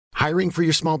Hiring for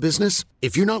your small business?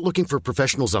 If you're not looking for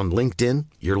professionals on LinkedIn,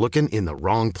 you're looking in the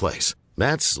wrong place.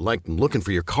 That's like looking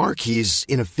for your car keys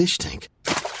in a fish tank.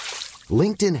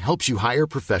 LinkedIn helps you hire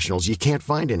professionals you can't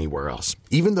find anywhere else,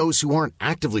 even those who aren't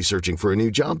actively searching for a new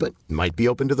job but might be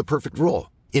open to the perfect role.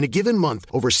 In a given month,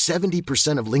 over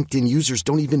 70% of LinkedIn users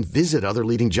don't even visit other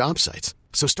leading job sites.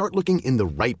 So start looking in the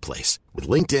right place. With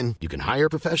LinkedIn, you can hire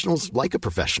professionals like a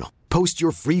professional. Post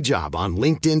your free job on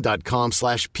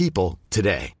linkedin.com/people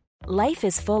today. Life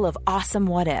is full of awesome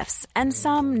what-ifs, and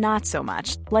some not so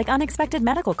much, like unexpected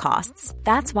medical costs.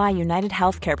 That's why United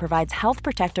Healthcare provides Health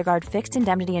Protector Guard fixed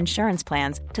indemnity insurance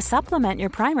plans to supplement your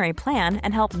primary plan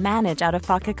and help manage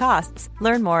out-of-pocket costs.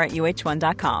 Learn more at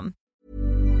uh1.com.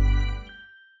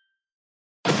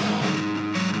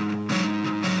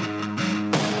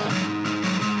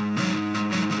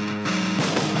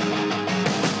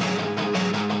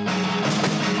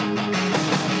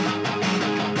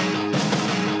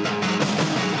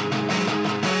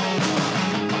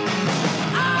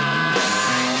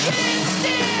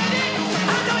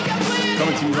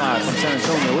 Coming to you live from San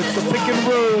Antonio, it's the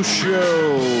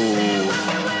P&RShow.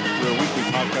 We're a weekly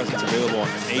podcast that's available on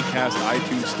Acast,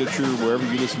 iTunes, Stitcher, wherever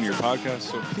you listen to your podcast.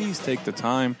 So please take the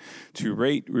time to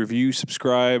rate, review,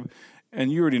 subscribe,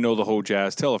 and you already know the whole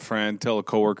jazz. Tell a friend, tell a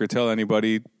coworker, tell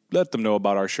anybody. Let them know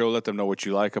about our show. Let them know what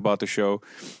you like about the show.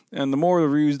 And the more the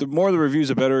reviews,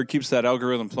 the better. It keeps that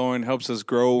algorithm flowing, helps us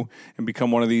grow and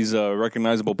become one of these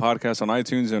recognizable podcasts on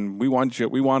iTunes. And we want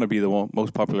to be the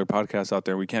most popular podcast out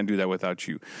there. We can't do that without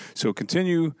you. So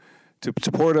continue to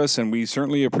support us, and we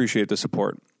certainly appreciate the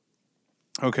support.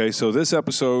 Okay, so this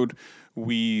episode,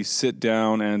 we sit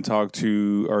down and talk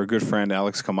to our good friend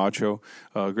Alex Camacho,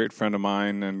 a great friend of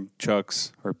mine, and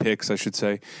Chuck's, or Pick's, I should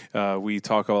say. We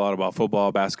talk a lot about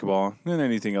football, basketball, and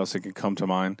anything else that can come to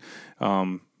mind.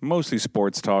 Mostly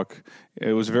sports talk.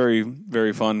 It was a very,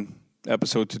 very fun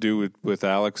episode to do with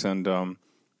Alex, and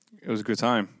it was a good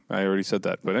time. I already said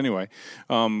that. But anyway,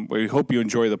 we hope you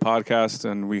enjoy the podcast,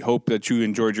 and we hope that you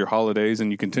enjoyed your holidays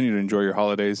and you continue to enjoy your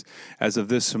holidays. As of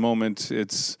this moment,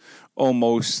 it's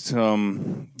almost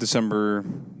December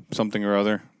something or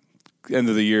other, end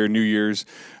of the year, New Year's.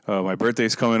 My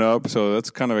birthday's coming up, so that's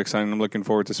kind of exciting. I'm looking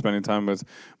forward to spending time with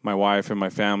my wife and my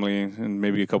family and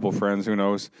maybe a couple of friends, who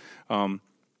knows.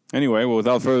 Anyway, well,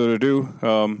 without further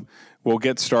ado, we'll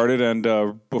get started. And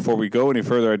before we go any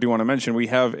further, I do want to mention we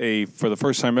have for the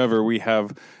first time ever, we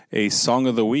have a Song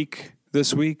of the Week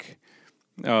this week.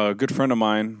 A good friend of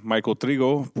mine, Michael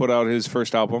Trigo, put out his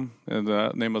first album, and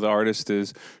the name of the artist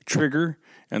is Trigger,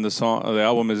 and the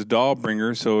album is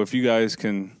Dawbringer. So if you guys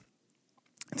can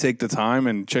take the time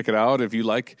and check it out, if you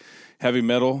like heavy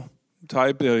metal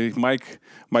type, Mike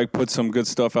put some good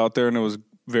stuff out there, and it was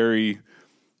very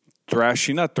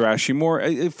thrashy, not thrashy, more.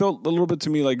 It felt a little bit to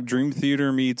me like Dream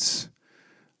Theater meets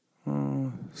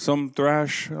some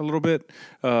thrash a little bit.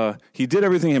 He did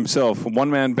everything himself,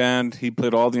 one-man band. He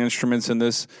played all the instruments in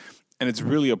this, and it's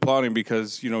really applauding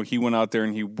because, he went out there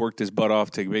and he worked his butt off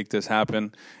to make this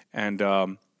happen. And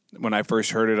when I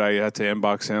first heard it, I had to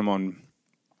inbox him on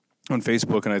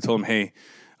Facebook, and I told him, hey,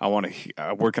 I want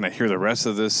to. Where can I hear the rest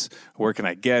of this? Where can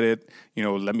I get it?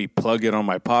 Let me plug it on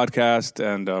my podcast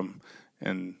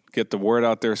and get the word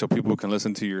out there so people can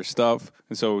listen to your stuff.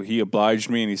 And so he obliged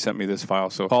me, and he sent me this file.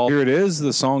 So here it is,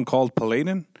 the song called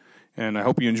Paladin, and I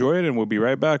hope you enjoy it, and we'll be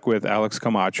right back with Alex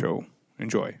Camacho.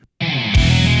 Enjoy.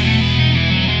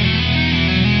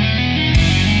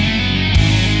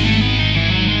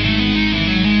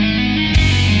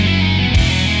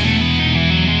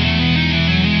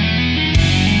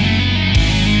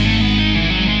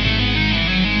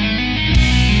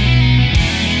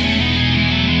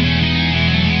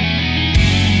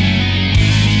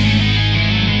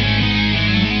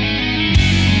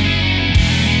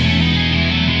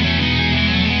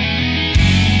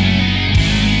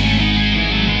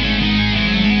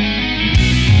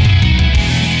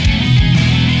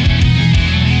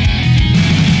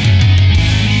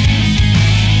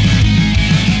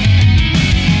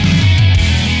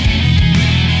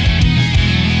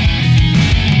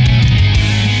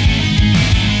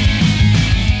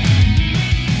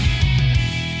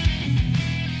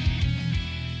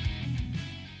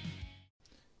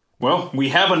 Well, we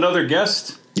have another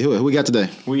guest. Yeah, who we got today?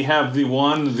 We have the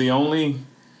one, the only,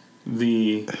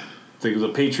 the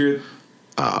Patriot.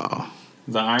 Oh.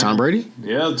 The Iron. Tom Brady?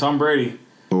 Yeah, Tom Brady.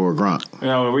 Or Gronk?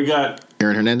 We got...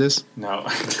 Aaron Hernandez? No.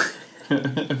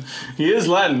 He is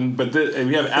Latin, but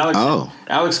we have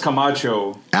Alex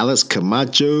Camacho. Alex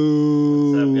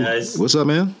Camacho. What's up, guys? What's up,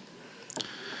 man?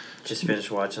 Just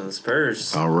finished watching the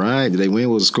Spurs. All right. Did they win?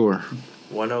 What was the score?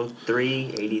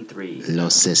 103-83.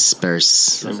 Los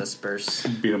Spurs.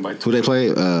 Beat them by 2. Who they play?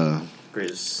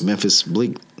 Grizz. Memphis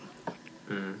Bleak.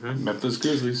 Memphis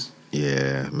Grizzlies.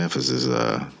 Yeah, Memphis is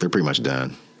they're pretty much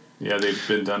done. Yeah, they've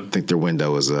been done. I think their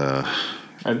window is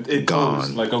It gone.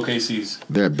 closed, like OKC's.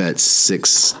 They're at bet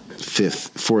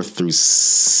 4th through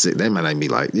 6. They might not be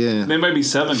like They might be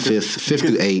 7. 5th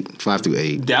through 8, 5 through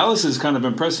 8. Dallas is kind of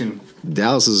impressing.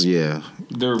 Dallas is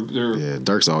They're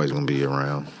Dirk's always gonna be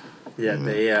around. Yeah,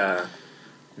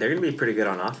 they're going to be pretty good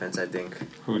on offense, I think.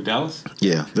 Who, Dallas?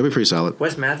 Yeah, they'll be pretty solid.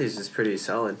 Wes Matthews is pretty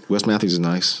solid. Wes Matthews is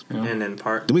nice. Yeah. And then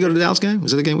Did we go to the Dallas game?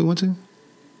 Was that the game we went to?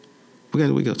 What game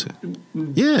did we go to?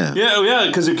 Yeah. Yeah,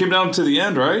 because it came down to the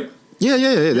end, right? Yeah.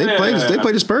 They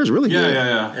played the Spurs really good.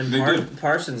 Yeah. And They did.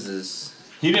 Parsons is...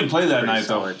 He didn't play that pretty night,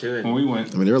 though, solid, too. when we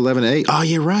went. I mean, they're 11-8. Oh,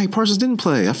 yeah, right. Parsons didn't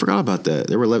play. I forgot about that.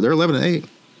 They're 11-8.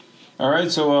 All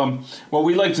right, so what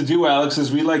we like to do, Alex,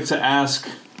 is we like to ask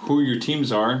who your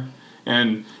teams are.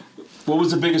 And what was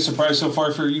the biggest surprise so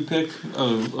far for you, Pick,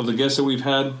 of the guests that we've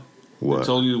had? What? They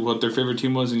told you what their favorite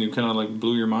team was, and you kind of like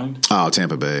blew your mind. Oh,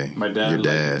 Tampa Bay. My dad. Your liked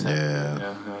dad,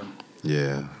 Tampa.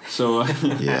 yeah. So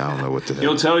Yeah, I don't know what the hell.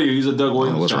 he'll tell you he's a Doug I don't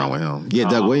Williams. know what's fan. wrong with him. Yeah,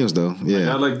 Doug Williams, though. Yeah.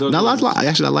 dad liked Doug No, Williams.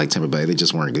 actually, I like Tampa Bay. They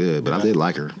just weren't good, but I did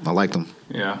like her. I liked them.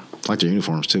 Yeah. I liked their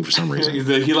uniforms, too, for some reason.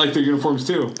 He liked their uniforms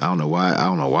too. I don't know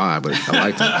why, but I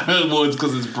liked them. Well, it's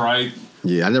because it's bright.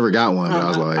 Yeah, I never got one, but I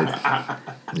was like,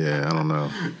 yeah, I don't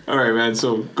know. All right, man.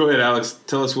 So go ahead, Alex.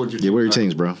 Tell us what your Yeah, what are your team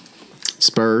teams, bro?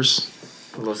 Spurs.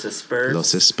 Los Spurs. Los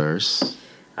Spurs.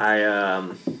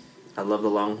 I love the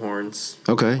Longhorns.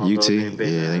 Okay, Although UT. they've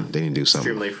been, Yeah, they need to do something.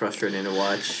 Extremely frustrating to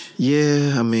watch.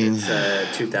 Yeah, I mean,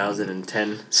 Since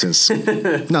 2010. since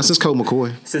Colt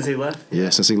McCoy. Since he left. Yeah,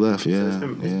 since he left. Yeah, It's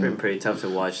been pretty tough to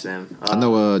watch them. I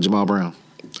know Jamal Brown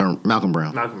or Malcolm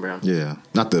Brown. Malcolm Brown. Yeah,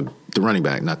 not the running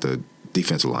back, not the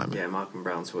defensive lineman. Yeah, Malcolm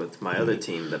Brown's with my other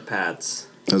team, the Pats.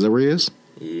 Is that where he is?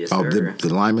 Yes, Oh, sir.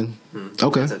 the lineman.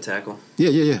 Okay. That's a tackle. Yeah.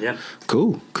 Yep.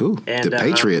 Cool. And, the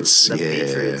Patriots. The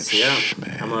Patriots. Yeah.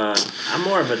 Man. I'm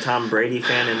more of a Tom Brady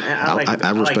fan, and I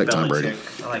respect like Tom Belichick. Brady.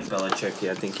 I like Belichick.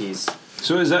 Yeah, I think he's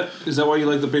So is that why you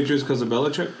like the Patriots, because of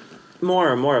Belichick?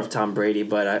 more of Tom Brady,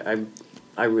 but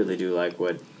I really do like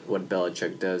what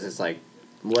Belichick does. It's like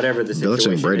whatever the situation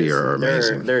Belichick and Brady is, are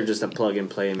amazing. They're just a plug and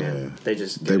play, man. Yeah.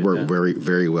 They work done. very,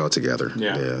 very well together.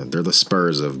 Yeah. They're the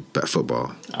Spurs of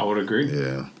football. I would agree.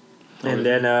 Yeah, And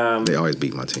then they always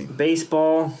beat my team.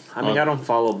 baseball. I mean, I don't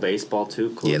follow baseball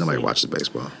too closely. Yeah, nobody watches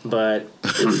baseball. But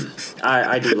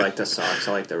I do like the Sox.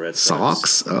 I like the Red Sox.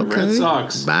 Sox, okay. Red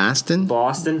Sox. Boston,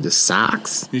 Boston. the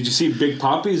Sox. Did you see Big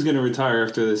Poppy's going to retire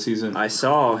after this season? I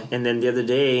saw, and then the other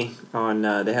day on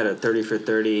they had a 30 for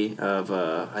 30 of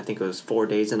I think it was 4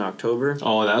 days in October.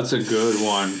 Oh, that's a good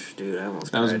one. Dude, I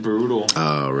almost That was cried. brutal.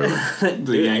 Oh, really? The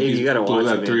Dude, Yankees you gotta blew watch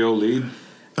that it, man. 3-0 lead.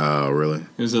 Oh, really?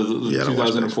 It was the Yeah, I don't watch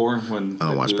 2004 when I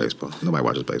don't watch they- baseball. Nobody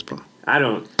watches baseball. I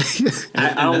don't.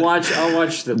 I'll watch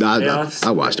the playoffs.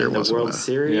 I watched it and once the in a World while.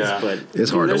 Series, Yeah. but It's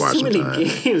hard to there's watch too many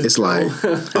sometimes. games. It's bro.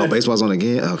 like, oh, baseball's on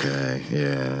again? Okay,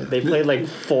 yeah. they played like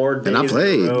 4 days. And I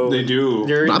played. In a row They do.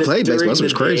 I played baseball. That's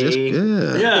what's crazy.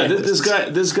 Day. Yeah. Yeah,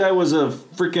 this guy was a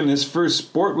freaking. His first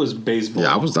sport was baseball.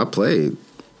 Yeah, I played.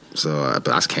 So, but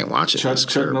I just can't watch it. Chuck It's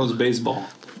terrible. knows baseball.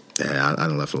 Yeah, I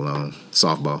done left it alone.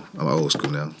 Softball. I'm old school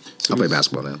now. I play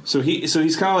basketball now. So he's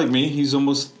kind of like me. He's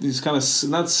kind of he's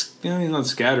not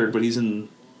scattered, but he's in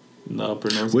the upper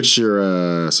north. What's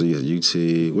your so you have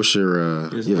UT? What's your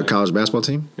you have a college basketball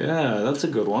team? Yeah, that's a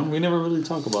good one. We never really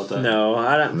talk about that. No,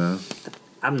 I don't. No.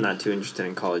 I'm not too interested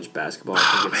in college basketball.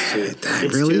 I think it's too.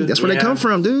 It's Really? too- That's where they yeah. come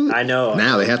from, dude. I know.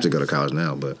 Now they have to go to college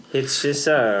now, but It's just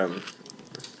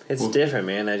it's different,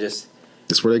 man. it's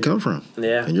where they come from.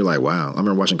 Yeah. And you're like, wow. I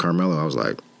remember watching Carmelo. I was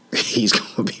like, he's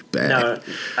gonna be bad. No,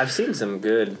 I've seen some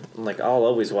good. Like I'll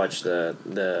always watch the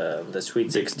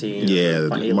Sweet 16. Yeah, the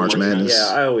Final March Four. Madness.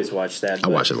 Yeah, I always watch that. I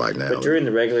watch it like now. But during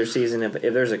the regular season, if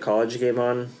there's a college game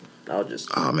on, I'll just.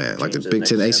 Oh man, like the change Big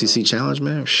Ten next ACC channel. Challenge,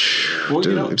 man. Well,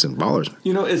 Dude, you know- it's in ballers.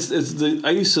 You know, it's the.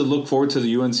 I used to look forward to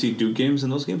the UNC Duke games,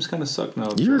 and those games kind of suck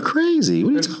now. You're crazy. What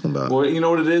are you talking about? Well, you know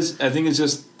what it is? I think it's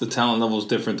just the talent level is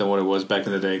different than what it was back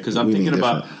in the day. Because I'm What do you thinking mean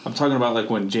about, I'm talking about like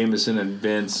when Jameson and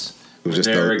Vince was were just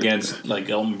there the- against like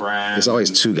Elton Brand. It's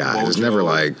always two guys. It's never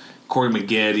like Corey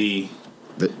Maggette.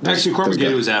 the- Actually, Corey those Maggette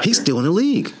guys. was after. He's still in the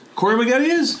league, Corey Maggette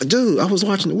is? dude. I was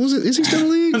watching. Is he still in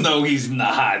the league? No, he's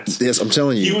not. Yes, I'm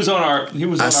telling you. He was on our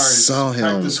saw him.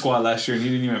 practice squad last year, and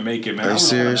he didn't even make it. Man, Are I you was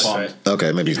kinda serious? bummed.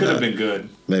 Okay, maybe He he's could have not. been good.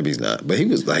 Maybe he's not. But he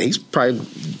was like, he's probably.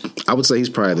 I would say he's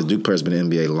probably the Duke player's been in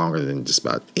the NBA longer than just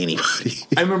about anybody.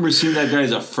 I remember seeing that guy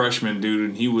as a freshman, dude,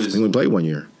 and he was He only played 1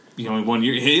 year. He only 1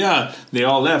 year. Yeah, they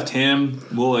all left. Him,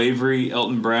 Will Avery,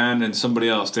 Elton Brand, and somebody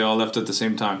else. They all left at the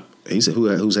same time. He said,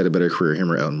 who's had a better career,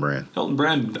 him or Elton Brand? Elton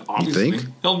Brand, obviously. You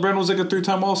think? Elton Brand was like a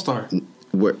 3-time All-Star.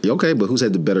 Okay, but who's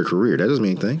had the better career? That doesn't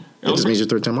mean anything. It just means you're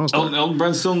 3-time All-Star. Elton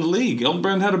Brand's still in the league. Elton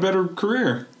Brand had a better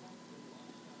career.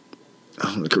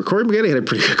 Corey Maggette had a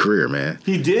pretty good career, man.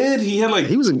 He did. He had like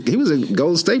he was at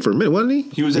Golden State for a minute, wasn't he?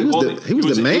 He was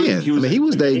the man. He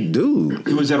was that dude.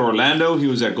 He was at Orlando. He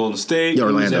was at Golden State.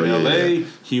 Orlando, he was at LA. Yeah.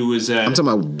 He was at. I'm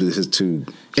talking about his two.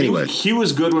 Anyway, he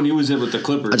was good when he was in with the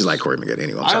Clippers. I just like Corey Maggette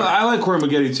anyway. I like Corey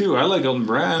Maggette too. I like Elton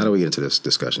Brand. How do we get into this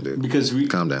discussion, dude? Because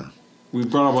calm down. We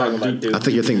brought up I think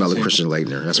you're thinking about Christian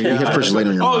Laettner. That's what you have Christian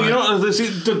Laettner in your mind. Oh, you know, this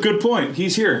is a good point.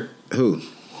 He's here. Who?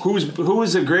 Who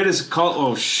is the greatest?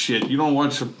 Oh shit! You don't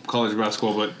watch college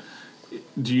basketball, but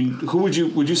who would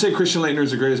you say Christian Laettner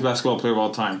is the greatest basketball player of all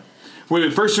time?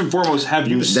 Wait, first and foremost, have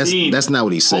you seen? That's not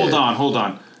what he said. Hold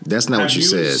on. That's not what you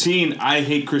said. Have you seen I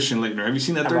Hate Christian Laettner? Have you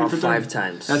seen that 30 for 30? 5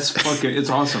 times. That's fucking.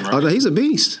 It's awesome, right? Oh no, he's a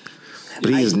beast.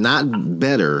 But he is not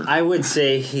better. I would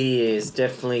say he is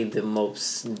definitely the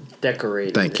most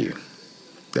decorated. Thank you.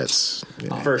 That's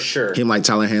for sure. Him like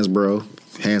Tyler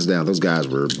Hansbrough, hands down. Those guys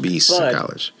were beasts in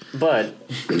college. But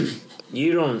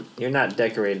you're not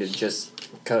decorated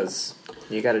just because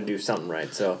you got to do something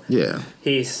right. So yeah,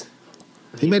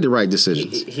 he made the right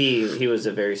decisions. He was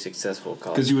a very successful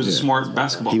college because he was a smart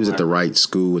basketball. He was player. at the right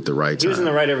school at the right time. He was in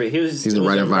the right He's in the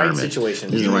right environment. Right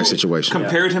situation. He's in the right situation.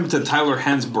 Compared him to Tyler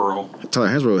Hansborough. Tyler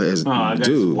Hansborough is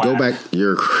dude. Go back.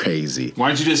 You're crazy.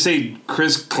 Why'd you just say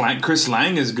Chris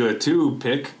Lang is good too?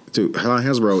 Pick. Dude, Tyler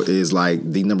Hansborough is like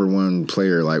the number 1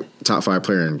 player, like top 5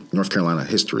 player in North Carolina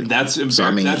history. That's embarrassing. So,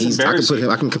 I mean, I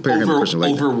can compare him to Christian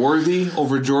Laettner. Over Worthy,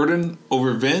 over Jordan,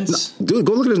 over Vince. No, dude,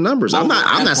 go look at his numbers. I'm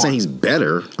not saying he's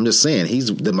better. I'm just saying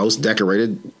he's the most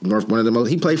decorated. One of the most.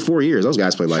 He played 4 years. Those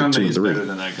guys played like 2 and 3. Better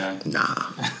than that guy. Nah.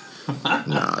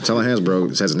 Tyler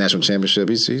Hansbrough has a national championship.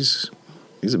 He's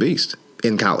a beast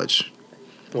in college.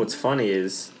 What's funny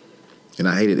is, and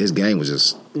I hated his game was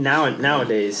just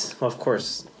nowadays. Well, of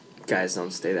course, guys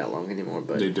don't stay that long anymore,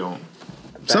 but they don't.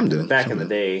 Some do. Back in the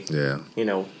day, yeah.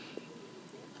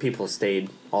 People stayed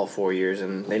all 4 years,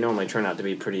 and they normally turn out to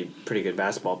be pretty good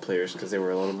basketball players because they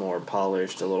were a little more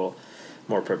polished, a little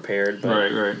more prepared.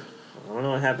 But right. I don't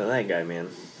know what happened to that guy, man.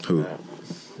 Who?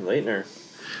 Laettner.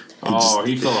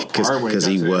 He fell apart because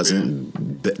he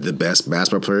wasn't the best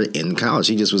basketball player in college.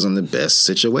 He just was in the best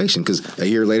situation. Because a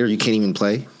year later, you can't even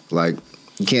play. Like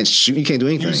you can't shoot. You can't do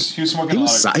anything. He was smoking.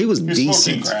 He was decent.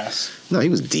 Smoking grass. No, he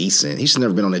was decent. He should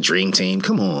never been on a dream team.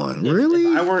 Come on, really?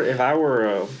 If I were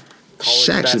a college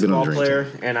basketball player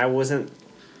team. and I wasn't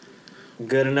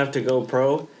good enough to go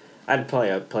pro, I'd play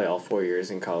all 4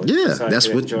 years in college. Yeah, so that's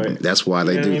why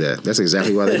they do that. That's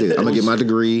exactly why they do that. I'm gonna get my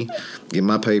degree, get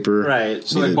my paper. Right.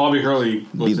 So like Bobby Hurley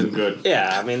wasn't good.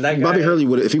 Yeah, I mean that guy. Bobby Hurley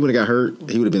if he would have got hurt,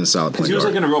 he would have been a solid point guard. He was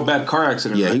like in a real bad car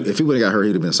accident. Yeah, right? if he would have got hurt,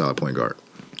 he'd have been a solid point guard.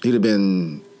 He'd have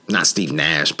been not Steve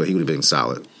Nash, but he would have been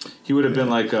solid. He would have been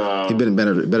like he'd been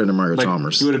better than Mario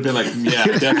Chalmers. He would have been like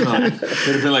definitely. He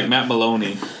would have been like Matt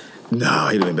Maloney. No,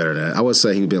 he'd have been better than that. I would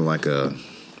say he'd been like a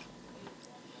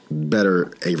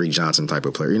better Avery Johnson type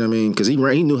of player. You know what I mean? Because he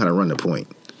knew how to run the point.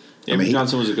 Avery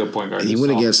Johnson was a good point guard. He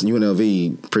went against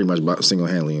UNLV pretty much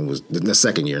single-handedly and was the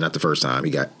second year, not the first time.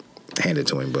 He got handed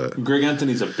to him, but Greg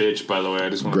Anthony's a bitch, by the way. I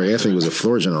just want. Greg Anthony was a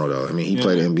floor general, though. I mean, he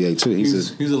played in the NBA too.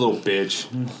 He's a little bitch,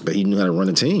 but he knew how to run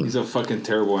the team. He's a fucking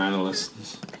terrible analyst.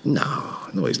 No,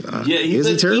 he's not. Yeah, Is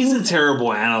he terrible? He's a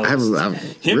terrible analyst.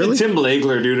 Him really? and Tim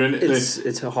Blagler, dude. And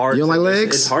it's hard. You don't like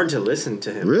legs? It's hard to listen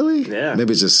to him. Really? Yeah.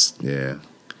 Maybe it's just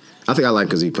I think I like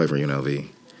because he played for UNLV.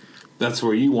 That's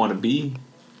where you want to be.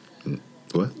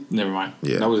 What? Never mind.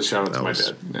 Yeah, that was a shout out to my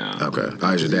dad. Yeah. Okay.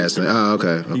 Oh, your dad's name. Oh,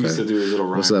 okay. He used to do his little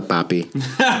rhyme. What's up, Poppy?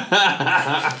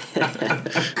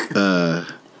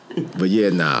 But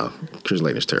yeah, Chris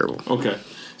Laettner's terrible. Okay.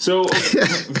 So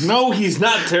no, he's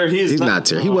not terrible. He's not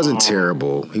terrible. He wasn't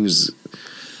terrible. He was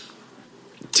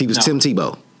Tim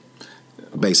Tebow.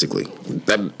 Basically.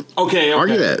 Okay.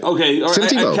 Argue that. Okay. Tim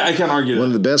Tebow. I can't argue that. One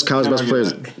of the best college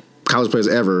players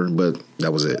ever, but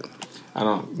that was it.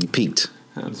 You peaked.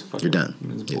 You're done.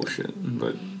 It's bullshit.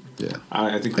 But yeah.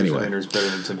 I think Chris Laettner is better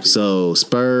than Tim Tebow. So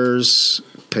Spurs,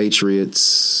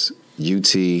 Patriots,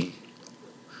 UT,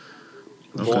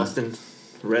 Boston,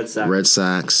 Red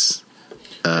Sox.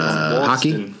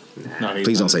 Hockey. No,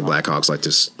 please don't say Blackhawks like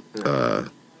this.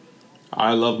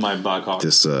 I love my Blackhawks.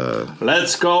 This.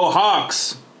 Let's go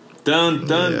Hawks. Dun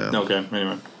dun. Yeah. Okay.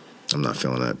 Anyway. I'm not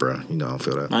feeling that, bro. You know I don't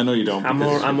feel that. I know you don't.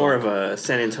 I'm more of a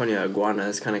San Antonio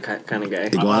Iguanas kind of guy.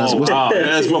 Iguanas?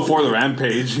 That's before the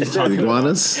Rampage.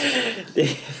 Iguanas?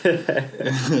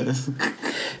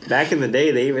 Back in the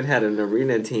day, they even had an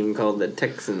arena team called the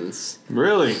Texans.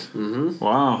 Really? Mm-hmm.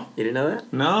 Wow. You didn't know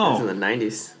that? No. It was in the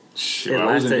 90s. Shit,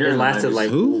 It lasted like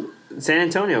Who? San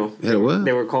Antonio. Yeah, what?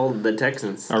 They were called the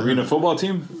Texans. Arena football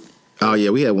team? Oh yeah,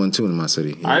 we had one too in my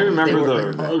city. Yeah. I They remember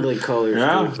were the... ugly colors.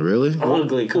 Yeah? Dude. Really?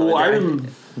 Ugly colors. Well,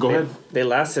 Go ahead. They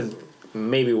lasted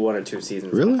maybe 1 or 2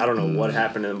 seasons. Really? I don't know what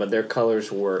happened to them, but their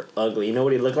colors were ugly. You know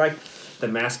what he looked like? The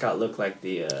mascot looked like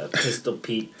the Pistol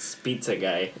Pete's pizza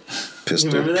guy.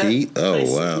 Pistol Remember that Pete? Oh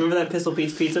place? wow. Remember that Pistol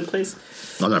Pete's pizza place?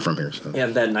 I'm not from here. So. He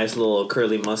had that nice little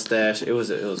curly mustache. It was.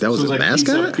 That was So a it's like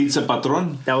mascot? Pizza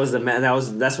Patron? That was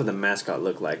that's what the mascot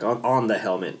looked like on the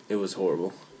helmet. It was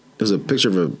horrible. It was a picture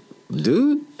of a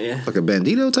dude? Yeah. Like a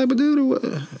bandito type of dude or what?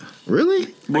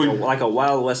 Really? Like a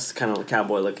Wild West kind of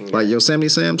cowboy looking guy. Like Yosemite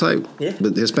Sam type? Yeah. The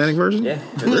Hispanic version? Yeah.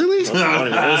 Really? It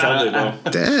was ugly,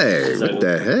 bro. Dang, what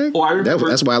the heck? Oh, I remember-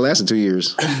 That's why I lasted 2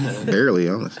 years. Barely,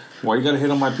 honest. Why you gotta hit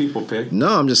on my people, Pig?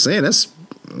 No, I'm just saying that's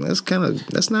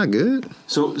not good.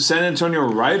 So San Antonio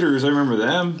Riders, I remember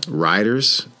them.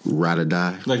 Riders, ride or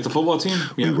die. Like the football team?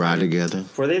 We ride together.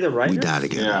 Were they the Riders? We die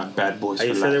together. Yeah, bad boys. Are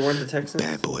you for sure life. they weren't the Texans?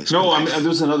 Bad boys. No, for I life. mean,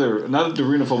 there's another, not the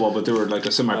arena football, but they were like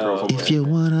a semi-pro football. If you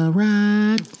wanna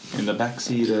ride In the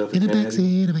backseat of in the Caddy.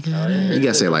 backseat of a car. You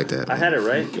gotta say it like that. I had it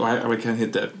right. I can't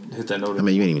hit that note. I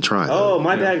mean, you ain't even try. Oh,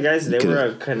 my bad, guys. They could've- were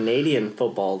a Canadian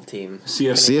football team.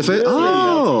 CFA?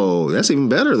 Oh, that's even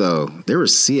better though. They were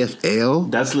CFL,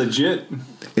 That's legit.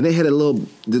 and they had the little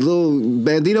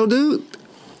bandito dude.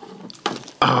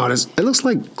 Oh, it looks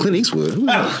like Clint Eastwood. Who is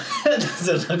that?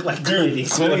 Doesn't look like Clint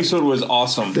Clint Eastwood was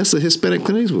awesome. That's a Hispanic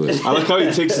Clint Eastwood. I like how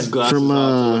he takes his glasses From,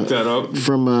 off to look that up.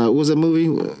 From what was that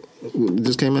movie?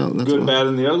 Just came out. Not too Good, long. Bad,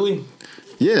 and the Ugly.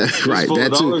 Yeah, right. Full of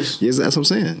That too. dollars. Yes, that's what I'm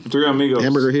saying. Three Amigos.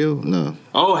 Hamburger Hill? No.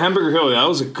 Oh, Hamburger Hill. That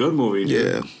was a good movie.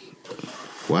 Dude. Yeah.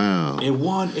 Wow. It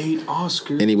won 8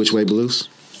 Oscars. Any Which Way Blues?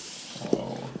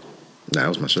 Nah, that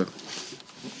was my show.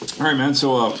 All right, man.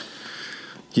 So,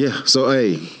 Yeah. So,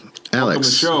 hey, welcome to the Alex.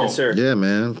 show. Yes, sir. Yeah,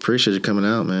 man. Appreciate you coming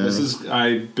out, man.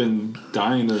 I've been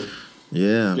dying to.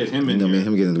 Yeah. Get him in me here.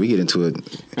 and him we get into it.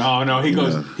 Oh no, he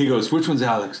goes. Yeah. He goes. Which one's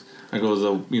Alex? I goes. A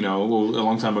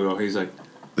long time ago. He's like,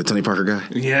 The Tony Parker guy.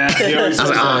 yeah. He always I was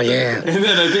says like, oh, that. yeah. And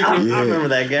then I think. I remember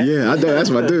that guy. Yeah, I know. That's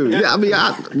my dude. Yeah, I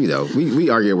mean, we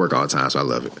argue at work all the time, so I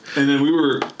love it. And then we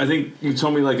were. I think you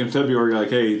told me like in February, like,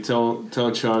 hey, tell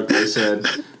Chuck. I said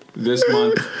this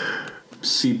month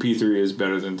CP3 is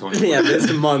better than Tony. Yeah, this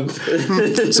month.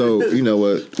 So, you know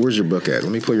what? Where's your book at?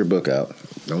 Let me pull your book out.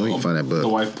 Don't even find that book. The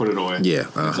wife put it away. Yeah,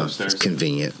 It's upstairs. It's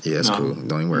convenient. Yeah, it's No. cool.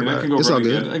 Don't even worry I mean, I about can it. go It's run all and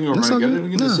good. get it. I can go It's run all and get good. it. We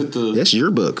can just hit the- That's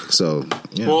your book, so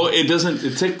yeah. Well, it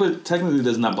doesn't. Technically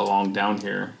does not belong down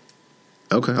here.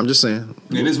 Okay, I'm just saying.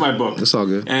 It is my book. It's all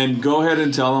good. And go ahead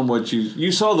and tell him what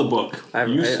you saw the book. I've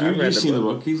You've read the seen the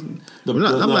book. book. He's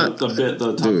the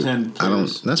top Dude, 10 I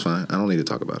players. don't. That's fine. I don't need to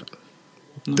talk about it.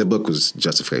 The book was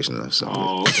justification enough. So.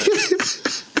 Oh, okay.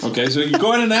 Okay, so you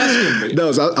go ahead and ask him.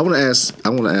 No, so I want to ask. I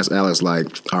want to ask Alex. Like,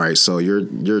 all right, so you're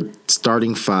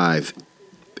starting 5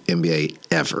 NBA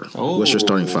ever. Oh. What's your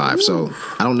starting 5? So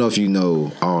I don't know if you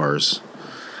know ours.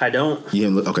 I don't. You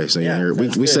didn't look, okay, so Yeah, we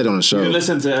that's said good. on the You show.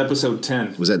 listen to episode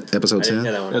 10. Was that episode I didn't 10?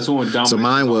 hear that one. That's the one with Dominic. So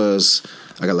mine was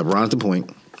I got LeBron at the point,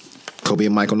 Kobe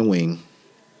and Mike on the wing,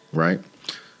 right?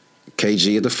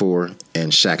 KG at the 4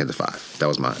 and Shaq at the 5. That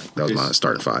was mine. That was my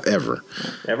starting 5 ever.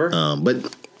 Ever?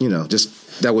 But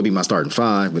just that would be my starting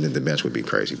 5. But then the bench would be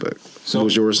crazy. But So- what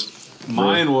was yours?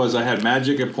 Mine was I had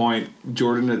Magic at point,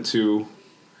 Jordan at 2,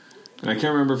 and I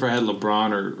can't remember if I had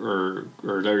LeBron or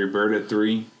Larry Bird at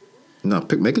 3. No,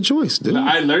 make a choice, dude. I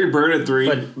had Larry Bird at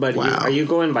 3. but Wow. are you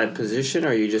going by position or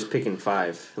are you just picking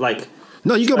 5? Like,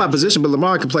 No, you go by position, but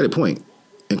LeBron can play the point,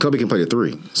 and Kobe can play the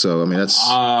 3. So I mean, that's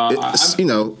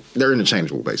they're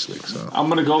interchangeable basically. So I'm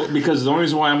gonna go because the only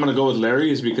reason why I'm gonna go with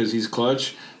Larry is because he's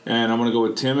clutch, and I'm gonna go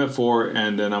with Tim at 4,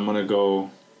 and then I'm gonna go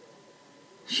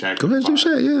Shaq. go ahead and do at 5.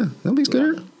 Shaq. Yeah, don't be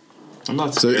scared. I'm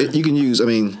not So scared. you can use. I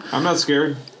mean, I'm not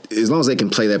scared. as long as they can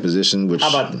play that position. Which how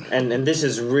about, and this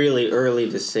is really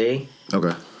early to say,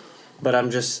 okay. but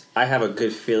I have a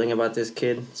good feeling about this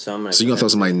kid, so I'm going to. So you gonna throw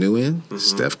somebody new in? Mm-hmm.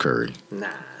 Steph Curry. Nah.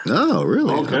 No,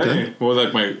 really? Okay. Well,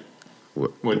 like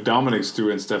What? what Dominic's threw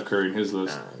in Steph Curry in his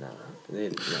list. No.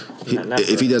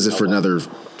 If he does it for another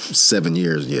 7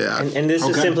 years, yeah. And this is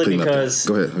Okay. simply Put him up there. because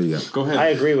Go ahead. Who you got? Go ahead. I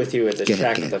agree with you at the Go ahead,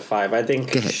 Shaq go at ahead. the 5. I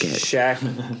think Go ahead.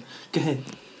 Shaq Go ahead.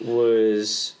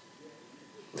 was,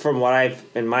 from what I've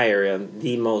in my area,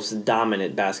 the most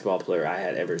dominant basketball player I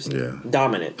had ever seen. Yeah.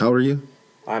 Dominant. How old are you?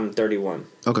 I'm 31.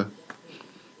 Okay.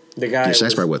 The guy. Yeah,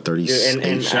 Shaq's probably what 30.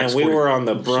 And we were on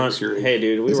the brunt. Hey,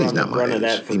 dude, we were on the brunt of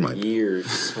that for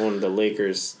years. When the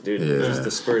Lakers, dude, just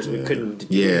the Spurs, we couldn't.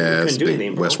 We couldn't do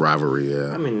anything. Bro. West rivalry.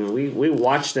 Yeah. I mean, we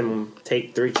watched them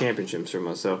take 3 championships from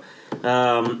us. So,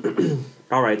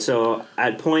 all right. So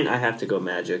at point, I have to go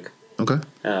Magic. Okay.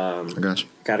 I got you.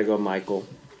 Got to go Michael.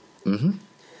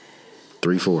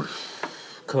 3-4.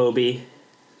 Kobe. You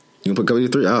can put Kobe to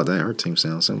 3? Oh, dang, our team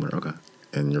sounds similar. Okay.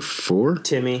 And your 4?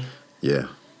 Timmy. Yeah.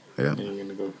 And you're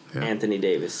gonna go Anthony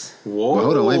Davis. Whoa. Well,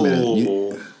 hold on, wait a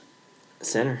minute.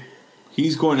 Center.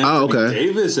 He's going Anthony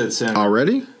Davis at center.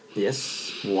 Already?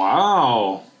 Yes.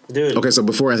 Wow. Dude. Okay, so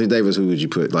before Anthony Davis, who would you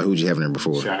put? Like, who would you have in there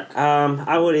before? Shaq.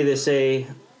 I would either say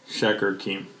Shaq or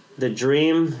Keem. The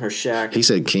Dream or Shaq. He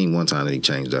said Keem one time that he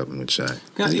changed up with Shaq.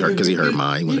 Because he heard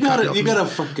mine. You gotta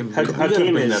fucking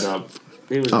Hakeem bring is, that up.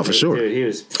 For sure. Dude, he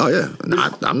was. Oh yeah,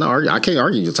 I'm not arguing. I can't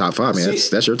argue your top 5, man.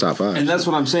 That's your top 5. And that's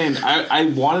what I'm saying. I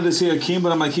wanted to say Hakeem,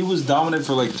 but I'm like, he was dominant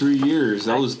for like 3 years.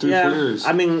 That was 4 years.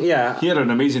 I mean, yeah. He had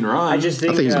an amazing run. I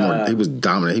think he was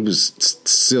dominant. He was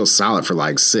still solid for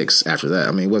like 6 after that.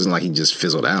 I mean, it wasn't like he just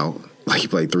fizzled out. Like he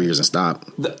played 3 years and stopped.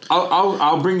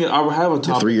 I'll bring it. I'll have a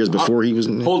top. 3 years before he was.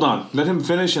 Hold on, let him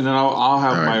finish, and then I'll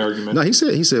have my argument. No, he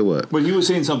said what? But he was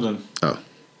saying something. Oh,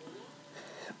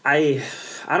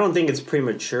 I don't think it's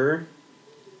premature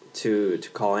to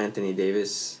call Anthony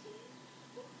Davis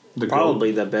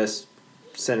probably the best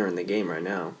center in the game right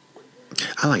now.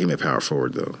 I like him at power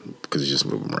forward though because he's just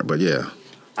moving right. But yeah,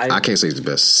 I can't say he's the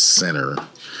best center.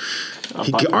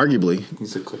 Arguably,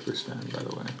 he's a Clippers fan, by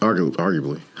the way.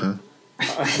 Arguably, huh?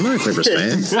 I'm not a Clippers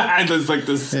fan. That's like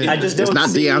this. I just don't. It's not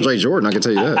DeAndre Jordan. I can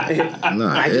tell you that. No,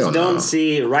 I just don't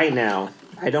see right now.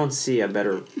 I don't see a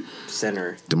better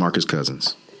center. DeMarcus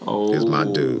Cousins is my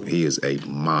dude. He is a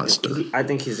monster. I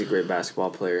think he's a great basketball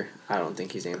player. I don't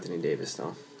think he's Anthony Davis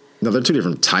though. No, they're 2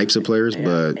 different types of players,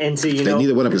 but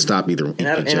neither one of them can stop either.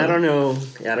 I don't know.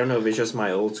 I don't know if it's just my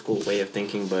old school way of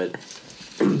thinking, but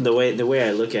the way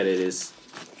I look at it is,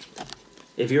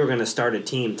 if you were going to start a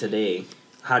team today,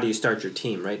 how do you start your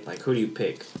team, right? Like, who do you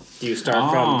pick? Do you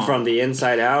start from the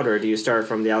inside out, or do you start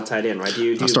from the outside in, right?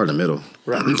 I start in the middle.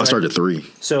 Right, I start at 3.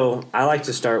 So I like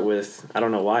to start with, I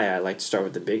don't know why, I like to start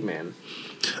with the big man.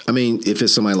 I mean, if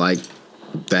it's somebody like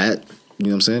that, you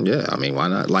know what I'm saying? Yeah, I mean, why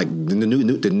not? Like the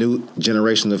new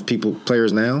generation of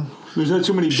players now. There's not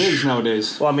too many bigs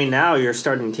nowadays. Well, I mean, now you're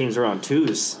starting teams around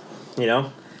 2s, you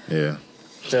know? Yeah.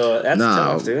 So that's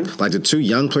tough, dude. Like the 2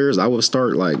 young players, I would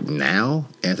start like now: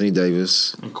 Anthony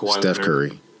Davis, Steph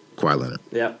Curry, Kawhi Leonard.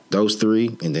 Yep. Those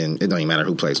 3, and then it don't even matter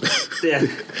who plays. Yeah.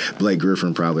 Blake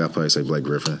Griffin, probably. I'll probably say Blake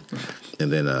Griffin,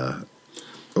 and then I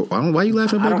don't. Why are you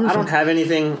laughing at Blake Griffin? I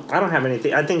don't have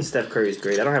anything. I think Steph Curry's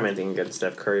great. I don't have anything against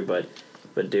Steph Curry, but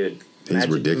dude, he's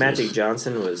ridiculous. Magic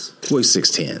Johnson was. Well, he's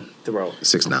 6'10",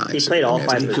 6'9". He played all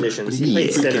 5 positions. He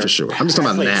played center for sure. I'm just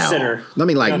talking about now. Center. I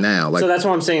mean, like now. Like, so that's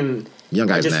what I'm saying. Young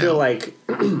guys I just now. feel like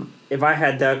if I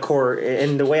had that core,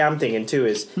 and the way I'm thinking too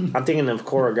is, I'm thinking of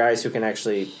core guys who can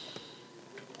actually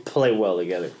play well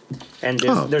together, and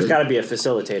there's got to be a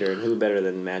facilitator, and who better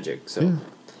than Magic? So. Yeah.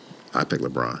 I pick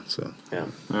LeBron. So yeah.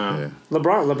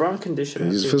 LeBron can dish it out.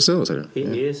 He's a facilitator.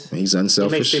 He is. He's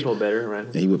unselfish. He makes people better, right?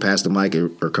 And he would pass the mic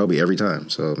or Kobe every time.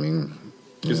 So I mean,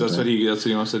 because that's what he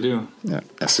wants to do. Yeah,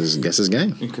 that's his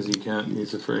game. Because he can't.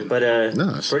 He's afraid. But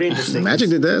no, it's pretty interesting. Magic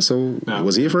did that. So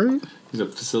was he afraid? He's a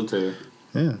facilitator.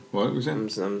 Yeah. What was that?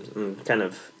 I'm kind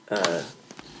of.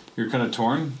 You're kind of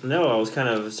torn? No, I was kind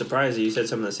of surprised that you said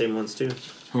some of the same ones too.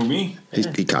 Who, me?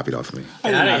 He copied off of me.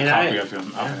 I did not copy off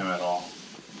him at all.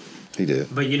 He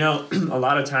did. But a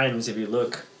lot of times if you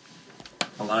look,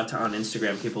 on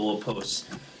Instagram, people will post.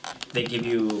 They give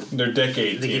you their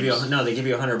decade. They give you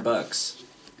 $100,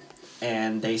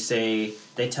 and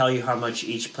they tell you how much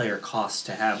each player costs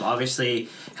to have. Obviously,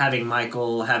 having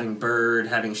Michael, having Bird,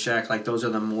 having Shaq, like those are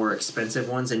the more expensive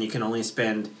ones, and you can only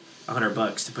spend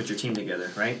 $100 to put your team together,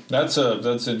 right? That's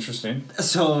interesting.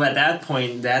 So at that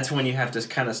point, that's when you have to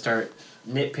kind of start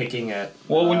nitpicking at.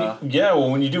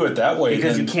 When you do it that way,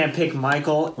 because you can't pick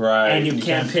Michael, right? And you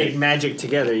can't pick Magic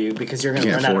together, because you're going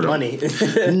to run out of money.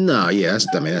 No, yeah, that's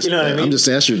you know what I mean. I'm just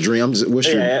saying that's your dream. We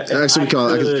should call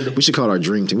it our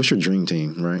dream team. What's your dream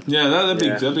team, right? Yeah, that'd be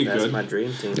good. That's my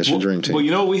dream team. That's your dream team.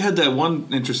 Well, we had that one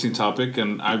interesting topic,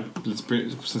 and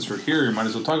since we're here, you might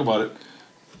as well talk about it.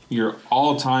 Your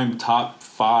all-time top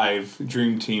 5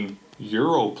 dream team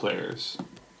Euro players.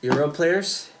 Euro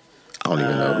players? I don't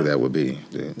even know who that would be.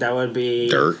 Dude. That would be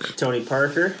Dirk. Tony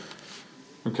Parker.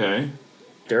 Okay.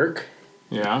 Dirk.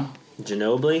 Yeah.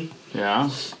 Ginobili. Yeah.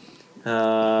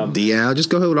 Dial, just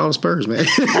go ahead with all the Spurs, man.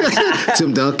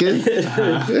 Tim Duncan.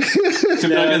 Tim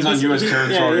Duncan's on U.S.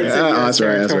 territory. That's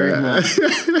right.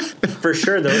 For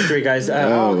sure, those three guys.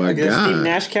 Oh, my does God. Steve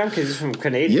Nash count because he's from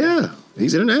Canada? Yeah,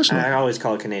 he's international. I always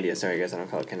call it Canada. Sorry, guys, I don't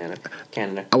call it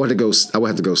Canada. I would have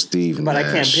to go Steve But Nash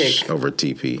I can't pick- over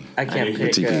TP. I can't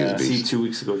pick. TP is a beast. See, 2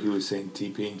 weeks ago he was saying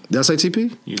TP. Did I say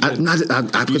TP? You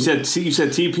did. You said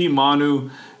TP, Manu,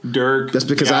 Dirk. That's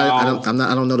because Gal.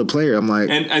 I don't know the player. I'm like,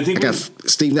 And I think got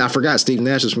Steve. I forgot Steve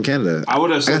Nash is from Canada. I would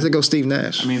have said, I have to go Steve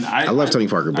Nash. I mean, I love Tony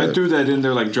Parker, I but threw that in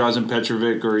there like Drazen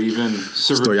Petrovic or even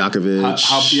Stojakovic,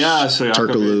 Stojakovic.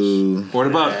 Turkoglu. What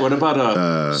about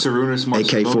Sarunas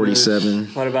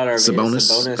AK-47? What about our Sabonis?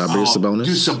 Sabonis.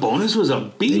 Dude, Sabonis was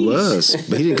a beast. He was,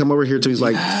 but he didn't come over here till he was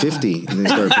like 50 and then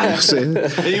started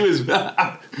playing. He was. You know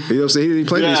what I'm saying? He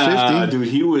played when he was 50. Dude,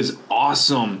 he was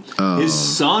awesome. His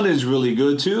son is really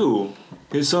good too.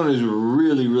 His son is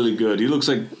really, really good. He looks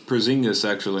like Porzingis,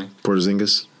 actually.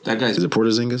 Porzingis? That guy's. Is it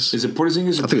Porzingis? Is it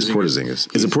Porzingis? Or I think it's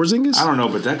Porzingis. Is it Porzingis? I don't know,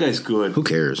 but that guy's good. Who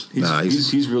cares?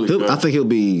 He's really good. I think he'll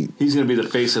be. He's going to be the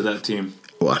face of that team.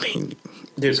 Well, I mean,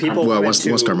 Dude, people once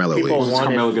Carmelo leaves. People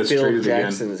Carmelo wanted gets Phil traded again.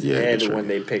 Jackson's Yeah, head that's right. when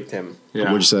they picked him. Yeah.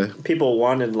 What'd you say? People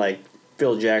wanted like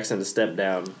Phil Jackson to step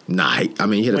down Nah, I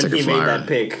mean, he had to when take he a made flyer. that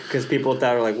pick because people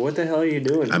thought like, "What the hell are you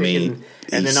doing?" I mean,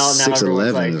 and he's then now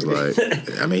everyone's 6'11" is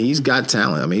like, I mean, he's got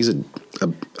talent. I mean,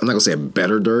 I'm not gonna say a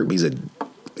better Dirk, but he's you know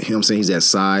what I'm saying? He's that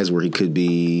size where he could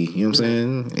be, you know what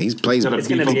I'm saying? He plays it's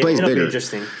gonna be, plays it'll be bigger.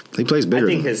 interesting. He plays bigger.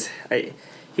 I think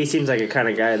he seems like a kind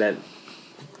of guy that,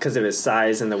 because of his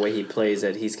size and the way he plays,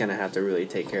 that he's gonna have to really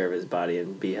take care of his body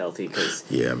and be healthy.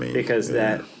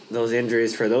 Those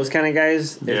injuries for those kind of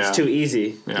guys, it's too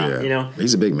easy. Yeah. You know,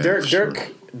 He's a big man. for sure.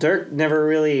 Dirk never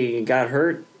really got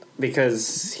hurt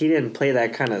because he didn't play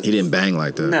that kind of. He didn't bang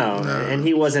like that. No, and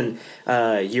he wasn't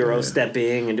Euro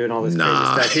stepping and doing all this crazy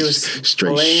stuff. He was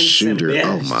straight playing shooter.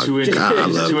 Yeah. Oh my 2 inch, God,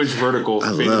 I 2 inch vertical. I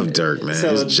love Dirk, man.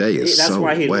 So His J is that's so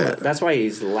why wet. That's why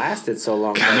he's lasted so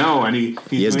long. I know, and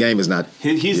His game is not.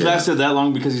 He's lasted that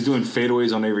long because he's doing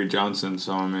fadeaways on Avery Johnson.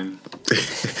 So I mean,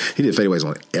 He did fadeaways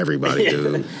on everybody,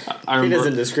 dude. I He remember,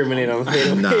 doesn't discriminate on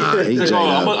fadeaway. Nah, he's Like, J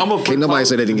I'm a foot Can't nobody tall.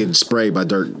 say they didn't get sprayed by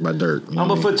Dirk. You know I'm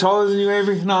what a foot taller than you,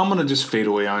 Avery. No, I'm gonna just fade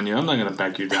away on you. I'm not gonna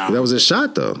back you down. That was his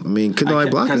shot, though. I mean, couldn't nobody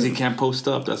block Because it? he can't post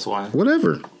up. That's why.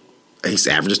 Whatever. He's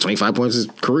averages 25 points his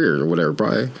career or whatever,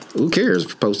 probably. Who cares if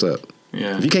you post up?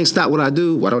 Yeah. If you can't stop what I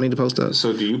do, why do I need to post up?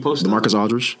 So do you post up? DeMarcus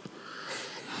Aldridge,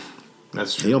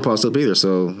 That's he true. don't post up either,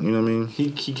 so, you know what I mean?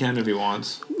 He can if he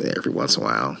wants. Every once in a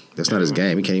while. That's not his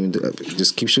game. He can't even do it.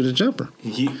 Just keep shooting a jumper.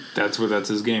 That's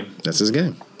his game. That's his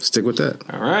game. Stick with that.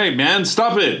 All right, man,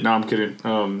 stop it. No, I'm kidding.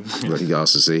 But he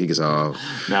also see he gets all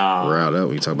No, riled up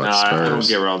when you talk about the I Spurs. don't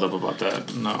get riled up about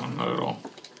that. No, not at all.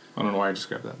 I don't know why I just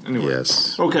grabbed that. Anyway.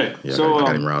 Yes. Okay. Yeah, So I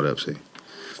got him riled up, see.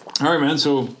 all right, man.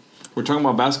 So we're talking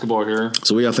about basketball here.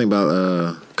 So what y'all think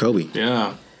about Kobe?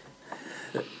 Yeah.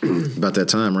 About that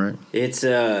time, right? It's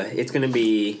gonna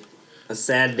be a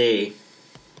sad day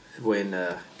when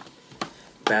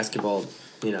basketball,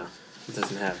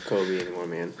 doesn't have Kobe anymore,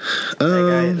 man.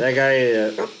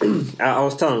 That guy. I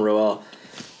was telling Roel.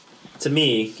 To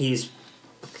me, he's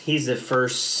the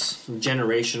first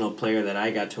generational player that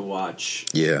I got to watch.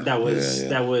 Yeah. That was Yeah.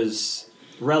 that was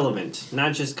relevant,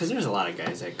 not just because there's a lot of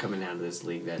guys that coming out of this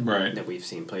league that Right. that we've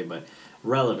seen play, but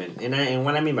relevant. And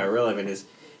what I mean by relevant is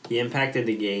he impacted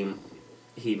the game,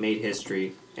 he made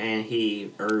history, and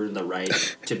he earned the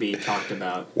right to be talked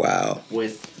about Wow.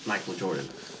 with Michael Jordan.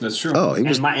 That's true. Oh, he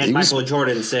was. And Michael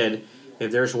Jordan said,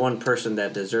 if there's one person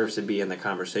that deserves to be in the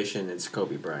conversation, it's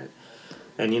Kobe Bryant.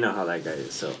 And you know how that guy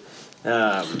is. So,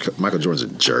 Michael Jordan's a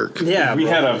jerk. yeah, we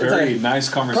bro. had a It's very like nice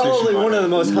conversation. probably about one of the that.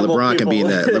 most humble LeBron people. can be in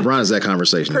that. LeBron is that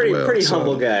conversation pretty as well. pretty so.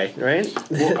 humble guy, right?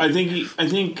 Well, I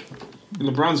think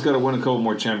LeBron's got to win a couple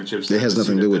more championships. It has to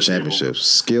nothing sit to do at with that table. championships,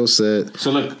 skill set,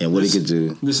 So look, and what he could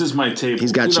do. This is my table.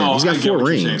 He's got You know, he's got I get 4 what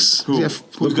you're saying. rings. Who?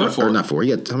 Who's got 4? Or not 4.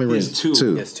 He got how many He rings? has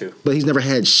 2. He has 2. But he's never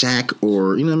had Shaq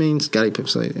or you know what I mean. Scottie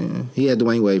Pippen. He had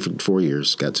Dwayne Wade for 4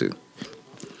 years. Got 2.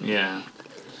 Yeah.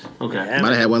 Okay. Yeah. Might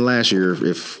have had one last year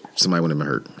if somebody wouldn't have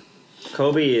been hurt.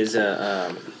 Kobe is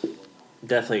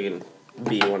definitely going to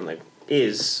be one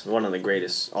of the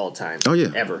greatest all time. Oh yeah,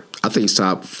 ever. I think he's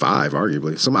top 5,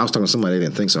 arguably. I was talking to somebody they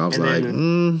didn't think so. I was And like,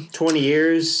 then 20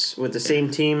 years with the same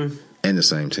team. and the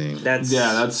same team. That's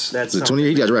The something. 20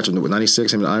 years he got drafted with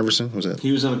 96. Him and Iverson. What was that?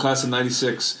 He was in the class of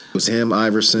 '96. It was him,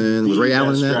 Iverson. Was Ray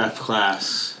Allen in that? Draft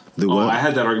class. The what? I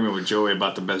had that argument with Joey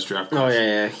about the best draft class. Oh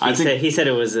yeah. He said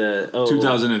it was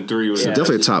 2003 was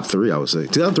Definitely a top 3, I would say.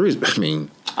 2003 is, I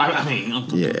mean, I mean,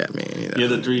 yeah, I mean, you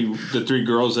know. the three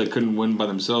girls that couldn't win by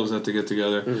themselves had to get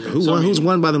together. Who's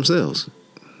won by themselves?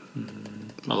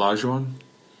 Olajuwon?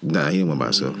 Nah, he didn't win by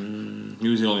himself. He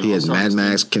was the only. He had All-Star Mad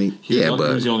Max. Can he? He Yeah,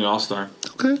 was the only All-Star.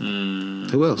 Okay.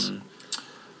 Who else?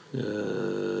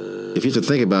 If you have to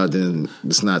think about it, then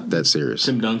it's not that serious.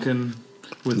 Tim Duncan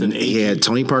with an 8. He had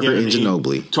Tony Parker and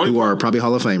Ginobili, who are probably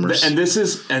Hall of Famers. And this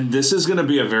is going to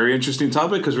be a very interesting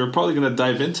topic because we're probably going to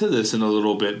dive into this in a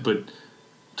little bit. But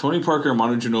Tony Parker and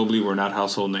Manu Ginobili were not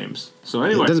household names. So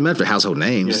anyway, it doesn't matter if they're household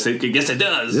names. Yes, it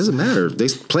does. It doesn't matter. They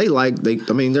play like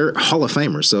they're Hall of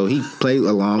Famers. So he played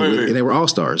along with, and they were all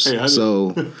stars. Hey,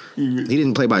 so he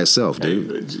didn't play by himself,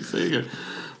 dude. Hey,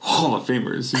 Hall of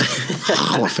Famers.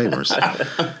 Hall of Famers.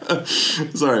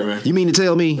 Sorry, man. You mean to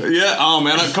tell me? Yeah. Oh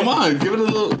man, come on, give it a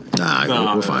little.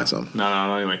 We'll find something.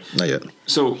 No. Anyway, not yet.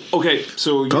 So okay,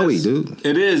 so Kobe, yes, dude.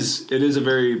 It is a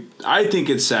very. I think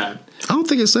it's sad. I don't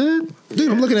think it's sad,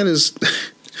 dude. I'm looking at his.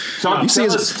 Tell us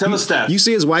stats. You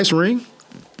see his wife's ring?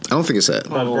 I don't think it's sad.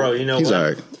 But bro, you know he's what? all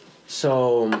right.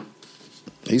 So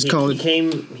he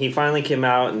finally came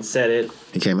out and said it.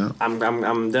 He came out.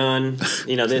 I'm done.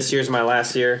 This year's my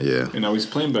last year. Yeah. And now he's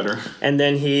playing better. And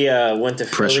then he went to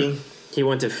Pressure. Philly. He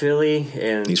went to Philly,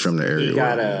 and he's from the area. He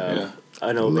got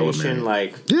an ovation,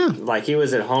 like he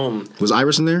was at home. Was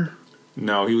Iverson there?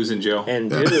 No, he was in jail.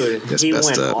 And dude, he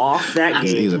went off that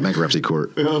game. He was at bankruptcy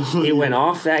court. He went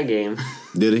off that game.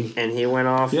 Did he? And he went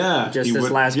off this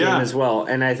last game as well.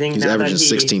 And I think he's now averaging that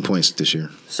 16 points this year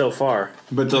so far.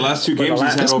 But the last two games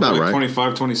he's had over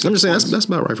 25, 26 I'm just saying that's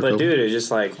about right for But Kobe. dude, it's just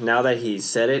like now that he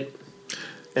said it.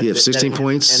 He has 16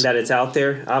 points. And that it's out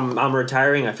there. I'm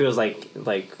retiring. I feel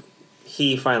like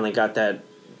he finally got that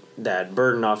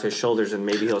burden off his shoulders, and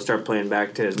maybe he'll start playing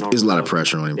back to his normal. There's a lot of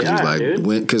pressure on him because he's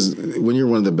like, when you're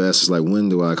one of the best, it's like, when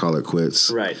do I call it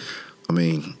quits? Right. I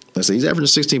mean, let's say he's averaging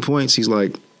 16 points. He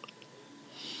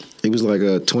was like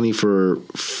a 20 for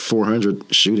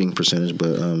 400 shooting percentage, but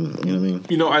you know what I mean.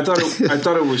 I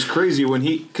thought it was crazy when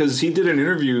because he did an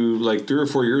interview like 3 or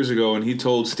 4 years ago, and he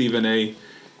told Stephen A,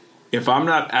 if I'm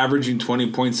not averaging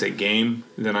 20 points a game,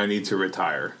 then I need to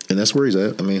retire. And that's where he's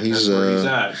at. I mean, that's where he's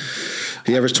at.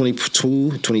 He averaged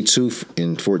 22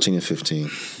 in 14 and 15.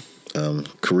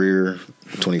 Career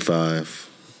 25.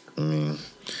 I mean,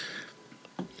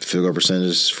 field goal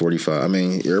percentage 45. I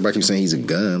mean, everybody keeps saying he's a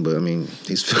gun, but I mean,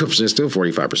 his field goal percentage is still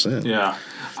 45%. Yeah.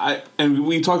 And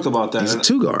we talked about that. He's a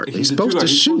two guard. He's supposed to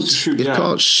shoot. It's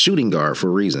called shooting guard for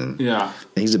a reason. Yeah.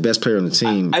 And he's the best player on the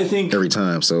team I think every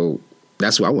time. So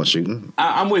that's who I want shooting.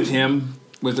 I'm with him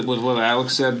with what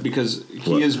Alex said, because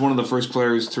he is one of the first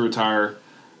players to retire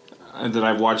that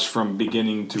I've watched from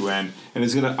beginning to end. And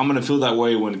I'm gonna feel that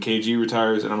way when KG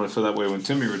retires, and I'm gonna feel that way when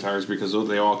Timmy retires, because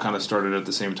they all kind of started at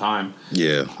the same time.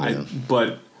 Yeah.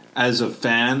 But as a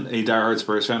fan, a diehard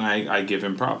Spurs fan, I give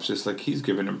him props, just like he's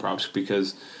giving him props,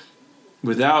 because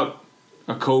without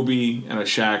a Kobe and a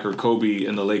Shaq, or Kobe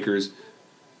and the Lakers,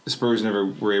 the Spurs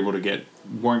weren't going to get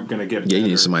better. Yeah, you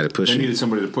needed somebody to push him. They needed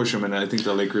somebody to push him, and I think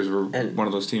the Lakers were one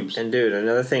of those teams. And dude,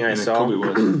 another thing I saw, Kobe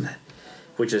was.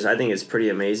 which I think is pretty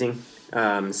amazing,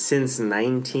 since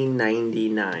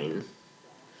 1999,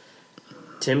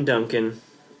 Tim Duncan,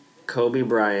 Kobe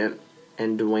Bryant,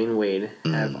 and Dwayne Wade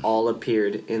have all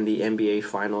appeared in the NBA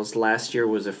Finals. Last year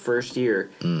was the first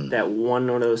year that one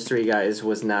of those three guys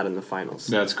was not in the Finals.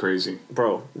 That's crazy.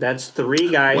 Bro, that's three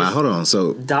guys hold on.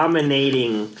 So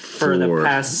dominating for the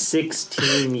past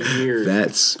 16 years.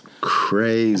 That's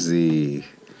crazy.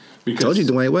 Because told you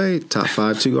Dwayne Wade, top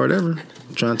 5 two-guard ever.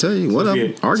 I'm trying to tell you. What up?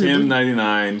 Arguably. Tim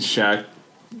 99, Shaq.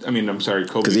 Kobe.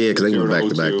 Because they went back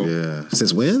to back. Yeah.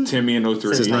 Since when? Timmy in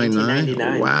 03. Since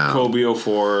 1999. Wow. Kobe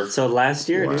 04. So last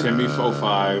year, dude. Timmy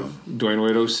 05. Dwayne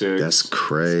Wade 06. That's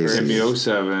crazy. Timmy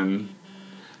 07.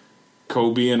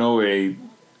 Kobe in 08.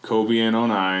 Kobe in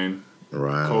 09.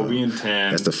 Right. Kobe in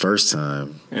 10. That's the first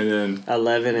time. And then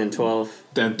 11 and 12.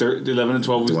 Then 11 and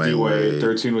 12 was Dwayne D-Wade.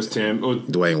 13 was Tim.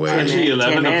 Dwayne Wade. Actually,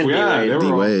 11 and they were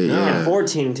D-Wade, yeah. And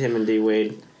 14, Tim and D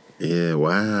Wade. Yeah,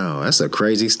 wow. That's a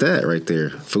crazy stat right there.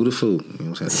 Food to food. You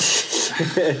know what I'm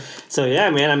saying? So, yeah,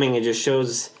 man, it just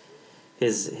shows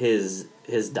his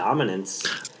dominance.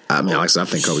 I mean, Alex, I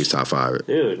think Kobe's top 5.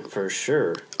 Dude, for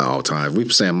sure. All time. We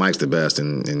were saying Mike's the best,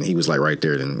 and he was like right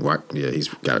there. Then, he's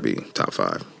got to be top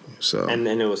 5. So. And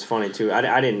it was funny, too.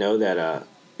 I didn't know that,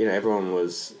 everyone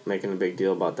was making a big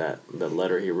deal about the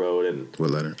letter he wrote. And what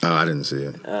letter? Oh, I didn't see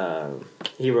it.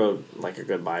 He wrote, like, a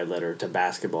goodbye letter to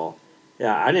basketball.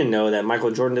 Yeah, I didn't know that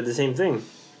Michael Jordan did the same thing.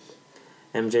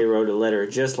 MJ wrote a letter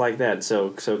just like that.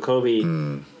 So Kobe,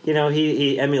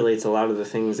 he emulates a lot of the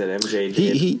things that MJ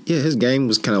did. His game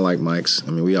was kind of like Mike's.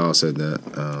 I mean, we all said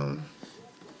that.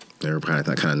 Everybody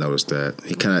kind of noticed that.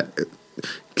 He kind of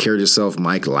carried himself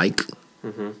Mike-like.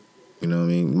 Mm-hmm. You know what I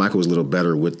mean? Michael was a little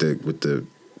better with the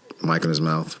mic in his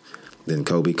mouth than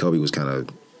Kobe. Kobe was kind of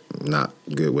not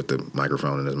good with the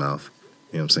microphone in his mouth.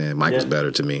 You know what I'm saying? Mike was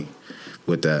better to me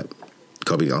with that.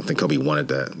 Kobe, I don't think Kobe wanted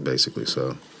that, basically.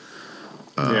 So,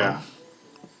 yeah.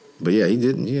 But yeah, he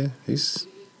didn't. Yeah, he's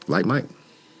like Mike,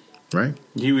 right?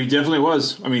 He definitely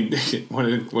was. I mean,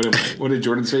 what did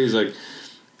Jordan say? He's like,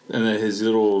 and then his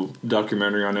little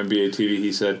documentary on NBA TV,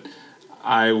 he said,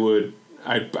 I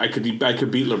could beat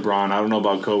LeBron. I don't know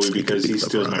about Kobe because he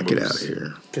steals my moves. Get out of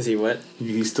here. Because he what?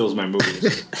 He steals my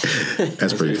moves.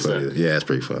 That's pretty funny. Yeah, that's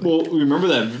pretty funny. Well, remember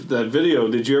that video?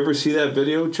 Did you ever see that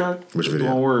video, Chuck? Which video?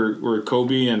 The one where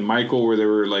Kobe and Michael, where they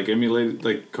were like emulated,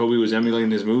 like Kobe was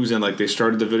emulating his moves, and like they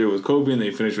started the video with Kobe and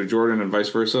they finished with Jordan and vice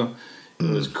versa. It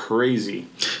was crazy.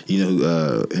 You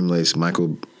know who emulates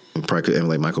Michael? Probably could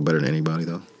emulate Michael better than anybody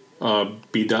though.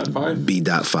 B.5?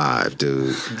 B.5,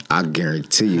 dude. I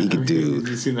guarantee you he could do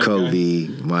Kobe,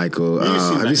 guy? Michael.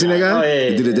 Have you seen that guy? Oh, yeah,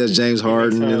 he did it. That's James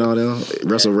Harden and all them.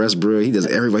 Russell Westbrook. He does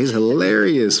everybody. He's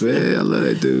hilarious, man. I love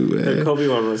that dude, man. The Kobe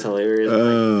one was hilarious.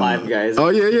 Like 5 guys. Oh,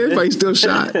 yeah. But he still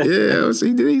shot. Yeah,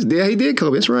 he did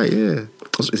Kobe. That's right, yeah.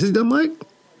 Has he done Mike?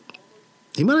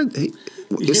 He might have...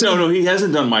 No, he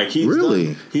hasn't done Mike.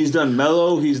 He's done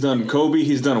Melo. He's done Kobe.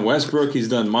 He's done Westbrook. He's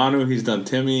done Manu. He's done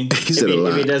Timmy. He's done a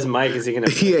lot. If he does Mike, is he going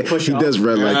to push he off? does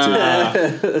red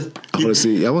light too. I want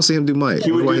to see him do Mike.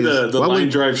 He would do the line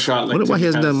drive shot. I wonder why he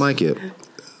hasn't done Mike yet.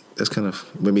 That's kind of,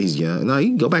 maybe he's young. No,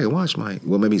 you can go back and watch Mike.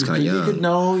 Well, maybe he's kind of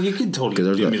young. You can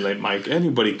totally emulate Mike.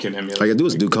 Anybody can emulate. All you got to do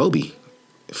is do Kobe.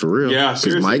 For real. Yeah,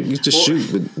 seriously. Because Mike used to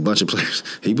shoot with a bunch of players.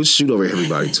 He would shoot over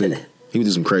everybody too. He would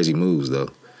do some crazy moves though.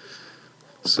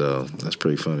 So that's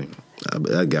pretty funny.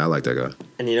 That guy, I like that guy.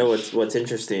 And you know what's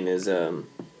interesting is,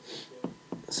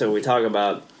 so we talk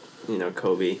about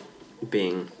Kobe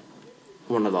being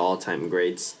one of the all-time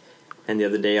greats, and the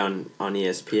other day on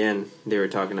ESPN they were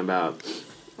talking about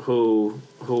who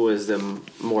was the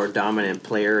more dominant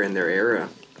player in their era.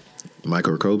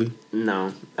 Michael or Kobe?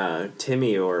 No,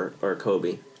 Timmy or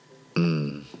Kobe.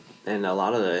 Mm. And a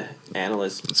lot of the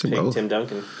analysts picked Tim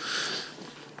Duncan.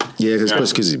 Yeah,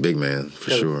 because he's a big man,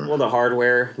 for sure. Well, the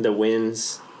hardware, the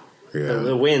wins. Yeah.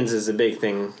 The wins is a big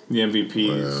thing. The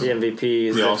MVPs. The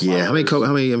MVPs. Yeah, how many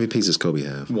MVPs does Kobe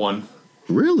have? One.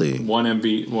 Really?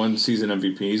 One season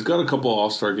MVP. He's got a couple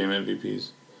All-Star Game MVPs.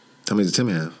 How many does Tim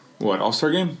have? What,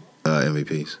 All-Star Game?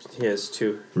 MVPs. He has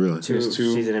 2. Really? Two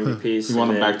season MVPs. He won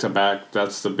them back-to-back.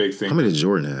 That's the big thing. How many did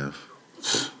Jordan have?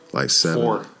 Like 7?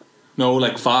 4. No,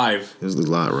 like 5. It was a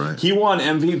lot, right? He won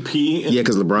MVP. Yeah,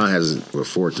 because LeBron has it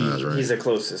 4 times, right? He's the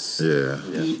closest. Yeah.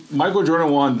 Michael Jordan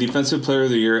won Defensive Player of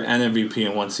the Year and MVP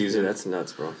in one season. Dude, that's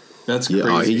nuts, bro. That's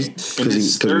crazy. In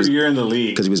his third year in the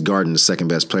league. Because he was guarding the second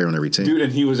best player on every team. Dude,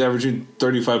 and he was averaging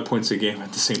 35 points a game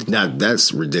at the same time. Now,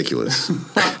 that's ridiculous.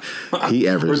 He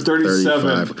averaged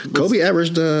 37. 35. Kobe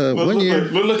averaged 1 year.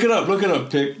 Look it up,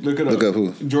 Pick. Look it up. Look up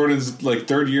who? Jordan's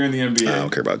third year in the NBA. I don't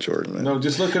care about Jordan, man. No,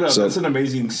 just look it up. So, that's an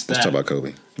amazing stat. Let's talk about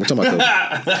Kobe. We're talking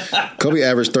about Kobe. Kobe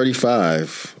averaged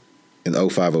 35 in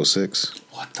 05-06.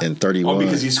 And 31. Oh,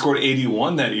 because he scored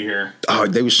 81 that year. Oh,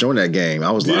 they were showing that game.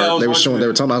 They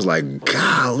were talking. I was like,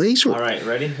 golly. All right,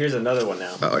 ready? Here's another one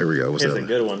now. Oh, here we go. Here's a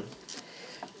good one.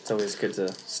 It's always good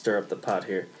to stir up the pot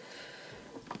here.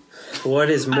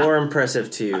 What is more impressive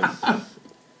to you?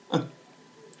 Why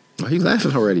are you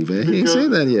laughing already, man? He ain't saying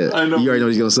that yet. I know. You already know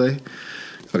what he's going to say?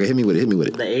 Okay, hit me with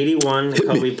it. The 81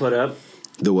 Kobe put up.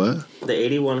 The what? The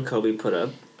 81 Kobe put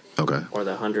up. Okay. Or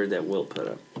the 100 that Wilt put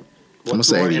up.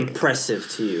 What's more impressive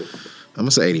to you? I'm going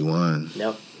to say 81.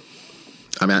 Yep.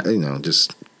 I mean, I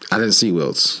didn't see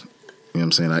Wilt's. You know what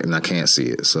I'm saying? And I can't see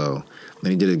it. So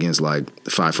then he did it against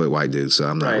 5-foot white dudes. So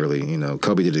I'm not really,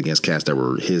 Kobe did it against cats that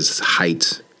were his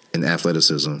height and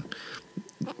athleticism.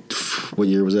 What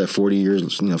year was that? 40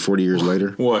 years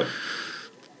later? What?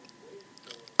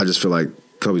 I just feel like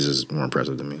Kobe's is more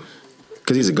impressive than me.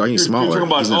 Because he's a guard, he's smaller. You're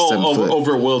talking about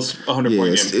over Wilt's 100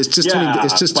 point game.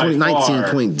 It's just 19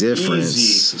 point difference.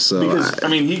 Easy. So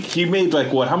because he made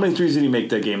how many threes did he make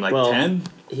that game? 10?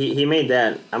 He made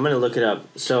that. I'm gonna look it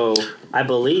up. So I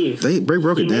believe they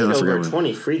broke it down. Made I forgot over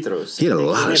 20 free throws. He had a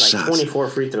lot of shots. 24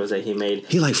 free throws that he made.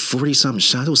 He had 40 something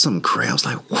shots. It was something crazy. I was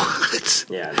like, what?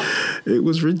 Yeah, it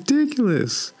was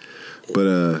ridiculous.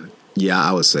 But yeah,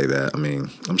 I would say that. I mean,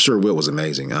 I'm sure Wilt was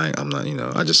amazing. I'm not,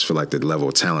 I just feel like the level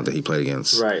of talent that he played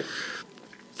against. Right.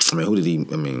 I mean, who did he?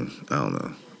 I mean, I don't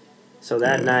know. So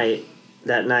that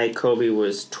night, Kobe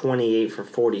was 28 for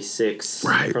 46.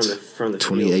 Right. From the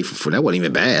 28 for that wasn't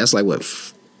even bad. That's like what?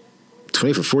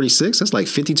 20 for 46? That's like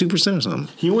 52% or something.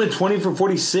 He went 20 for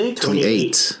 46?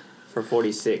 28 for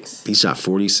 46. He shot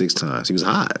 46 times. He was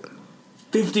hot.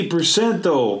 50%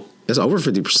 though. That's over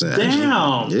 50%. Damn.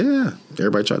 Actually. Yeah.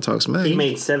 Everybody try to talk smack. He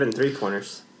made 7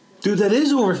 3-pointers. Dude, that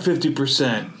is over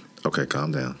 50%. Okay,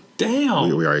 calm down.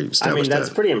 Damn. We already established that's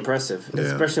that. pretty impressive,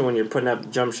 especially when you're putting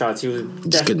up jump shots. He was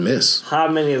just couldn't miss. How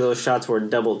many of those shots were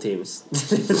double teams?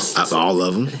 All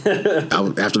of them.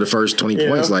 After the first 20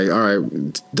 points, like, all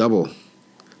right, double.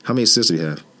 How many assists did he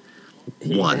have?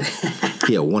 One.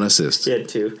 He had 1 assist. He had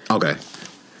 2. Okay.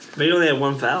 But he only had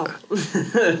 1 foul.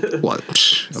 What?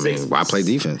 I mean, why play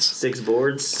defense? 6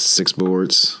 boards. 6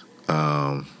 boards.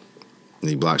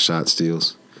 He blocked shots,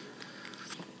 steals.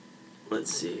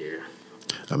 Let's see here.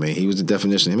 I mean, he was the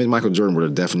definition. Him and Michael Jordan were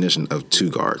the definition of 2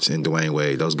 guards. And Dwayne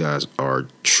Wade, those guys are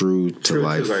true to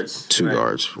life. 2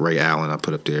 guards. Ray Allen, I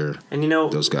put up there. And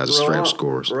those guys are straight up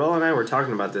scorers. Raul and I were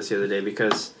talking about this the other day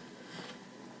because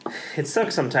it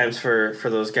sucks sometimes for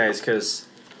those guys because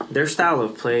their style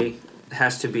of play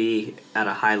has to be at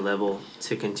a high level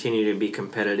to continue to be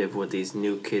competitive with these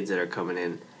new kids that are coming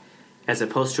in, as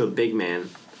opposed to a big man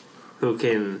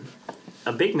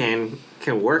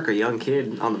can work a young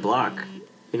kid on the block.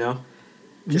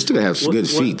 You still have good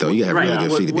feet, though. You have really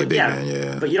good feet to be a big man,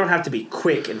 yeah. But you don't have to be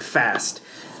quick and fast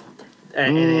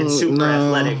and super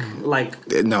athletic.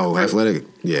 Athletic,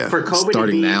 yeah. For Kobe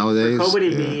nowadays, for Kobe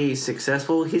to be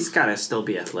successful, he's got to still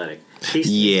be athletic.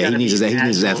 He needs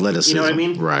his athleticism. You know what I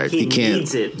mean? Right. He can't,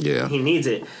 needs it. Yeah. He needs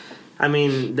it. I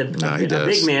mean, a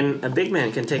big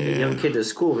man can take a young kid to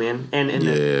school, man,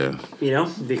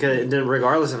 because then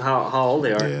regardless of how old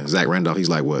they are. Yeah, Zach Randolph, he's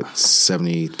like what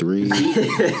 73.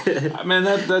 Man,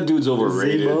 that dude's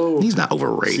overrated. Zemo. He's not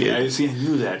overrated. See, I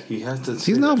knew that. He has to.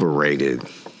 He's not overrated.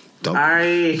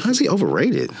 How's he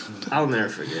overrated? I'll never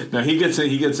forget. No, he gets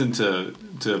into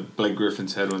Blake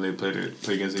Griffin's head when they play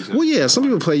against each other. Well, yeah, some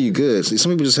people play you good.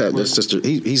 Some people just have that's just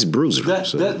he's a bruiser.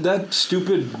 That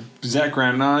stupid Zach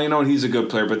Randolph. Nah, you know what? He's a good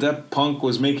player, but that punk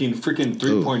was making freaking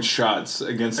 3-point shots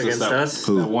against us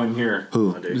that 1 year.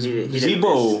 Who? Oh, dude, he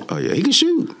Zebo. Oh yeah, he can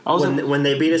shoot. When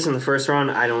they beat us in the first round,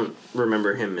 I don't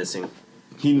remember him missing.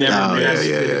 He never missed.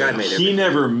 Yeah. He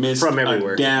never missed from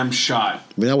everywhere. A damn shot. I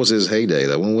mean, that was his heyday.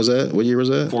 When was that? What year was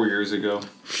that? 4 years ago.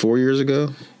 4 years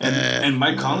ago? And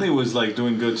Mike Conley was like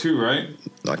doing good too, right?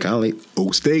 Mike Conley,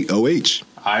 Oak State, OH.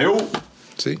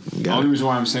 See, the only reason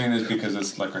why I'm saying is because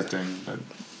it's like our thing. But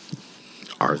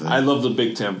our thing. I love the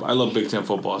Big Ten. I love Big Ten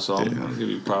football, so I'll give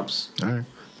you props. All right.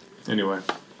 Anyway,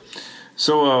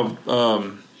 so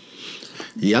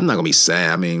yeah, I'm not gonna be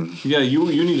sad. I mean, yeah, you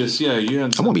need to. Yeah, you. I'm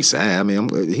gonna be sad. I mean,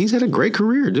 he's had a great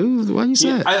career, dude. Why are you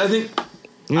sad? I think.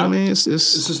 You know what I mean? It's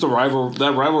just a rival.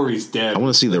 That rivalry's dead. I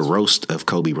want to see the roast of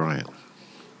Kobe Bryant.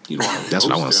 You don't want That's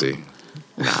what I want to see.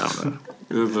 Nah, I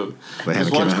don't know.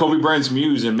 Just watch Kobe Bryant's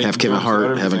muse and make Kevin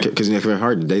Hart because Kevin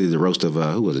Hart they did the roast of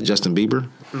who was it? Justin Bieber.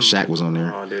 Shaq was on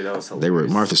there. Oh, dude, that was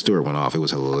hilarious. Martha Stewart went off. It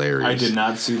was hilarious. I did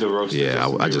not see the roast.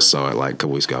 Yeah, I just saw it like a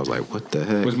couple weeks ago. I was like, what the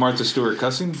heck? Was Martha Stewart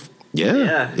cussing?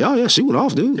 Yeah. Oh, yeah. She went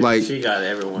off, dude. Like she got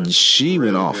everyone. She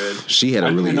went off. Good. She had a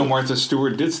really. I didn't know Martha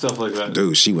Stewart did stuff like that.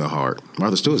 Dude, she went hard.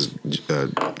 Martha Stewart's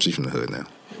she's from the hood now.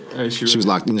 She was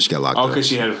locked. She got locked up. Oh, because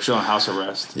she on house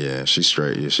arrest. Yeah, she's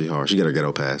straight. Yeah, she hard. She got her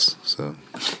ghetto pass. So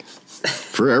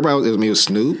for everybody, it was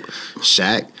Snoop,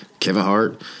 Shaq, Kevin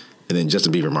Hart, and then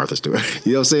Justin Bieber, Martha Stewart.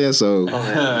 You know what I'm saying? So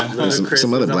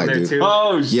some other black dude.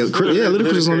 Oh, yeah,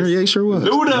 Ludacris was on there. Yeah, he sure was.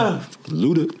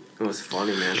 Luda. It was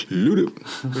funny, man. Luda.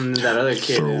 That other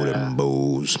kid. Throw them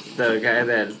bows. The guy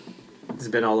that's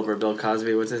been all over Bill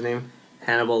Cosby. What's his name?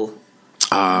 Hannibal.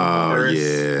 Oh,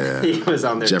 yeah. He was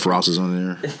on there. Jeff Ross is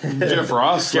on there. Jeff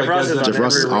Ross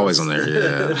is always on there,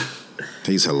 yeah.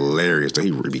 He's hilarious.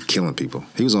 He would be killing people.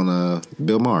 He was on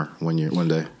Bill Maher one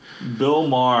day. Bill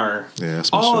Maher. Yeah,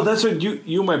 that's my show. That's what you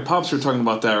and my pops were talking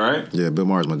about that, right? Yeah, Bill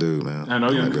Maher's my dude, man. I know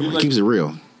he keeps it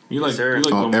real.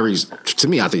 To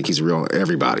me, I think he's real.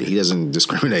 Everybody. He doesn't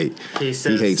discriminate. He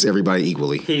hates everybody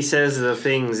equally. He says the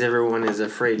things everyone is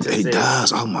afraid to say. He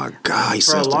does. Oh my God!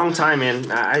 For a long time, man.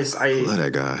 I love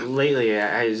that guy. Lately,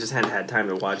 I just hadn't had time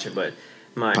to watch it, but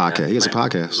podcast. He has a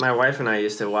podcast. My wife and I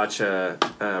used to watch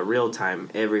Real Time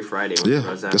every Friday. Yeah,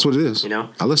 that's what it is. You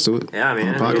know, I listen to it. Yeah,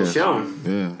 man. It's a good show.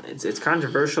 Yeah, it's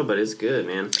controversial, but it's good,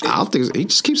 man. I don't think he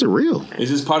just keeps it real. Is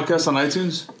this podcast on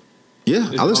iTunes?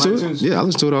 Yeah, I listen to it. Yeah, I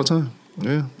listen to it all the time.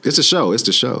 Yeah, it's a show. It's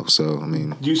the show. So I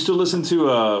mean, do you still listen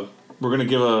to? We're gonna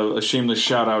give a shameless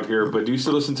shout out here, but do you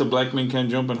still listen to Black Men Can't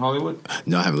Jump in Hollywood?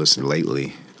 No, I haven't listened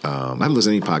lately. I haven't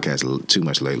listened to any podcasts too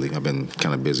much lately. I've been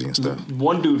kind of busy and stuff.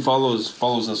 One dude follows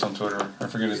us on Twitter. I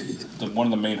forget one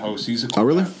of the main hosts. He's a cool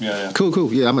really? guy. Yeah.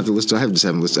 Cool. Yeah, I'm at the list. I haven't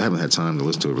had time to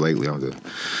listen to it lately.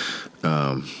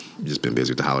 I'm just been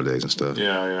busy with the holidays and stuff.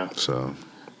 Yeah. So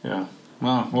yeah.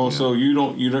 Wow. Well, so you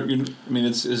don't. I mean,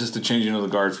 it's just the changing of the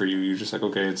guard for you. You're just like,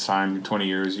 okay, it's time. 20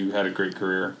 years. You had a great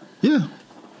career. Yeah.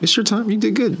 It's your time. You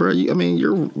did good, bro.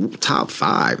 You're top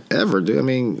 5 ever, dude. I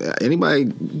mean, anybody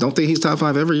don't think he's top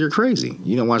 5 ever, you're crazy.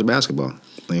 You don't watch basketball.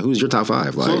 I mean, who's your top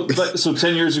 5? So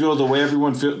 10 years ago,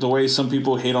 the way some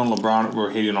people hate on LeBron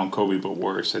were hating on Kobe, but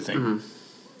worse, I think.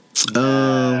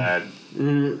 What'd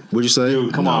you say?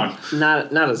 Dude, come on.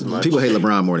 Not as much. People hate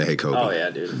LeBron more than hate Kobe. Oh,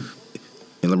 yeah, dude.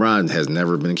 And LeBron has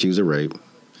never been accused of rape.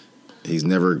 He's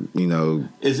never,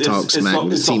 talked smack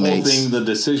with his teammates. It's the whole thing, the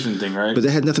decision thing, right? But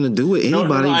that had nothing to do with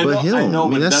anybody but him. I know,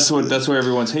 but that's why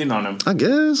everyone's hating on him. I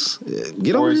guess.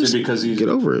 Get over it. Get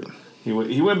over it.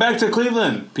 He went back to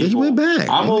Cleveland. Yeah, he went back.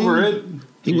 I'm over it.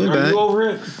 He went back. Are you over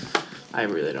it? I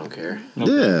really don't care.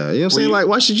 Okay. Yeah, you know what I'm saying? Like,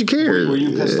 why should you care? Were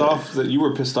you pissed off that you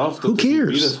were pissed off? Who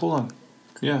cares? Hold on.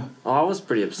 Yeah. Oh, I was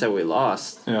pretty upset we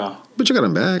lost. Yeah. But you got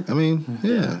him back. I mean,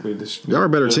 yeah. Y'all are a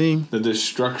better team. The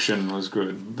destruction was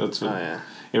good. That's what. Oh, yeah.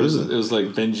 It was like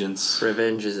vengeance.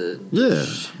 Revenge is a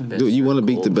Dude, you want to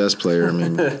beat the best player. I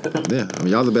mean,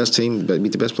 y'all the best team, but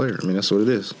beat the best player. I mean, that's what it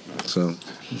is. So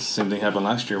the same thing happened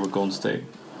last year with Golden State.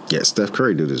 Yeah, Steph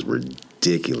Curry, dude, is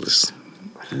ridiculous.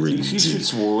 He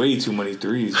shoots way too many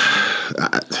threes.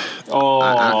 Why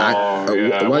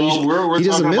we're he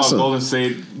talking about him. Golden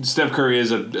State. Steph Curry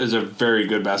is a very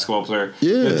good basketball player.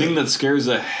 Yeah. The thing that scares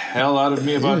the hell out of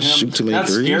me about him, shoot too many not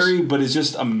threes. Scary, but it's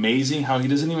just amazing how he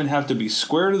doesn't even have to be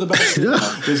square to the basket.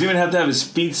 Yeah. He doesn't even have to have his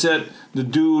feet set. The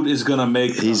dude is gonna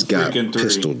make He's a got freaking three.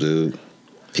 pistol, dude.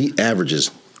 He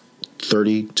averages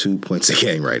 32 points a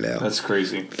game right now. That's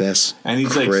crazy. That's and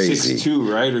he's crazy. Like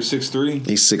 6'2", right, or 6'3".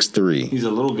 He's 6'3". He's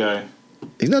a little guy.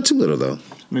 He's not too little though.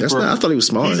 I thought he was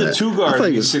smaller. He's than a that. 2 guard. I thought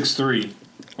he He's 6'3",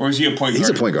 or is he a point guard? He's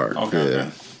a point guard. Okay.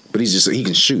 But he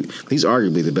can shoot. He's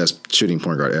arguably the best shooting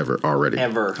point guard ever already.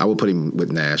 Ever. I would put him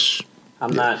with Nash.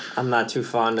 I'm not too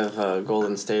fond of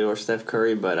Golden State or Steph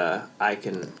Curry, but I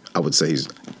would say he's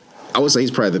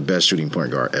probably the best shooting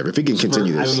point guard ever. If he can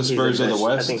continue this. The Spurs of the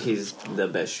West. I think he's the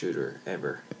best shooter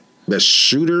ever. Best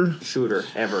shooter? Shooter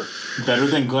ever. Better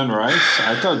than Glenn Rice?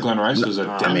 I thought Glenn Rice was a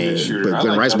damn good shooter. But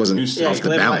Glenn Rice wasn't off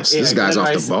the bounce. This guy's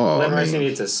off the ball. Glenn Rice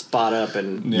needs to spot up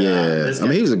and he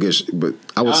was a good. But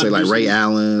I would say like Ray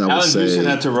Allen. Allen Houston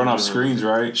had to run off screens,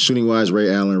 right? Shooting wise,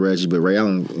 Ray Allen, Reggie. But Ray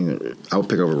Allen, I would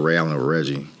pick over Ray Allen over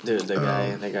Reggie. Dude, the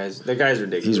guy's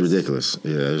ridiculous. He's ridiculous.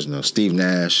 Yeah, there's no Steve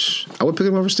Nash. I would pick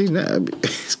him over Steve Nash.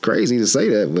 It's crazy to say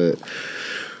that, but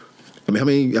I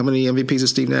mean, how many MVPs does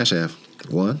Steve Nash have?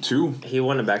 1? 2. He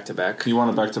won a back-to-back.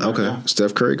 Okay. Yeah.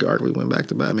 Steph Curry arguably went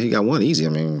back-to-back. I mean, he got one easy. I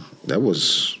mean, that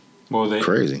was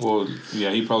crazy. Well, yeah,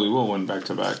 he probably will win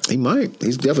back-to-back. He might.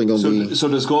 He's definitely going to be. So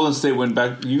does Golden State win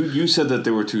back? You said that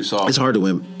they were too soft. It's hard to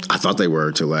win. I thought they were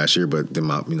until last year, but then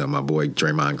my boy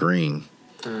Draymond Green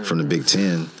from the Big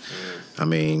Ten. I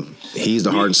mean, he's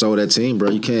the heart and soul of that team, bro.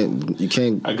 You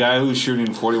can't. A guy who's shooting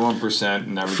 41%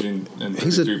 and averaging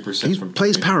 33%. He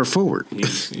plays power forward.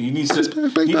 He needs to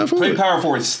play power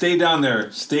forward. Stay down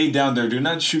there. Do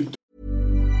not shoot.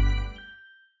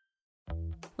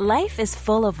 Life is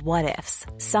full of what ifs.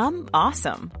 Some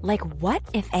awesome, like what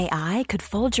if AI could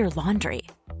fold your laundry?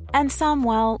 And some,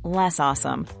 well, less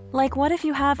awesome, like what if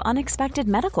you have unexpected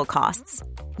medical costs?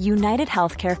 United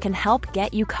Healthcare can help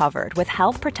get you covered with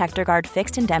Health Protector Guard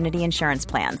fixed indemnity insurance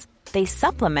plans. They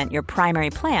supplement your primary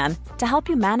plan to help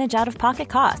you manage out-of-pocket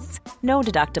costs. No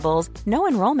deductibles, no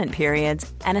enrollment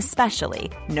periods, and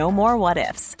especially no more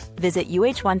what-ifs. Visit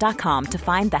uh1.com to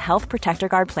find the Health Protector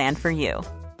Guard plan for you.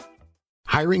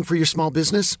 Hiring for your small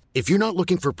business? If you're not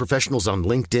looking for professionals on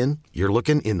LinkedIn, you're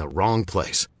looking in the wrong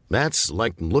place. That's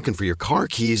like looking for your car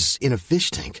keys in a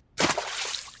fish tank.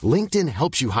 LinkedIn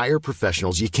helps you hire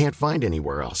professionals you can't find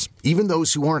anywhere else, even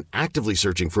those who aren't actively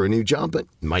searching for a new job but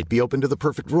might be open to the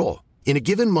perfect role. In a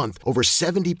given month, over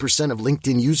 70% of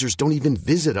LinkedIn users don't even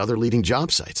visit other leading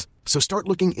job sites. So start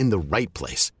looking in the right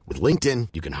place. With LinkedIn,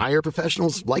 you can hire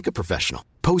professionals like a professional.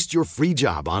 Post your free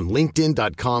job on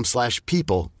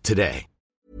linkedin.com/people today.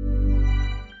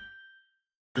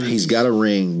 He's got a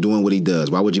ring doing what he does.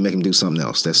 Why would you make him do something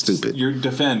else? That's stupid. You're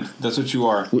defend. That's what you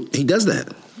are. He does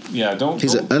that. Yeah,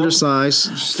 He's an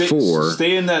undersized four.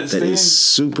 Stay in that. That is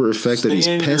super effective. He's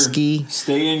pesky.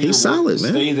 He's solid,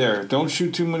 man. Stay there. Don't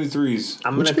shoot too many threes.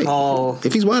 I'm going to call.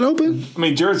 If he's wide open. I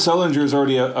mean, Jared Sullinger is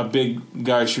already a big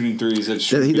guy shooting threes.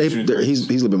 He's a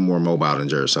little bit more mobile than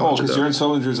Jared Sullinger. Oh, because Jared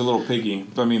Sullinger is a little piggy.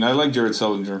 I mean, I like Jared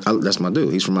Sullinger. That's my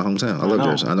dude. He's from my hometown. I love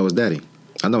Jared. I know his daddy.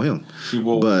 I know him.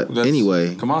 But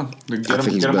anyway, come on, get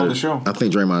him on the show. I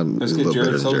think Draymond is a little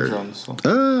better than Jared.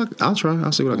 On I'll try.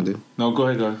 I'll see what I can do. No, go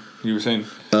ahead. You were saying.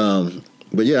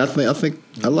 But yeah, I think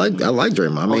I like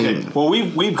Draymond. I mean, well,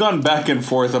 we've gone back and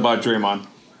forth about Draymond.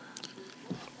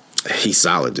 He's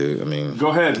solid, dude. I mean, go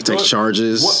ahead. He takes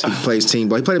charges. He plays team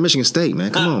ball. He played at Michigan State,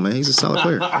 man. Come on, man. He's a solid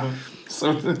player.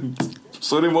 So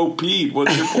did Mo Pete.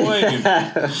 What's your point?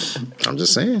 I'm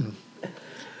just saying.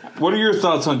 What are your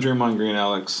thoughts on Draymond Green,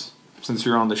 Alex? Since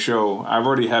you're on the show, I've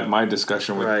already had my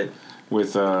discussion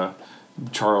with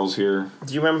Charles here.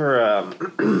 Do you remember?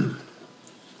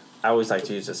 I always like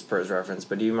to use a Spurs reference,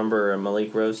 but do you remember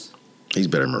Malik Rose? He's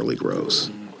better than Malik Rose.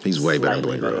 He's way better than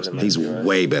Malik Rose. He's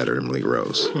way better than Malik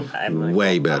Rose.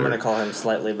 Way better. I'm going to call him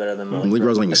slightly better than Malik Rose. Malik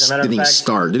Rose didn't even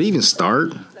start. Did he even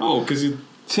start? Oh, because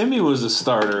Timmy was the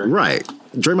starter. Right.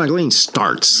 Draymond Green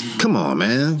starts. Come on,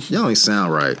 man. Y'all ain't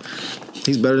sound right.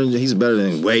 He's way better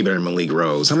than Malik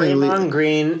Rose. How many Draymond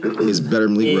Green is better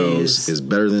than Malik Rose? Is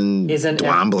better than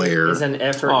Dwan Blair? Is an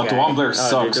effort guy. Dwan Blair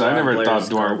sucks. I never thought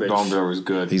Dwan Blair was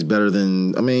good. He's better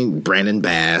than Brandon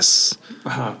Bass.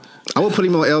 I would put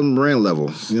him on Elton Brand level.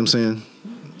 You know what I'm saying?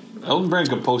 Elton Brand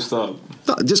can post up.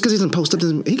 No, just because he doesn't post up,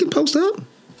 he can post up.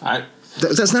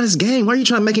 That's not his game. Why are you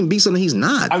trying to make him be something he's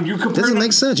not? Doesn't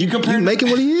make sense. You make him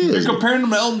what he is. You're comparing him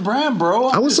to Elton Brand, bro.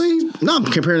 I would say I'm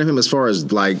comparing him as far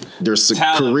as like there's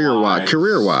career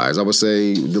wise. I would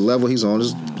say the level he's on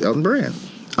is Elton Brand.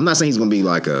 I'm not saying he's going to be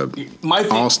like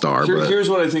all-star. But here's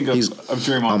what I think of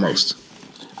Draymond. Almost.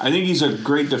 I think he's a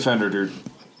great defender, dude.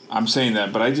 I'm saying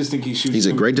that, but I just think he shoots. He's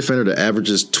a great defender that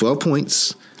averages 12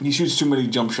 points. He shoots too many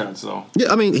jump shots, though.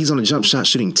 Yeah, I mean he's on a jump shot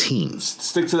shooting team.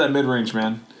 Stick to that mid range,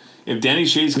 man. If Danny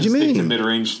Shays can stick to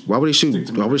mid-range... Why would he shoot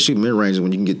mid-range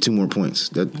when you can get 2 more points?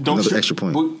 Another extra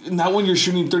point. Well, not when you're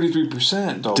shooting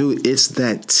 33%, though. Dude, it's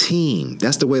that team.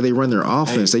 That's the way they run their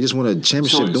offense. They just want a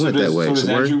championship doing it that way. So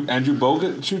does Andrew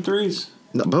Bogut shoot threes?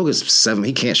 No, Bogut's 7.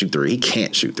 He can't shoot 3. He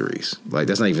can't shoot threes. Like,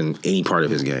 that's not even any part of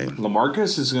his game.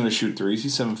 LaMarcus is going to shoot threes.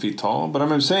 He's 7 feet tall. But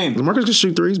I'm saying... LaMarcus can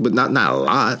shoot threes, but not a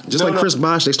lot. Just Chris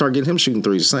Bosh, they start getting him shooting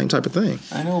threes. The same type of thing.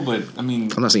 I know, but, I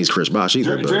mean... I'm not saying he's Chris Bosh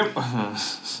either,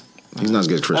 he's not as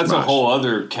good as Chris Bosh. That's a whole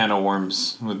other can of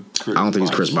worms. I don't think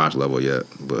he's Chris Bosh level yet,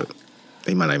 but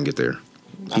he might not even get there.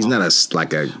 He's not a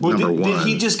number one. Did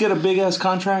he just get a big-ass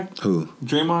contract? Who?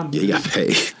 Draymond? Yeah, he got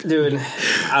paid. Dude,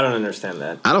 I don't understand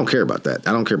that. I don't care about that.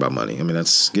 I don't care about money. I mean,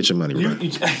 get your money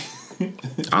right.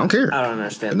 I don't care. I don't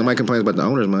understand Nobody complains about the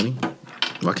owner's money.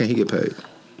 Why can't he get paid?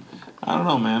 I don't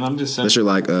know, man. I'm just saying. Unless you're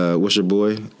like, what's your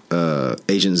boy?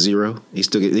 Agent Zero. He's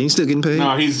still getting paid?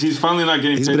 No, he's finally not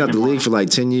getting paid. He's been out the league for like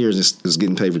 10 years and is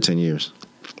getting paid for 10 years.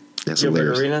 That's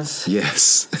hilarious. Arenas?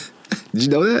 Yes. Did you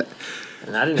know that?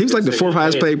 He was like the 4th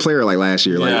highest paid player like last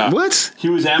year. Yeah. Like what? He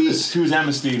was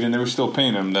amnestied and they were still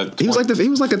paying him. He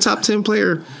was like a top 10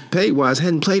 player paid wise.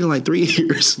 Hadn't played in like 3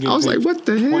 years. I was like, what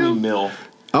the hell? 20 mil.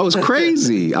 I was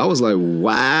crazy. I was like,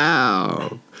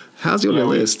 wow. How's he on that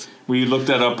list? We looked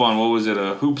that up on, what was it,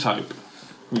 a Hoop Type.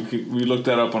 We looked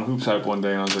that up on Hoop Type one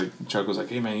day, and I was like, Chuck was like,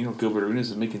 "Hey man, you know Gilbert Arenas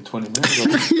is making $20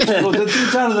 million." Well, that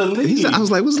dude's out of the league. I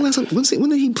was like, "When's the last time? When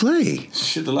did he play?"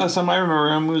 Shit, the last time I remember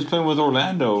him, he was playing with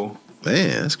Orlando.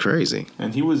 Man, that's crazy.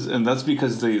 And that's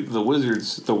because the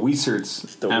Wizards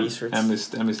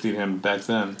amnestied him back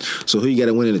then. So who you got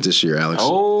to win in it this year, Alex?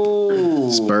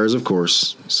 Oh, Spurs, of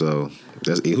course. So.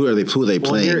 Who are they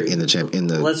playing in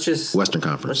the Western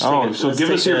Conference? So give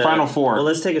us your final four. Well,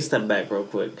 let's take a step back real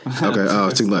quick. Okay.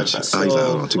 Oh, too much. Too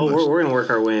much. We're gonna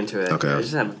work our way into it. Okay.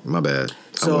 My bad.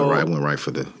 I went right for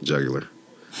the jugular.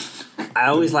 I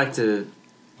always like to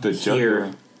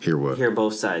hear what? Hear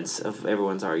both sides of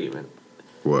everyone's argument.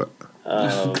 What?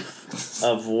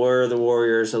 Of were the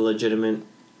Warriors a legitimate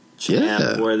champ?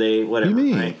 Yeah. Were they whatever? What do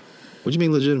you mean? Right? What do you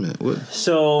mean legitimate? What?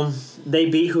 So they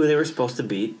beat who they were supposed to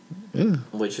beat. Yeah.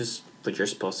 Which is what you're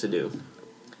supposed to do.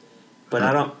 But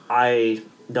I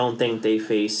don't think they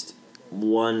faced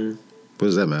one. What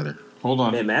does that matter? Hold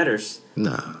on. It matters.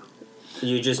 Nah.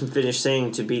 You just finished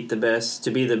saying to be the best,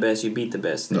 you beat the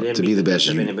best. No, to be the best,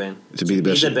 you beat the best.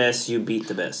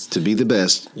 To be the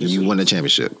best, you won the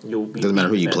championship. Doesn't matter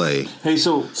who you play. Hey,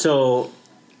 so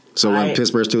when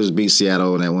Pittsburgh Steelers beat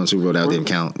Seattle and that one Super Bowl, that didn't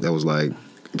count. That was like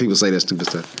people say that stupid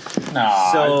stuff.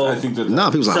 Nah, I think that. No,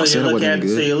 people say Seattle wasn't any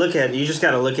good. You just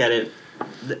got to look at it.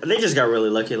 They just got really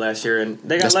lucky last year, and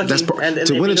they got lucky. And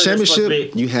to win a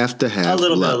championship, you have to have a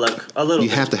little bit of luck. You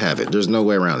have to have it. There's no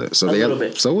way around it. So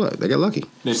So what? They got lucky.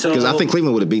 Because I think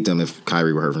Cleveland would have beat them if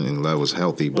Kyrie were hurt and Love was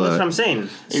healthy. But that's what I'm saying.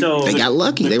 So they got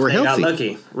lucky. They were healthy. Got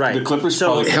lucky, right? The Clippers.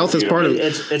 So health is part of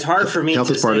it's hard for me.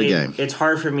 Health is part of the game. It's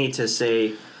hard for me to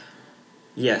say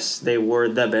yes, they were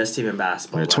the best team in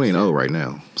basketball. They're 20-0 right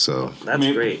now, so that's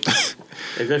great.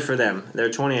 They're good for them. They're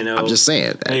 20-0. I'm just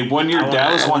saying. Hey, 1 year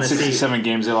Dallas won 67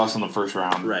 games. They lost in the first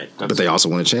round. Right. But they also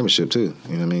won a championship too.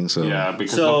 You know what I mean? So yeah,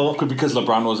 because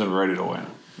LeBron wasn't ready to win.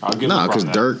 No, because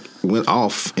Dirk went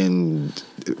off and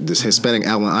this Hispanic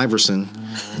Allen Iverson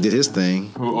did his thing.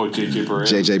 JJ Barea.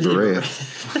 JJ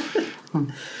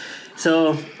Barea.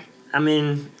 So, I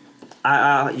mean,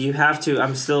 you have to.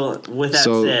 I'm still with that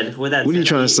said. With that, what are you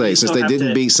trying to say? Since they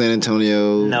didn't beat San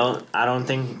Antonio, no, I don't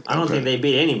think they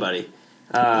beat anybody.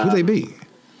 Who they beat?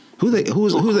 Who they play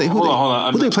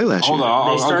last year?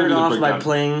 They started off by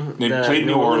playing the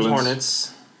New Orleans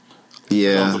Hornets.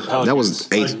 Yeah, that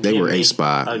was 8. They were 8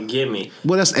 spot. Gimme.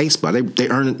 Well, that's 8 spot. They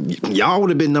earned. Y'all would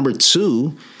have been number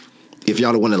 2 if y'all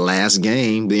would have won the last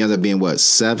game. They ended up being what,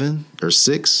 7 or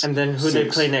 6? And then who they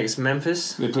play next?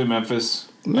 Memphis. They play Memphis.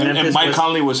 And Mike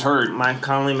Conley was hurt. Mike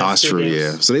Conley missed that's true,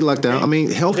 yeah. So they lucked out. I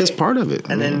mean, health is part of it.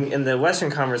 And then in the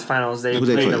Western Conference Finals, they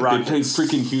played the Rockets. They played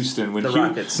freaking Houston.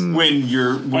 Rockets. When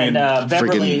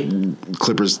Beverly freaking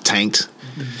Clippers tanked.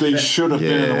 They should have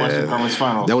been in the Western Conference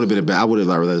Finals. That would have been a bad. I would have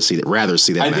rather see that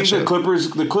matchup. I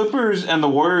think the Clippers and the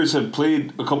Warriors have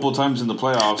played a couple of times in the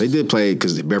playoffs. They did play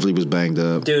because Beverly was banged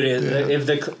up. Dude,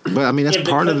 but I mean that's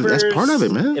part of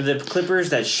it, man. If the Clippers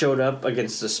that showed up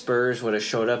against the Spurs would have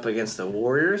showed up against the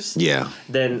Warriors,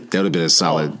 then that would have been a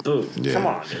solid. Boom! Yeah. Come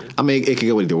on, dude. I mean, it could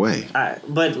go either way.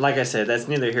 But like I said, that's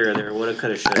neither here or there. Woulda,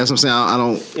 coulda, shoulda. That's what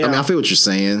I'm saying. I feel what you're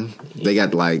saying. They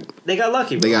got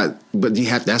lucky. Bro. But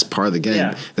that's part of the game.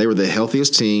 Yeah. They were the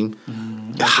healthiest team,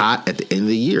 hot at the end of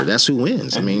the year. That's who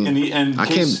wins. I mean, I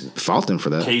can't fault them for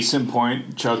that. Case in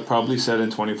point, Chuck probably said in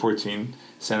 2014,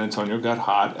 San Antonio got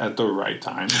hot at the right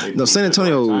time. San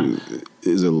Antonio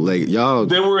is a leg. Y'all,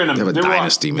 they were in a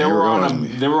dynasty, man.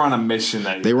 They were on a mission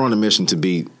that year. They were on a mission to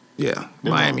beat,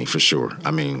 Miami for sure.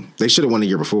 I mean, they should have won the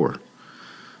year before.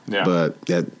 Yeah, but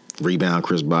that rebound,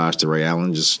 Chris Bosh to Ray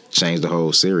Allen just changed the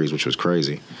whole series, which was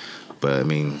crazy. But I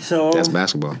mean, that's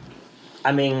basketball.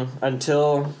 I mean,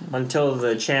 until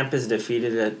the champ is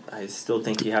defeated, I still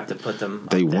think you have to put them.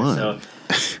 They won. So,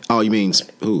 oh, you mean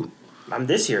who?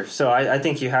 This year. So I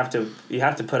think you have to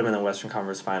put them in the Western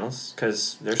Conference Finals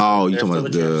because they're. You talking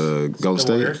about the Golden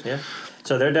State? Warriors, yeah.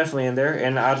 So they're definitely in there,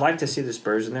 and I'd like to see the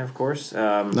Spurs in there, of course.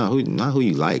 Not who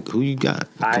you like. Who you got?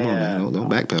 Come on, man. Don't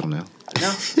backpedal now. No,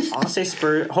 I'll say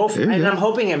Spurs. Hopefully, and I'm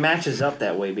hoping it matches up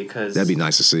that way because that'd be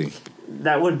nice to see.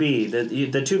 That would be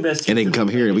the two best teams. And they can come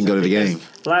here and we can go to the game.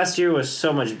 Last year was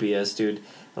so much BS, dude.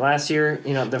 Last year,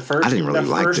 the first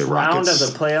Rockets. round of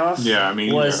the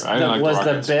playoffs was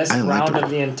the best round of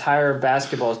the entire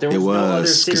basketball. There was no other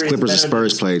series. Clippers and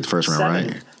Spurs played the first round,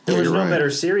 right? There was no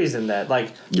better series than that.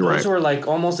 Those were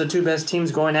almost the two best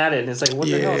teams going at it. And it's what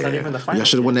the hell? It's not even the finals. Y'all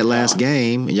should have won that last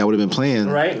game, and y'all would have been playing.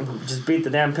 Right? Just beat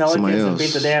the damn Pelicans and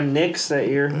beat the damn Knicks that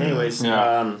year. Yeah. Anyways.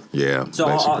 So,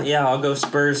 I'll go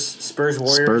Spurs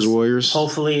Warriors. Spurs Warriors.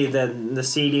 Hopefully the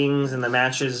seedings and the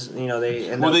matches,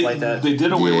 they end up like that. They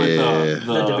did away with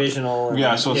the divisional.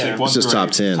 Yeah, so it's just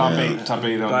top 10. Top 8 on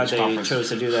this conference. They chose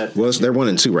to do that. Well, they're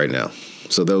 1-2 right now.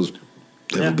 So those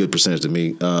have a good percentage to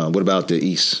me. What about the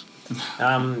East?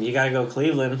 You got to go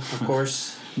Cleveland, of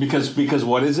course. Because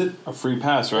what is it? A free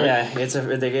pass, right?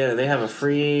 Yeah, they have a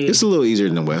free. It's a little easier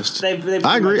than the West.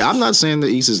 I agree. I'm not saying the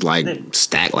East is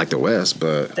stacked like the West,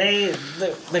 but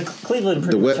the Cleveland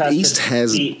pretty much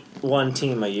has beat one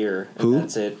team a year. And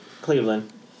that's it,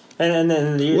 Cleveland. And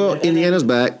then Indiana's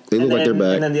back. They look like they're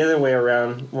back. And then the other way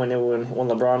around, when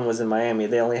LeBron was in Miami,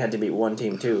 they only had to beat one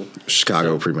team too.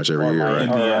 Chicago pretty much every year,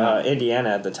 right? Indiana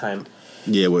at the time.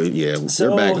 Yeah,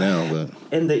 they're back now. But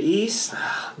in the East,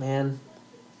 man,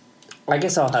 I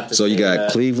guess I'll have to. So you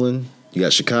got Cleveland, you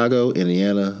got Chicago,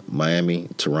 Indiana, Miami,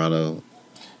 Toronto.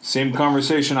 Same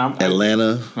conversation.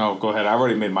 Atlanta. No, go ahead. I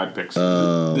already made my picks.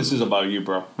 This is about you,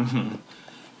 bro.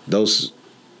 Those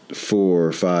 4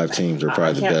 or 5 teams are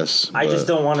probably the best. I just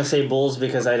don't want to say Bulls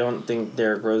because I don't think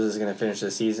Derrick Rose is going to finish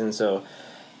the season. So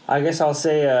I guess I'll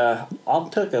say I'll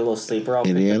pick a little sleeper. I'll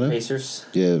pick the Pacers.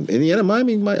 Yeah, Indiana,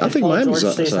 Miami. I think Miami's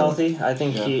George stays healthy. I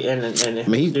think he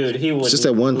would just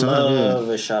at one time love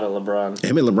a shot at LeBron.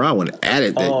 Him and LeBron went at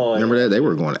it. Remember that? They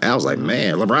were going. I was like,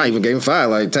 man, LeBron even gave him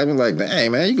 5. Tell me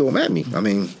dang man, you going at me? I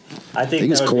mean, I think it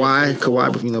was Kawhi,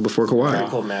 before Kawhi. Very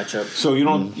cool matchup. So you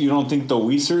don't think the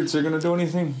Wizards are going to do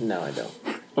anything? No, I don't.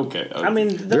 Okay. I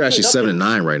mean, they're actually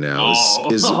 7-9 right now.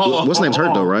 What's his name's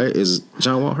hurt though, right? Is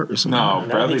John Wall hurt or something? No,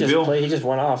 Bradley Beal. He just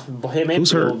went off. Him and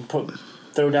Who's hurt?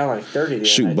 Throw down 30.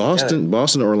 Shoot, Boston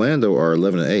and Orlando are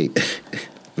 11-8.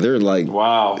 They're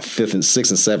 5th and 6th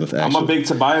and 7th. Actually, I'm a big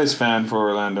Tobias fan for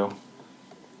Orlando.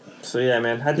 So yeah,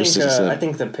 man. I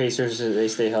think the Pacers, they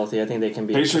stay healthy. I think they can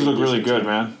be. Pacers look really good,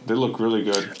 man. They look really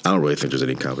good. I don't really think there's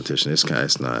any competition. This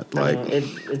guy's not like.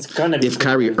 It's gonna be. If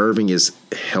Kyrie Irving is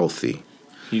healthy,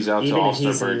 he's out. Even if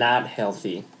he's not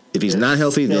healthy. If he's not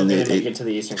healthy, then they make it to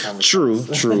the Eastern Conference.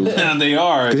 True. Yeah, they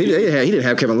are. Because he didn't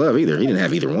have Kevin Love either. He didn't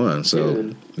have either one.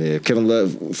 So yeah, Kevin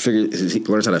Love he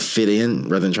learns how to fit in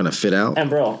rather than trying to fit out. And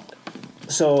bro,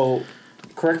 so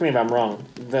correct me if I'm wrong.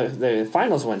 The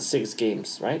finals went 6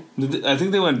 games, right? I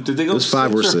think they went. Did they go? It was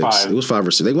 5 or 6. 5? It was 5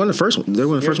 or 6. They won the first one. They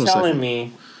won the first one. You're telling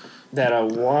me that a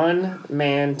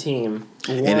one-man team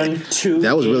won 2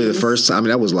 That was really the games? first time. I mean,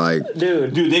 that was like,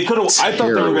 dude, they could have. I thought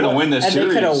they were going to win this series.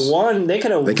 They could have won. They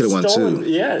could have won too.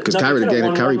 Yeah, because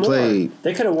Kyrie played.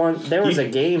 They could have won. There was a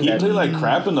game. He played like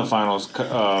crap in the finals. He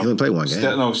only played one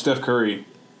game. Steph Curry.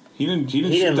 He didn't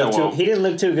shoot that well. He didn't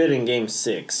look too good in Game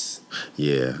 6.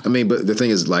 Yeah, I mean, but the thing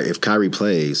is, like, if Kyrie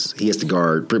plays, he has to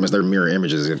guard pretty much their mirror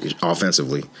images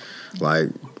offensively. Like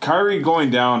Kyrie going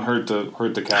down hurt the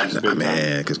Cavs.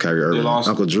 Man, because Kyrie Irving,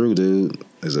 Uncle Drew, dude,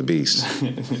 is a beast.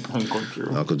 Uncle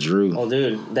Drew. Oh,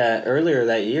 dude, that earlier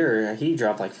that year, he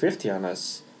dropped like 50 on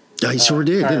us. Yeah, he sure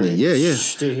did, Kyrie, didn't he? Yeah.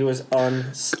 Dude, he was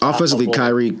unstoppable. Offensively,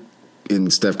 Kyrie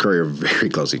and Steph Curry are very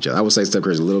close to each other. I would say Steph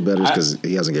Curry's a little better because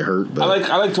he doesn't get hurt. But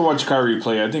I like to watch Kyrie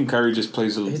play. I think Kyrie just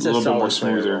plays a little bit more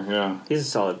smoother. Yeah, he's a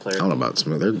solid player. I don't know about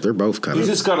smooth. They're both kind of. He's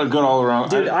just got a good all around.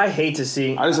 Dude, I hate to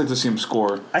see. I just like to see him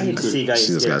score. I hate to see guys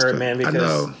get hurt, man. Because I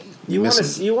know. You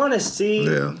want to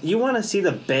see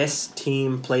the best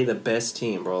team play the best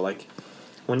team, bro. Like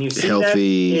when you see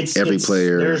healthy, every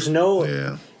player. There's no.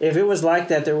 Yeah. If it was like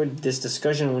that, this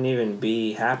discussion wouldn't even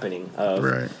be happening.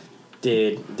 Right. Were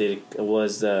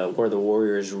the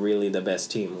Warriors really the best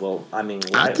team? Well, I mean,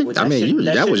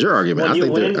 that was your argument. I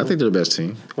think they're the best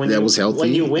team. Was healthy.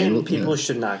 When you win, people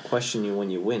should not question you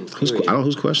when you win.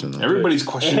 Who's questioning them? Everybody's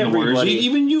questioning the Warriors.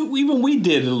 Even we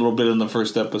did a little bit in the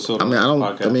first episode.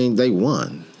 I mean, they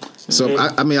won. So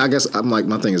I guess I'm like,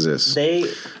 my thing is this: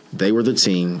 they were the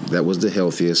team that was the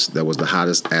healthiest, that was the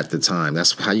hottest at the time.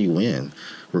 That's how you win,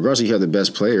 regardless if you have the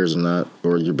best players or not,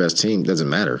 or your best team. Doesn't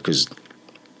matter because.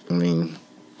 I mean,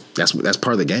 that's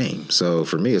part of the game. So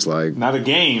for me, it's like not a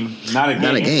game.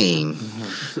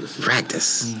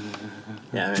 Practice.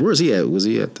 Yeah. Where was he at? Was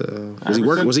he at the?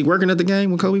 Was he working at the game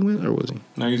when Kobe went, or was he?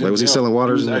 No, was he selling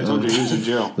waters? I told you he was in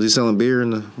jail. Was he selling beer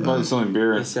in the? Probably selling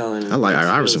beer. I like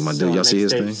Iverson, my dude. Y'all see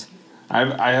his thing?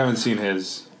 I haven't seen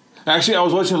his. Actually, I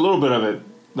was watching a little bit of it.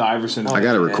 The Iverson. I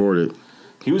got it recorded.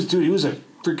 He was a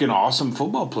freaking awesome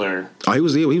football player. Oh, he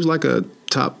was like a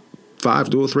top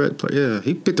 5 dual threat player. Yeah,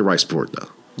 he picked the right sport though.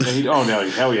 Hell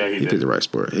yeah, he did. Picked the right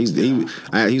sport. He's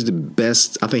the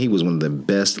best. I think he was one of the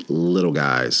best little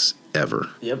guys ever.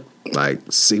 Yep. Like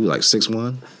he was like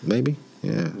 6'1", maybe.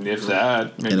 Yeah. If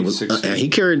that, maybe and it was, 6'. And he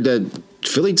carried that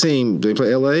Philly team. Did he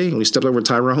play LA when he stepped over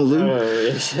Tyronn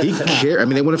Lue? He carried. I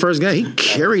mean, they won the first game. He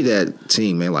carried that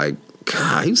team, man. Like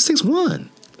God, he was 6'1".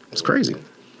 It's crazy.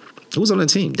 Who was on that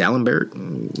team? Dallin Barrett?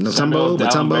 Mutombo?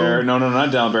 No, not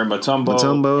Dallin Barrett.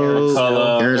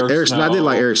 Mutombo. Eric Snow. I did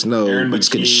like Eric Snow. Aaron but just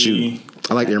couldn't shoot.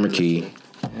 I like Aaron McKee.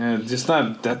 Yeah, just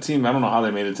not that team. I don't know how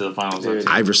they made it to the finals.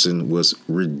 Iverson was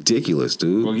ridiculous,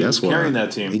 dude. Well, he was carrying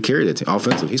that team. He carried that team.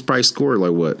 Offensive. He's probably scored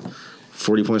like what?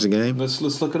 40 points a game? Let's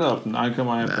look it up. I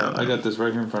got this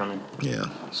right here in front of me. Yeah.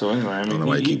 So anyway, I mean,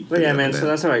 man. So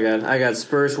that's what I got. I got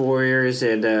Spurs, Warriors,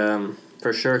 and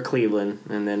for sure Cleveland,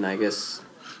 and then I guess.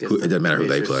 It doesn't matter who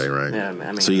they play, right? Yeah, I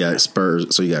mean, so you got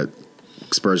Spurs. So you got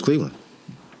Spurs, Cleveland.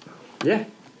 Yeah.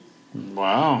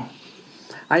 Wow.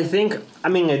 I think. I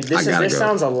mean, this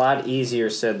sounds a lot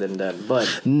easier said than done. But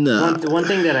one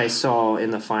thing that I saw in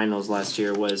the finals last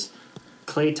year was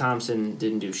Klay Thompson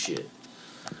didn't do shit.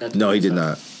 No, he did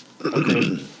not.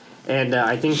 Okay. And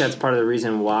I think that's part of the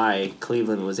reason why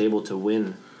Cleveland was able to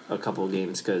win a couple of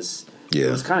games because it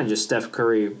was kind of just Steph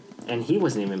Curry. And he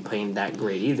wasn't even playing that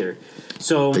great either.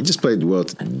 So they just played well.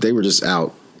 They were just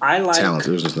out. Talent.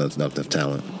 There was just not enough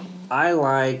talent.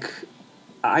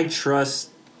 I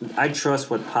trust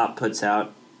what Pop puts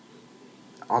out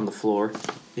on the floor.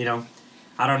 You know,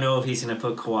 I don't know if he's going to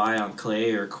put Kawhi on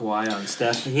Klay or Kawhi on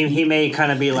Steph. He may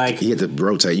kind of be like he had to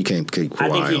rotate. You can't keep Kawhi. I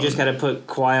think you just got to put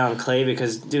Kawhi on Klay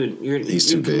because, dude, you're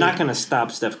not going to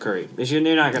stop Steph Curry.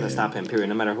 You're not going to stop him. Period.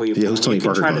 No matter who you play. Who's Tony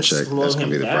Parker going to check? That's going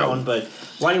to be the problem. But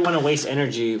why do you want to waste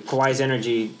Kawhi's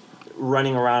energy?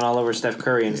 Running around all over Steph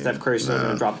Curry and Steph Curry's still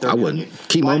going to drop 30 I wouldn't.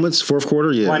 Key moments, fourth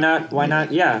quarter, yeah. Why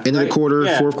not? Yeah. End of the quarter,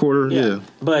 fourth quarter, yeah.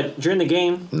 But during the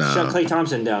game, shut Klay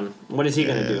Thompson down. What is he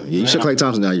going to do? Yeah, you should Klay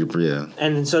Thompson now.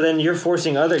 And so then you're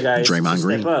forcing other guys Draymond to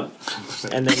Green. step up,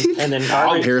 and then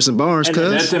Harrison Barnes,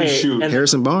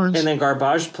 Harrison Barnes, and then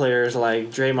garbage players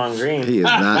like Draymond Green. He is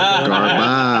not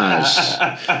garbage.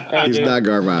 He's not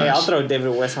garbage. Hey, I'll throw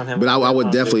David West on him. But I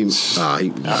would definitely. I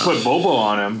put Bobo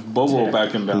on him. Bobo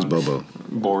back him down. Who's Bobo?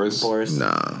 Boris.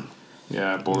 Nah.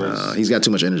 Yeah, Boris. Nah, he's got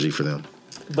too much energy for them.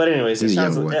 But anyways, he's a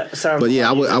young boy. But yeah,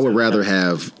 I would rather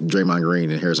have Draymond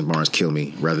Green and Harrison Barnes kill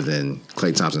me rather than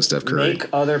Klay Thompson and Steph Curry. Make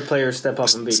other players step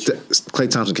up and beat you. Klay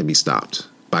Thompson can be stopped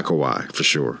by Kawhi for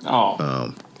sure.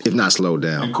 If not slowed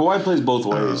down. And Kawhi plays both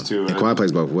ways too. And Kawhi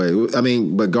plays both ways. I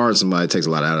mean, but guarding somebody takes a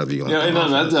lot out of you.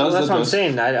 That's what I'm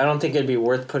saying. I don't think it'd be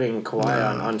worth putting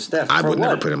Kawhi on Steph. I would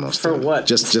never put him on Steph. For what?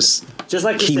 Just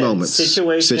like key you said, moments.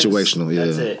 Situational. Yeah.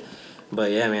 That's it.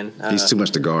 But yeah, man, he's too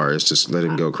much to guard. It's just let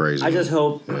him go crazy. I just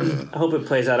hope, I hope it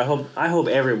plays out. I hope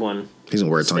everyone. He's gonna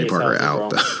wear Tony Parker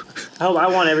out. I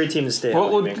want every team to stay.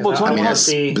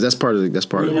 That's part of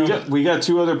it. We got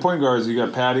two other point guards. You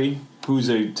got Patty, who's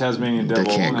a Tasmanian devil. They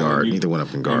can't guard. Neither one of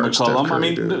them can guard. McCollum. I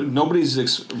mean, nobody's.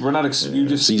 We're not. You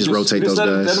just rotate those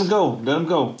guys. Let them go. Let them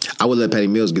go. I would let Patty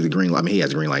Mills get the green light. I mean, he has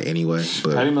the green light anyway.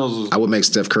 But Patty Mills. I would make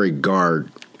Steph Curry guard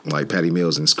like Patty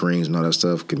Mills and screens and all that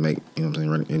stuff. Could make what I'm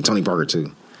saying. And Tony Parker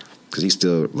too. Because he's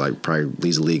still probably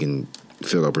leads the league in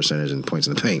field goal percentage and points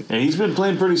in the paint. And he's been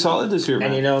playing pretty solid this year,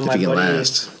 man. And if he can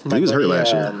last. He was hurt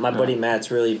last year. My buddy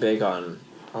Matt's really big on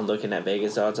looking at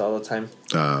Vegas odds all the time.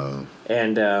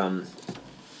 And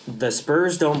the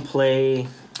Spurs don't play.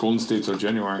 Golden State's till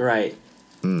January. Right.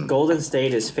 Golden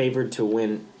State is favored to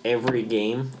win every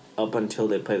game up until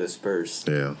they play the Spurs.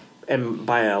 Yeah. And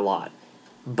by a lot.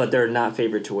 But they're not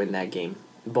favored to win that game.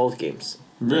 Both games.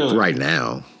 Really? Right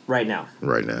now.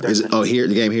 Is it, here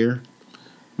the game here?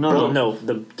 No.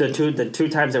 The two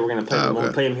times that we're going to play them,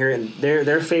 we'll play them here, and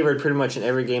they're favored pretty much in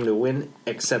every game to win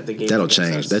except the game. That'll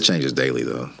change. That changes daily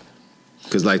though.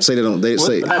 Because say they don't, they're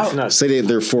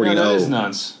 40-0. That is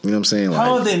nuts. You know what I'm saying?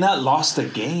 How have they not lost a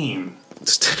game?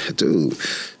 Dude,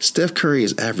 Steph Curry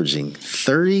is averaging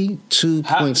 32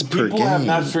 points per game. People have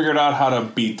not figured out how to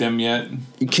beat them yet.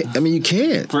 You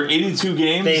can't. For 82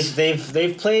 games?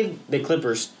 They've played the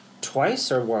Clippers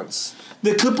twice or once?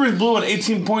 The Clippers blew an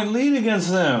 18-point lead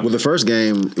against them. Well, the first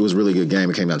game, it was a really good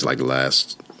game. It came down to the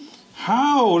last.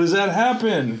 How does that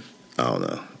happen? I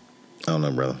don't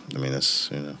know, brother. I mean,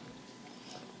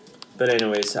 But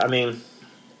anyways, I mean,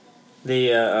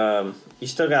 you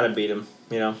still got to beat them,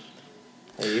 you know?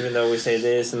 Even though we say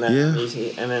this and that,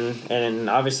 and then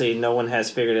obviously no one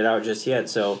has figured it out just yet.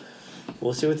 So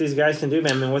we'll see what these guys can do,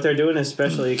 man. I mean, what they're doing,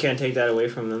 especially, you can't take that away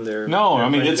from them. They're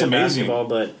it's amazing.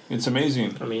 But it's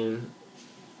amazing. I mean,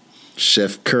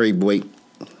 Chef Curry, boy.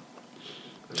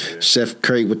 Chef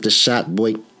Curry with the shot,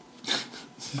 boy.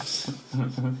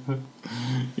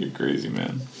 You're crazy,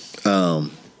 man.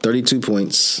 32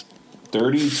 points.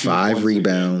 5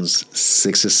 rebounds,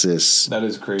 6 assists. That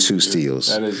is crazy. 2 steals.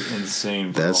 That is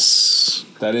insane, bro.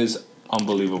 That is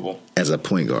unbelievable. As a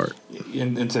point guard.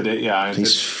 In today, yeah.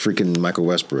 He's freaking Michael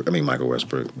Westbrook.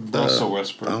 Russell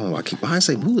Westbrook. Why I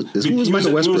say who was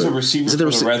Michael Westbrook? He was a receiver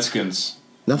for the Redskins.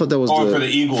 No, I thought that was for the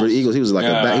Eagles. For the Eagles, he was he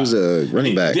was a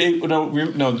running back.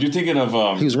 No, you're thinking of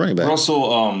he was running back.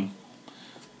 Russell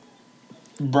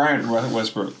Brian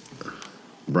Westbrook.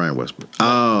 Brian Westbrook.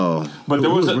 Oh, but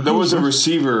there was a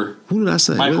receiver. Who did I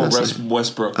say? Michael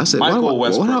Westbrook. I said Michael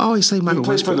Westbrook. Why do I always say Michael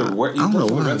Westbrook? He played for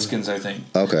the Redskins, I think.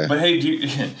 Okay. But hey, do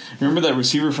you remember that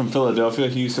receiver from Philadelphia?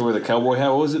 He used to wear the cowboy hat.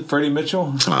 What was it? Freddie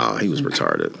Mitchell? Oh, he was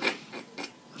retarded.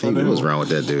 What was wrong with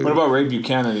that dude? What about Ray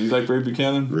Buchanan? You like Ray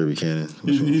Buchanan? Ray Buchanan.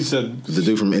 He said the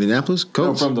dude from Indianapolis,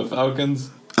 Colts? No, from the Falcons.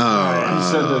 He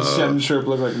said that Shannon Sharp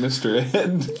looked like Mr.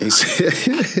 Ed. He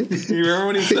said, you remember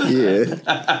what he said? Yeah.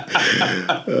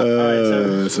 All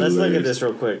right, so let's look at this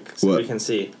real quick so we can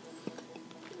see.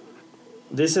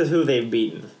 This is who they've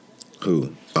beaten.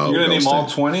 Who? Oh, you're going to name all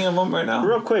 20 of them right now?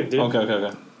 Real quick, dude.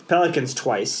 Okay. Pelicans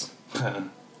twice. I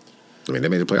mean, they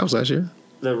made the playoffs last year.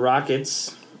 The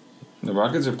Rockets. The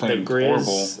Rockets are playing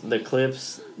horrible. The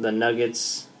Clips, the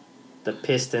Nuggets, the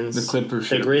Pistons. The Clippers.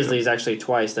 The Grizzlies actually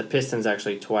twice. The Pistons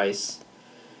actually twice.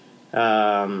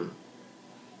 The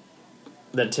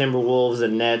Timberwolves, the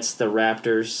Nets, the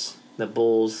Raptors, the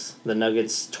Bulls, the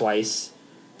Nuggets twice.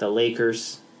 The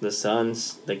Lakers, the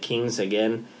Suns, the Kings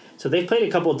again. So they've played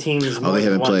a couple of teams. They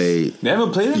haven't played. They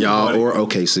haven't played y'all or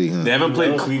OKC. Huh? They haven't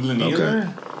played Cleveland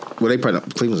either. Well, they probably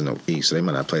Cleveland's in the East, so they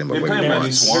might not play them. But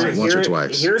once or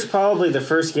twice. Here's probably the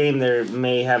first game they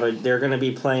may have. They're going to be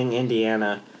playing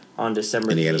Indiana on December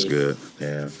 8th. Indiana's good,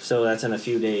 yeah. So that's in a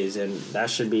few days, and that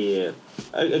should be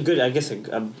a good, I guess,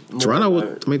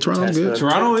 Toronto's good.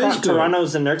 Toronto is good.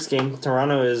 Toronto's the next game.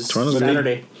 Toronto's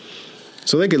Saturday.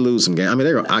 So they could lose some games. I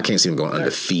mean, I can't see them going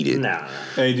undefeated. Nah.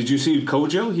 Hey, did you see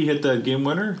Kojo? He hit that game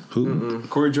winner. Who?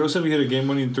 Corey Joseph. He hit a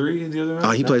game-winning 3 the other night. Oh,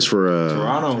 he plays for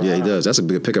Toronto. Yeah, he does. That's a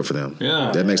big pickup for them.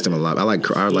 Yeah, that makes them a lot. I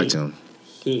liked him.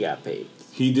 He got paid.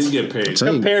 He did get paid.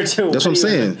 Compared to that's what I'm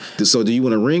saying. So, do you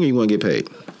want a ring or you want to get paid?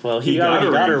 Well, he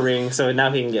already got a ring, so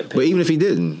now he can get paid. But even if he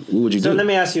didn't, what would you do? So let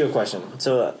me ask you a question.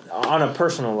 So on a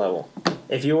personal level,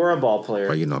 if you were a ball player,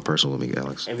 are you not personal with me,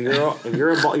 Alex? If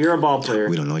you're a ball player,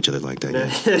 we don't know each other like that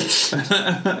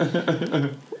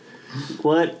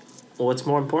yet. What's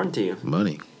more important to you?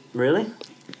 Money. Really?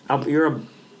 But you're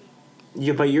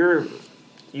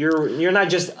not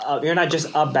just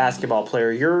a basketball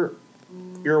player. You're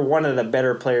one of the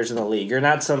better players in the league. You're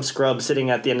not some scrub sitting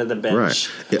at the end of the bench. Right.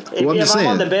 Yeah. Well, if I'm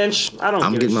on the bench, I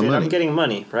don't give a shit. Money. I'm getting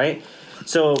money, right?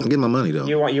 So I'm getting my money though.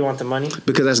 You want the money?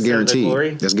 Because that's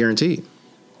guaranteed. That's guaranteed.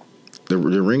 The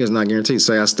ring is not guaranteed.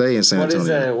 Say I stay in San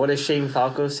Antonio. What does Shane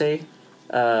Falco say?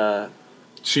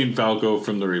 Shane Falco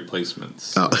from The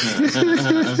Replacements. Oh. Yeah,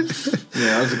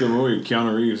 that was a good movie.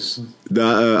 Keanu Reeves.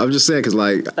 I'm just saying because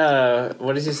like.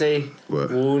 What does he say? What?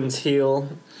 Wounds heal.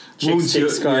 Chicks take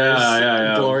scars.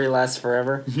 Yeah. Glory lasts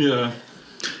forever. Yeah.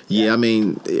 Yeah, I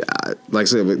mean, like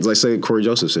say Corey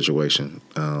Joseph's situation.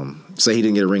 Say he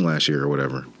didn't get a ring last year or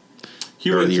whatever. He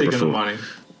would have taken the money.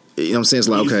 You know what I'm saying? It's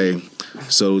like, okay,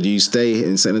 so do you stay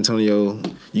in San Antonio?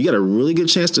 You got a really good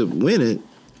chance to win it,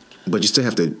 but you still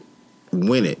have to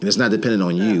win it. And it's not dependent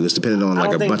on you. It's dependent on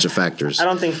like a bunch of factors. I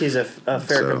don't think he's a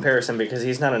fair comparison because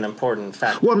he's not an important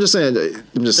factor. Well, I'm just saying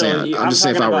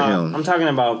if I were him. I'm talking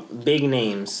about big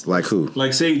names. Like who?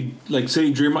 Like say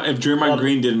Draymond, if Draymond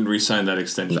Green didn't re-sign that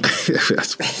extension.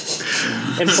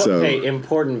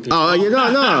 Important people. Oh,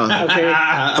 no. Okay.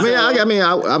 I mean,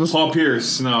 I was Paul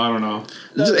Pierce. No, I don't know.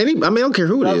 I don't care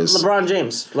who it is. LeBron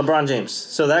James.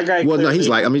 So that guy. Well, no, he's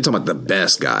like. I mean, you're talking about the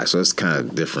best guy, so it's kind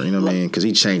of different. You know what I mean? Because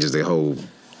he changes the whole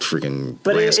freaking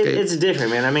landscape. It's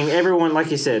different, man. I mean, everyone,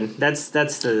 like you said,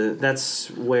 that's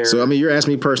where. So I mean, you're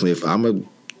asking me personally if I'm a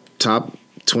top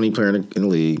 20 player in the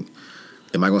league,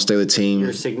 am I going to stay with the team?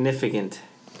 You're significant.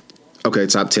 Okay,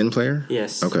 top 10 player.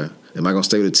 Yes. Okay, am I going to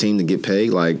stay with the team to get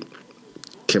paid like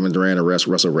Kevin Durant or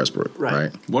Russell Westbrook,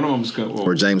 right? One of them's going,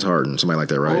 or James Harden, somebody like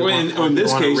that, right? In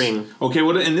this case, in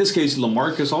this case,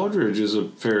 LaMarcus Aldridge is a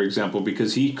fair example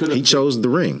because he could have. He chose the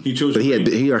ring. He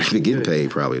already been getting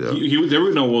paid probably though.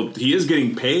 He is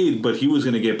getting paid, but he was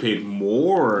going to get paid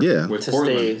more. Yeah, with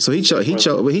Portland. So he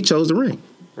chose the ring.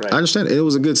 Right. I understand. It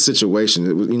was a good situation.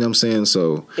 It was, you know what I'm saying?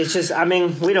 So it's just, I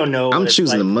mean, we don't know. I'm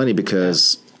choosing the money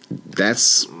because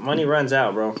that's money runs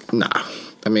out, bro. Nah.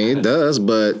 I mean, it does,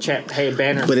 but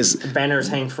banners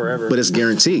hang forever. But it's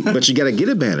guaranteed. But you got to get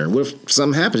a banner. What if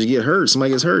something happens? You get hurt. Somebody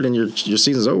gets hurt, and your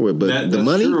season's over with. But the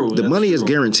money is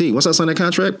guaranteed. Once I sign that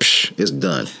contract, it's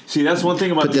done. See, that's one thing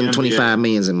about put them $25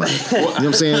 million in money. You know what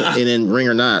I'm saying? And then ring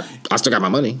or not, I still got my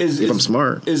money if I'm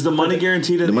smart. Is the money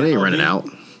guaranteed? The money ain't running out.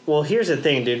 Well, here's the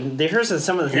thing, dude. Here's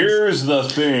some of the things.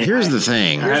 Here's the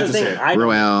thing. I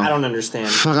don't understand.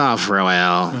 Fuck off,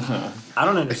 Roel. I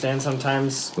don't understand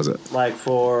sometimes. What's it? Like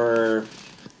for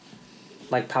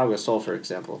Pau Gasol, for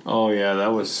example. Oh yeah,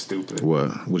 that was stupid.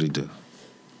 What did he do?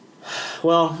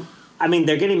 Well, I mean,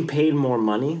 they're getting paid more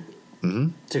money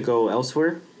to go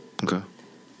elsewhere. Okay.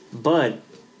 But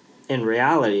in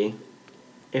reality,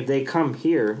 if they come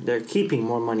here, they're keeping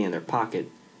more money in their pocket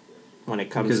when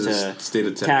it comes to state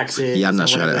of taxes. Yeah, I'm not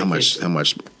sure how much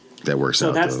that works out.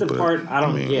 So that's the part I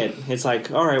don't get. It's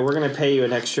like, all right, we're going to pay you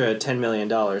an extra $10 million.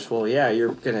 Well, yeah, you're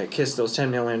going to kiss those $10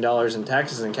 million in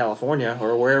taxes in California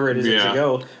or wherever it is that you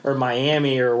go, or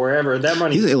Miami or wherever. That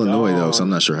money. He's in Illinois, though, so I'm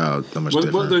not sure how much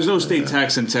different. Well, there's no state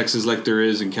tax in Texas like there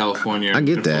is in California. I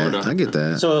get that. Florida. I get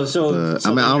that. So I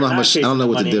mean, I don't know how much. I don't know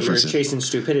what the difference is. You're chasing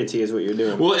stupidity is what you're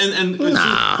doing. Well, I'm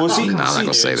not going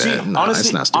to say that. No,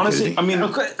 it's not stupidity. Honestly, I mean,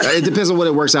 it depends on what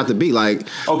it works out to be. Like,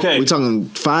 okay, we're talking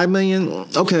 $5 million.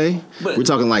 Okay, we're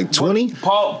talking like 20.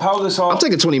 Pau Gasol. I'm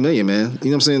taking $20 million, man. You know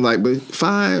what I'm saying? Like, but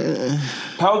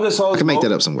 $5. Pau Gasol. I can make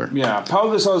that up somewhere. Yeah, Pau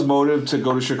Gasol's motive to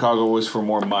go to Chicago was for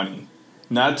more money,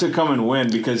 not to come and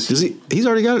win because he's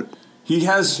already got it. He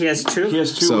has two. He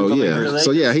has two. So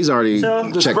he's already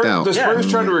checked out. The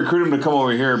Spurs tried to recruit him to come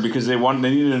over here because they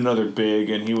needed another big,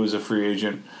 and he was a free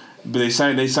agent. But they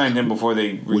signed him before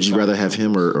they. Would you rather have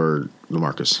him or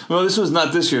LaMarcus? No, this was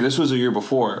not this year. This was a year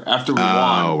before. After we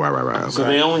won. Oh, right. Okay. So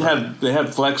they only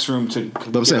had flex room to.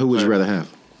 But I'm saying, who would you rather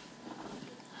have?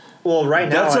 Well, right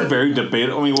now that's a very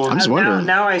debatable. I mean, well, I'm just wondering.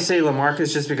 Now I say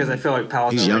LaMarcus just because I feel like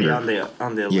Powell's He's already younger.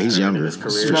 on the Yeah, he's end of younger. his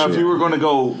career. now, if you were going to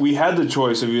go, we had the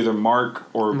choice of either Mark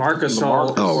or Marcus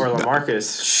LaMarcus. or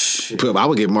LaMarcus. I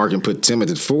would get Mark and put Tim at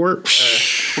the 4. Well,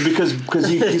 because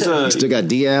he's a. Still got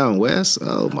Dial and West.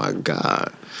 Oh my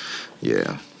God.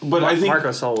 Yeah. But I think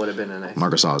Marcus would have been a nice.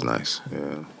 Marcus is nice.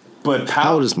 Yeah. But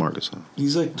How old is Marcus?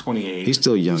 He's like 28. He's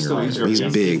still younger. He's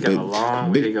big, got a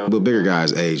long way to go. but bigger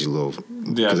guys age a little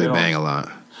because they bang a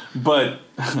lot. But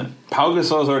Pau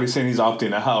Gasol's already saying he's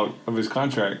opting out of his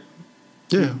contract.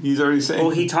 Yeah, he's already saying.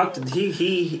 Well, he talked.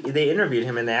 They interviewed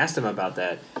him and they asked him about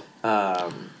that,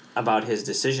 about his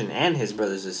decision and his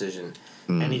brother's decision.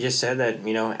 And he just said that,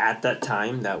 at that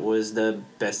time, that was the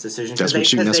best decision. That's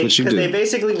what you do. Because they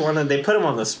basically they put him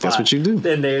on the spot. That's what you do.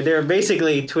 And they're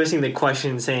basically twisting the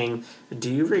question, saying,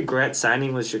 "Do you regret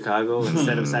signing with Chicago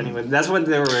instead of signing with?" That's what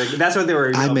they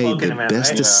were. I made poking the him at,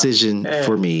 best right? decision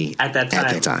for me at that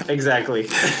time. Exactly.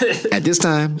 At this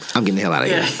time, I'm getting the hell out of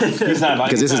here. He's not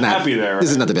because this is not happy there. Right?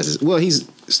 This is not the best. Well, he's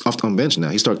off on bench now.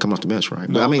 He started coming off the bench, right?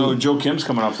 No, Joe Kim's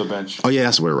coming off the bench. Oh yeah,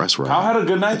 that's right. Powell had a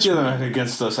good night the other night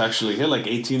against us. Actually, he had like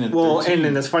 18 and 13.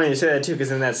 And it's funny you say that too,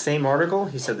 because in that same article,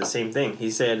 he said the same thing. He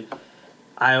said,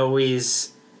 "I always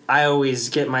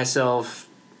get myself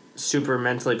super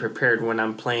mentally prepared when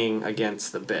I'm playing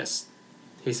against the best."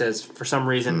 He says, for some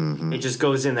reason, it just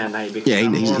goes in that night because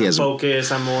I'm more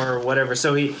focused, I'm more whatever.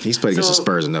 So he's played against the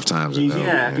Spurs enough times.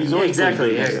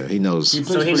 Exactly. Yeah, he knows.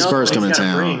 So he knows Spurs coming to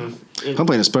town. I'm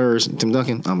playing the Spurs. Tim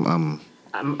Duncan.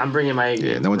 I'm bringing my.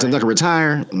 Yeah. Now when Tim Duncan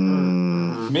retire,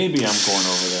 maybe I'm going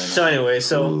over there. So anyway,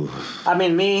 I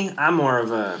mean, I'm more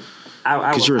of a.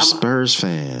 Because you're a Spurs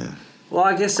fan. Well,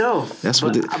 I guess so. That's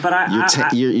what.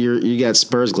 You got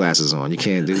Spurs glasses on. You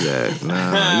can't do that. No,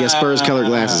 you got Spurs colored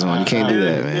glasses on. You can't do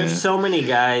that, man. There's so many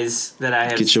guys that I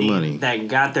have seen money. that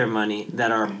got their money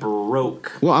that are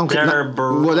broke. Well,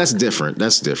 broke. Well, that's different.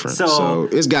 So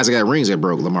it's guys that got rings that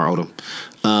broke. Lamar Odom.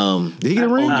 Did he get a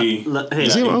ring?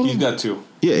 He's got 2.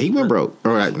 Yeah, he went broke.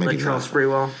 All right, maybe Latrell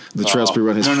Sprewell. Latrell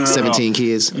Sprewell, his 17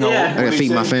 kids. No, yeah. I got to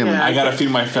feed my family. I got to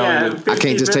feed my family. I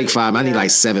can't just take 5. I need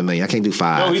like 7 million. I can't do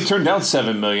 5. No, he turned down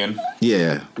 $7 million.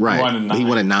 Yeah, right. He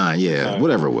won at 9. Yeah,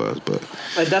 whatever it was. But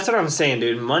that's what I'm saying,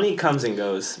 dude. Money comes and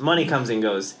goes.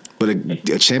 But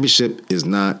a championship is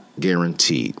not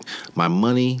guaranteed. My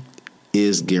money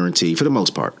is guaranteed for the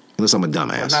most part, unless I'm a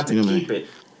dumbass. Not to keep it.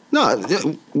 No,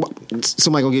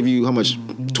 somebody gonna give you how much?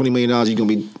 $20 million.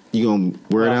 You gonna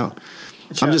wear it out?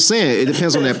 Sure. I'm just saying it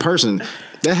depends on that person.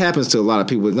 That happens to a lot of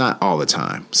people, but not all the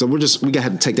time. So we gotta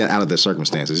have to take that out of the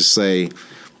circumstances. Just say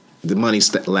the money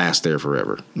lasts there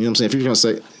forever. You know what I'm saying? If you're gonna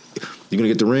say you're gonna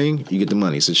get the ring, you get the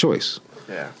money. It's a choice.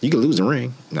 Yeah. You can lose the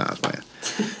ring. Nah, it's fine.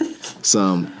 So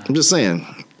I'm just saying.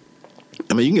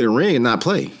 I mean, you can get a ring and not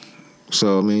play.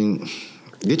 So I mean,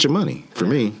 get your money. For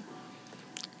me,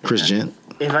 Chris Gent.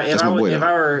 If I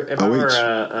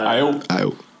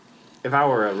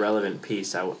were a relevant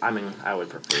piece, I would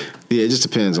prefer. Yeah, it just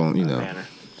depends on banner.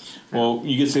 Well,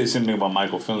 you could say the same thing about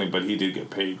Michael Finley, but he did get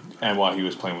paid, and while he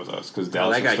was playing with us, because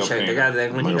Dallas was still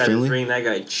paying. When he got his ring, that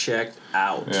guy checked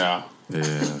out. Yeah.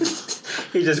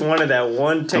 He just wanted that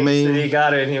one taste that he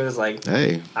got it, and he was like,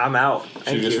 "Hey, I'm out."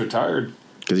 He just retired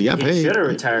because he got paid. He should have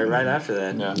retired right after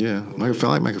that. Yeah.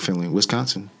 Michael Finley,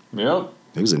 Wisconsin. Yep.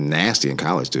 He was a nasty in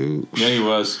college, dude. Yeah, he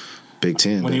was. Big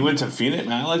Ten. When he went to Phoenix,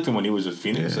 man, I liked him when he was with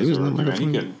Phoenix. Yeah,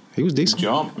 he was decent.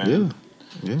 Jump, man.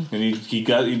 Yeah. And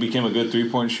he became a good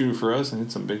 3-point shooter for us and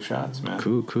hit some big shots, man.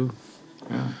 Cool.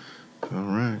 Yeah. All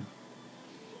right.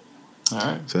 All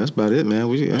right. So that's about it,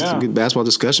 man. That's some good basketball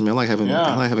discussion, man. I like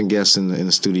having guests in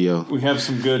the studio. We have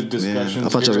some good discussions. I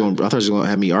thought you was going to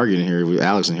have me arguing here with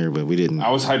Alex in here, but we didn't. I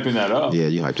was hyping that up. Yeah,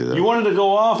 you hyped it up. You wanted to go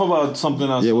off about something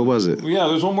else. Yeah, what was it? Yeah,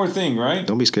 there's one more thing, right?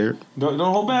 Don't be scared. Don't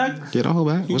hold back. Yeah, don't hold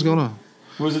back. What's going on?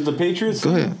 Was it the Patriots?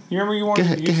 Go ahead. You remember you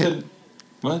wanted? Go ahead. Said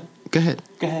what? Go ahead.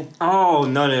 Oh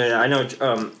no! I know.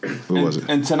 What was it?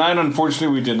 And tonight,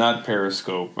 unfortunately, we did not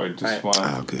Periscope. I just want.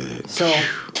 Oh, good. So,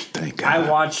 thank God. I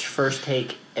watch First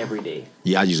Take every day.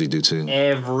 Yeah, I usually do too.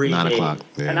 Every 9 day. o'clock.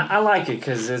 Yeah. And I like it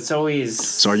because it's always.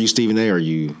 So are you Stephen A or are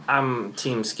you? I'm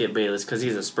Team Skip Bayless because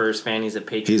he's a Spurs fan. He's a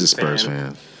Patriots fan. He's a Spurs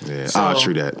fan. Yeah. So,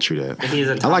 true that. He's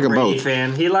a Tom I like them Brady both.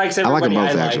 fan. He likes everybody. I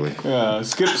like them both actually. Yeah,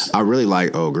 Skip's. I really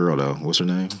like girl though. What's her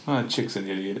name? Chick's an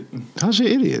idiot. How's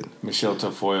she an idiot? Michelle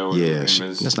Tafoya. Yeah,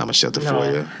 that's not Michelle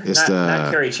Tafoya. It's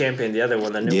not Carrie Champion. The other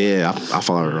one. The new one. I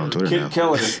follow her on Twitter Kid now.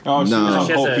 Keller. Oh, no,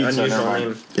 she has an unusual name.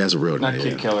 Yeah, that's a real name. Not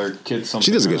Kid Keller. Kid something.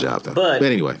 She does a good job though. But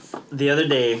anyway, the other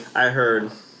day I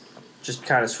heard, just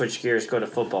kind of switch gears, go to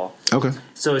football. Okay.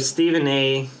 So Stephen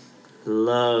A.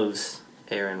 loves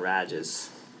Aaron Rodgers.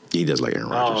 He does like Aaron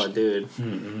Rodgers. Oh, dude.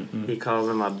 He calls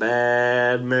him a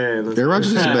bad man. Aaron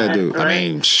Rodgers is a bad dude. Right? I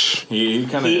mean, he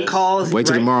kind of calls. Wait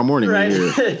till tomorrow morning. Right?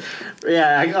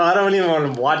 Yeah, I don't even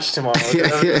want to watch tomorrow.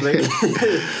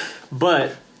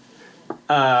 But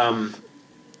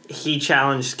he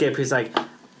challenged Skip. He's like,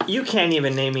 you can't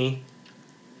name me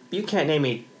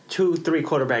 2-3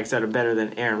 quarterbacks that are better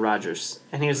than Aaron Rodgers.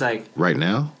 And he was like, right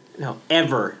now? No,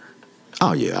 ever.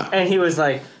 Oh, yeah. And he was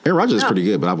like, Aaron Rodgers is pretty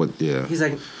good, but I would, yeah. He's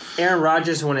like, Aaron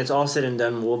Rodgers, when it's all said and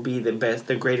done, will be the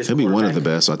greatest. He'll be one of the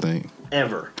best, I think.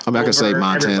 Ever. I mean, I can say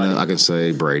Montana. Everybody. I can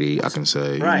say Brady. I can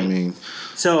say, you know what I mean?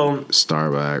 So,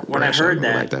 Starback. When I heard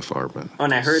that, like that far, but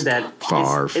when I heard that,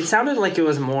 Favre. It sounded like it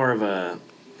was more of a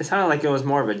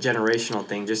generational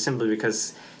thing, just simply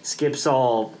because Skip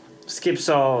saw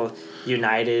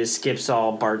United, Skip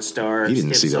saw Bart Starr. He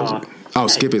didn't see those. Oh, yeah,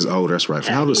 Skip is old. That's right.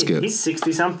 How old is Skip? He's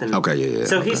 60-something. Okay, yeah.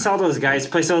 So he saw those guys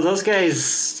play. So those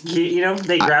guys,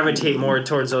 they gravitate more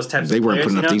towards those types of players.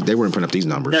 They weren't putting up these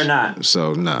numbers. They're not.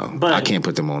 So, no. But I can't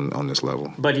put them on this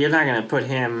level. But you're not going to put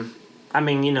him... I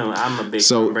mean, I'm a big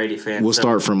Tom Brady fan. We'll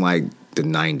start from, like, the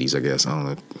 90s, I guess. I don't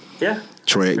know. Yeah.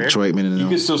 Troy Aikman and you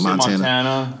could still say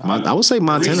Montana. I would say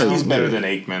Montana. He's better than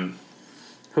Aikman.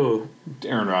 Who?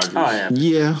 Aaron Rodgers. Oh, yeah.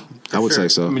 Yeah, I would say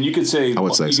so. I mean, you could say... I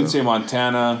would say you can say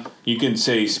Montana. You can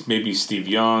say maybe Steve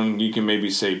Young. You can maybe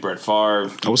say Brett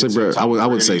Favre. I would say I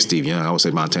would say Steve Young. I would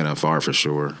say Montana and Favre for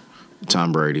sure.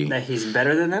 Tom Brady. That he's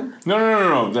better than them?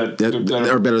 No.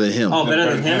 They're better than him. Oh,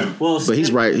 better than him? Well, but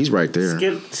he's right there.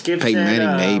 Skip Peyton said,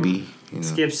 Manning, maybe.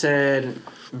 Skip said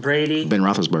Brady. Ben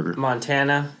Roethlisberger.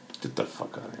 Montana. Get the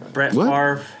fuck out of here. Brett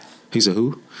Favre. He said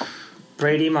who?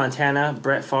 Brady, Montana,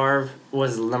 Brett Favre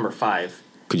was number 5.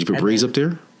 Could you put Breeze up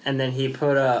there? And then he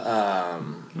put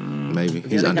maybe.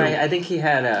 He's under. Guy, I think he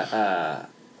had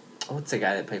what's the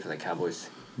guy that played for the Cowboys?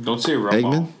 Don't say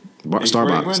Romo. Eggman?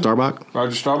 Starbuck. Roger Staubach?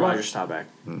 Roger Staubach.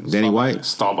 Danny White?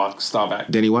 Staubach.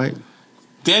 Danny White?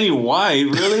 Danny White?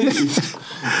 Really?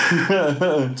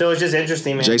 So it's just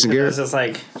interesting, man. Jason Garrett? It's just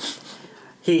like,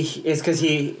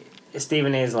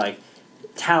 Stephen A. is like,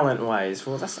 talent-wise.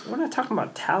 Well, we're not talking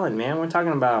about talent, man. We're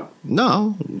talking about...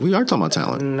 No, we are talking about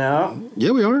talent. No.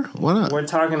 Yeah, we are. Why not? We're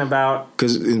talking about...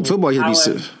 Because in football,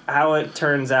 how it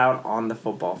turns out on the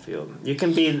football field. You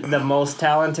can be the most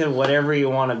talented, whatever you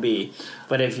want to be.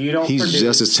 But if you don't He's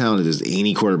just as talented as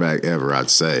any quarterback ever, I'd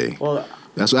say. Well...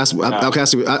 I see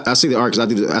the art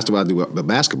because that's what I do with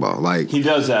basketball. Like he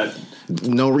does that.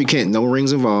 No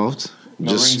rings involved.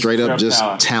 Just straight up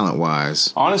talent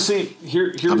wise. Honestly,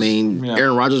 here's. I mean,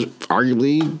 Aaron Rodgers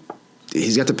arguably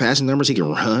he's got the passing numbers. He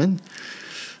can run.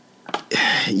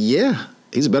 Yeah,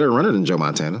 he's a better runner than Joe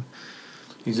Montana.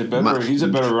 He's a better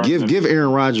runner. Give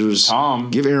Aaron Rodgers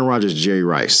Tom. Give Aaron Rodgers Jerry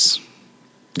Rice.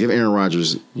 Give Aaron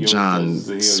Rodgers John.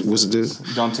 What's it?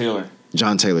 John Taylor.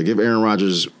 John Taylor. Give Aaron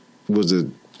Rodgers. Was it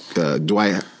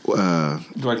Dwight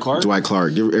Clark? Dwight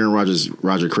Clark. Give Aaron Rodgers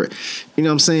Roger Craig. You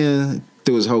know what I'm saying?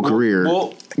 Through his whole career.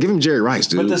 Well, give him Jerry Rice,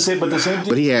 dude. But the same thing.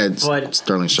 But he had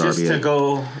Sterling Sharp. Just to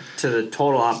go to the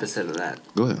total opposite of that.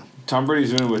 Go ahead. Tom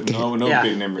Brady's doing it with no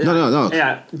big numbers. No.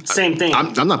 Yeah, same thing.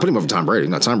 I'm not putting him over Tom Brady.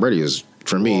 No, Tom Brady is,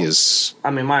 for me, is... I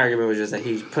mean, my argument was just that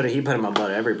he put him above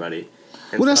everybody.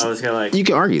 And well, so I was kind of like... You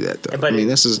can argue that, though. But I mean,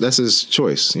 that's his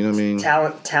choice. You know what I mean?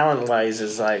 Talent-wise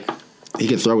is like... He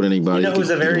can throw at anybody. You know who's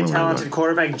a very talented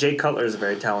quarterback? Jay Cutler is a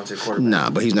very talented quarterback. Nah,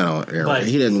 but he's not on Aaron.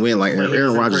 He didn't win like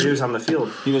Aaron Rodgers. Produce on the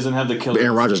field. He doesn't have the killer. But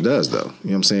Aaron Rodgers does, though. You know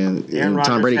what I'm saying? Aaron Rodgers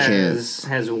Tom Brady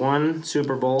has one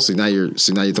Super Bowl. So now you're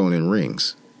throwing in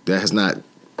rings. He's not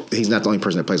the only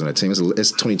person that plays on that team.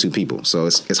 It's 22 people, so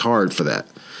it's hard for that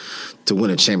to win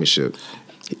a championship.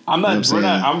 I'm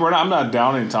not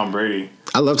downing Tom Brady.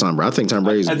 I love Tom Brady. I think Tom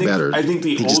Brady's better. I think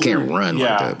he just can't run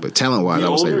like that. But talent wise, I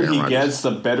would say Aaron Rodgers. The older he gets,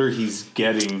 the better he's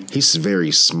getting. He's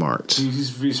very smart. He's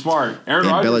very smart. Aaron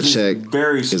Rodgers is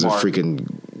very smart. Is a freaking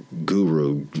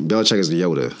guru. Belichick is the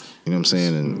Yoda. You know what I'm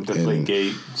saying? And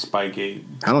Spygate.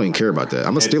 I don't even care about that.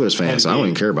 I'm a Steelers fan, so I don't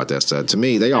even care about that stuff. To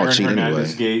me, they all cheat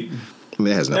anyway. Gate. I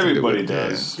mean, that has nothing Everybody to do with it.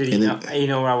 does. Did you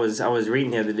know what I was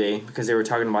reading the other day because they were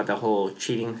talking about the whole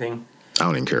cheating thing. I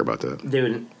don't even care about that.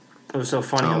 Dude, it was so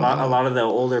funny. A lot of the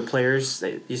older players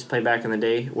that used to play back in the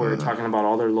day were talking about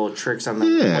all their little tricks on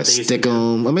the stick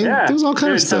them. I mean, there's all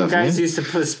kinds of stuff. Some guys used to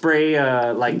put spray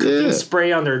cooking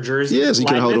spray on their jerseys. Yeah, so you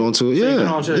can hold on to it.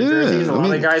 Yeah, jerseys. A lot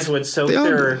of the guys would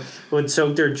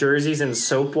soak their jerseys in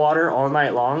soap water all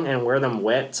night long and wear them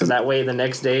wet, so that way the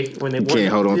next day when they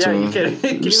can't hold on to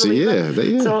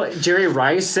them. So Jerry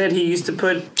Rice said he used to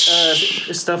put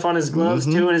stuff on his gloves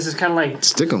too, and it's just kind of like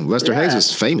stick them. Lester Hayes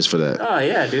is famous for that. Oh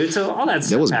yeah, dude. So all that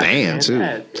stuff was banned too.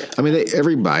 I mean,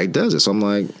 everybody does it. So I'm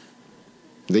like,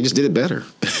 They just did it better.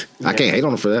 I can't hate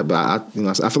on him for that, but I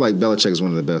feel like Belichick is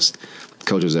one of the best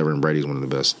coaches ever, and Brady's one of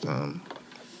the best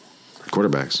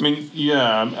quarterbacks.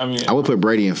 I mean, I would put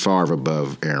Brady and Favre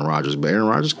above Aaron Rodgers, but Aaron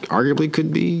Rodgers arguably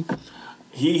could be.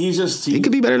 He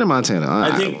could be better than Montana.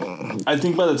 I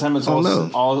think by the time it's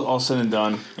all said and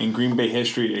done in Green Bay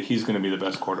history, he's going to be the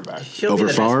best quarterback. He'll be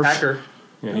the Favre? best Packer.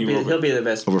 Yeah, he'll be the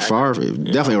best over Favre.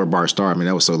 Definitely over Bart Starr. I mean,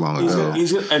 that was so long ago.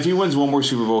 If he wins one more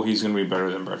Super Bowl, he's going to be better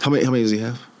than Brett. How many does he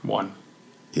have? 1.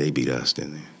 Yeah, he beat us,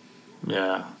 didn't he?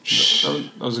 Yeah,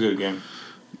 that was a good game.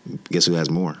 Guess who has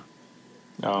more?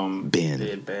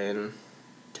 Ben. Ben.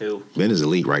 2. Ben is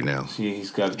elite right now. He's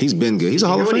been good. He's a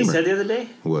Hall of Famer. What he said the other day?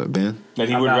 What, Ben? That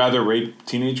he would rather rape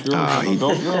teenage girls than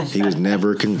adult girls. He was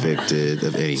never convicted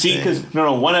of anything. See, because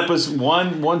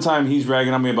one time he's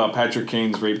ragging on me about Patrick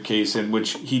Kane's rape case, in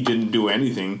which he didn't do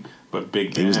anything. But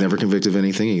Big Ben, he was never convicted of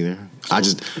anything either. I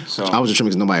was just tripping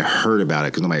because nobody heard about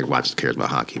it because nobody cares about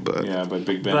hockey. But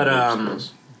Big Ben. But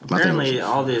apparently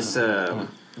all this.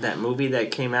 That movie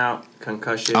that came out,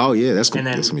 Concussion. Oh yeah, that's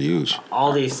gonna be huge.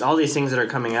 All these things that are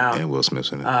coming out, and Will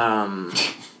Smith's in it. I'm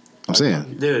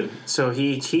saying, dude. So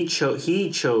he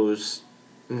chose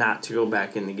not to go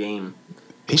back in the game.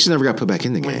 He should never got put back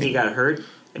in the game when he got hurt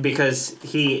because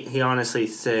he honestly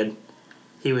said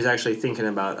he was actually thinking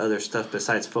about other stuff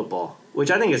besides football,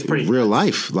 which I think is pretty real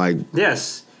nuts. life. Like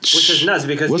yes, which is nuts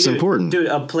because what's important, dude.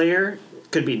 A player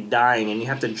could be dying, and you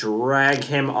have to drag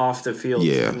him off the field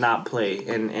to not play.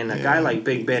 And a guy like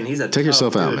Big Ben, he's a take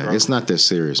yourself out, dude, man. Bro. It's not that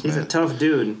serious, man. He's a tough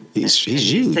dude. He's huge.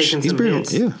 He's pretty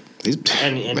hits. Yeah.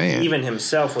 And even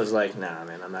himself was like, nah,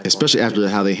 man, I'm not. Especially after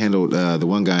how they handled the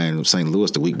one guy in St.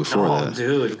 Louis the week before that.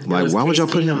 Dude. Like, why would y'all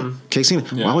put him?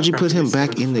 Why would you put him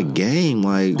back in the game?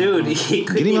 Like, dude, he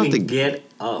couldn't even get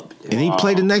up. Dude. And he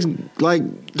played the next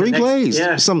 3 plays.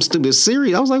 Yeah. Some stupid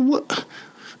series. I was like, what?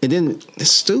 And then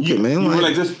it's stupid, man. You were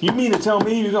like this. You mean to tell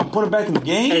me you're gonna put him back in the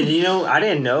game? And I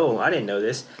didn't know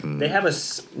this. They have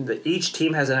each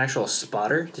team has an actual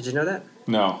spotter. Did you know that?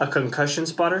 No. A concussion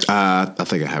spotter. I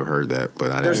think I have heard that,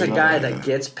 but I there's didn't a guy that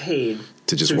gets paid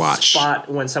to just watch spot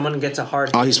when someone gets a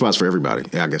hard. Oh, he spots for everybody.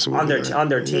 Yeah, I guess on their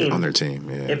team. Yeah, on their team.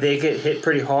 Yeah. If they get hit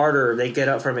pretty hard or they get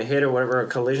up from a hit or whatever, a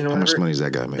collision or whatever. How much money is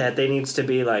that guy making? That they needs to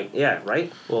be like, yeah,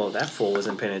 right. Well, that fool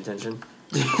wasn't paying attention.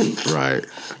 Right.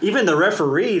 Even the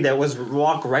referee that was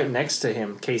walked right next to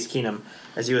him, Case Keenum,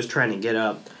 as he was trying to get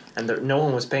up, and no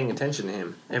one was paying attention to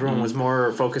him. Everyone was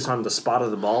more focused on the spot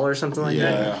of the ball or something like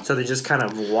that. So they just kind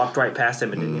of walked right past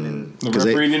him and didn't even. The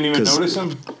referee didn't even notice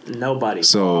him. Nobody.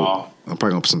 So I'm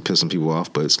probably gonna piss some people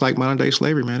off, but it's like modern day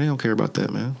slavery, man. They don't care about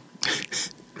that, man.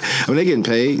 I mean, they're getting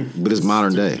paid, but it's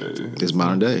modern day. It's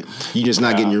modern day. You're just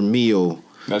not getting your meal.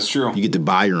 That's true. You get to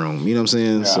buy your own. You know what I'm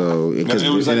saying? Yeah. So because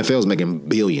NFL's making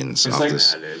billions off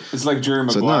this. It's like Jerry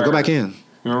Maguire. So no, go back in.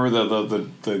 Remember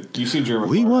the you see Jerry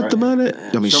Maguire? We want the money.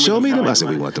 I mean, show me the money. I said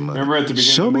we want the money. Remember at the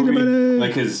beginning show of the movie, me the money.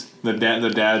 like the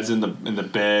dad's in the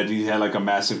bed. He had like a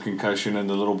massive concussion, and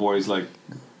the little boy's like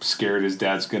scared his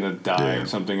dad's gonna die or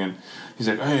something, and he's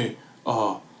like, "Hey,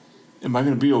 am I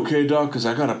gonna be okay, doc? Because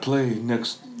I gotta play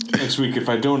next week. If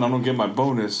I don't, I don't get my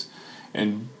bonus."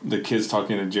 And the kid's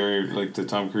talking to Jerry, like to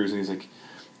Tom Cruise, and he's like,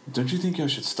 "Don't you think I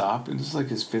should stop?" And this is like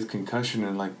his 5th concussion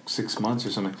in like 6 months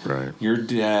or something. Right. Your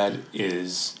dad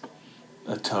is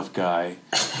a tough guy.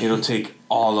 It'll take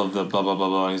all of the blah blah blah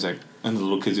blah. And he's like, and the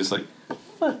little kid's just like,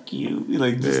 "Fuck you!"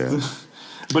 Like,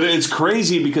 but it's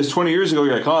crazy because 20 years ago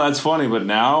you're like, "Oh, that's funny," but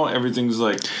now everything's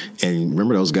like. And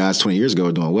remember those guys 20 years ago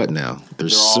are doing what now? They're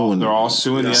all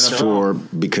suing the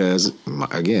NFL because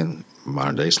again.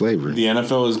 Modern day slavery. The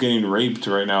NFL is getting raped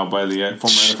right now by the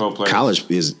former NFL players. College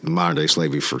is modern day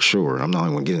slavery for sure. I'm not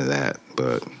even going to get into that,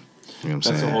 but you know what I'm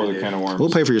saying? That's a whole other kind of worms. We'll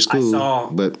pay for your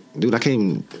school, but dude, I can't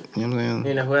even. You know what I'm saying?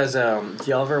 You know who has? Do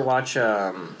y'all ever watch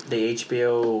the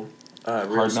HBO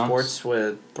Real Sports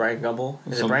with Brian Gumble?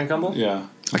 Is it Brian Gumble? Yeah.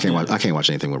 I can't watch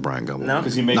anything with Brian Gumble. No,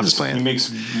 because he I'm just playing. He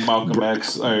makes Malcolm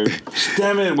X.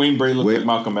 Damn it, Wayne Brady look like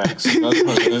Malcolm X. That's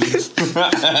what it is.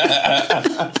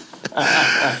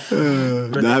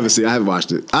 No, I haven't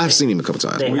watched it. I've seen him a couple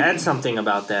times. They had something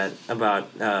about that, about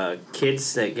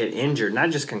kids that get injured, not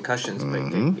just concussions, but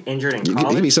get injured in college.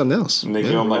 It could be something else. And they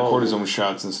give them like cortisone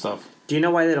shots and stuff. Do you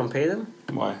know why they don't pay them?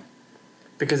 Why?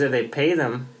 Because if they pay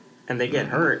them and they get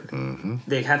hurt,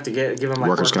 they have to give them like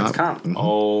workers' comp.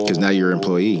 Oh, because now you're an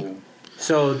employee.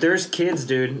 So there's kids,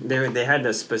 dude. They had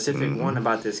a specific one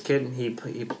about this kid. He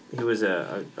was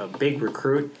a big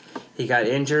recruit. He got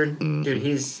injured, dude.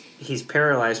 He's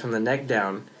paralyzed from the neck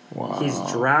down. Wow. He's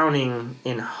drowning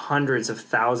in hundreds of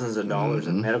thousands of dollars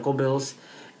in medical bills,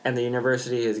 and the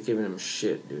university has given him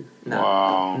shit, dude.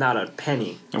 Not a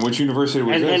penny. And which university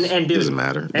was this? And dude, doesn't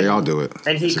matter. They all do it.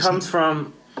 And he comes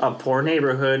from a poor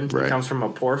neighborhood. Right. He comes from a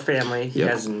poor family. He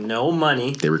has no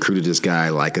money. They recruited this guy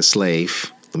like a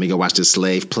slave. Let me go watch this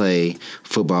slave play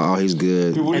football. Oh, he's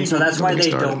good. Dude, and so that's why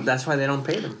they don't. That's why they don't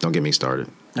pay them. Don't get me started.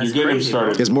 That's you get crazy, him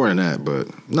started. It's more than that, but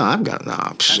no, I've got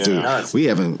dude. We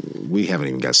haven't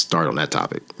even got started on that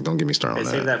topic. Don't get me started on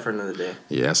that. Save that for another day.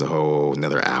 Yeah, that's a whole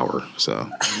another hour. So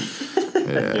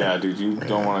yeah, dude, you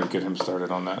don't want to get him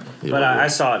started on that. Yeah, but I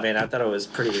saw it, man. I thought it was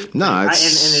pretty. No, and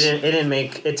it didn't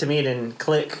make it to me. It didn't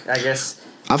click. I guess.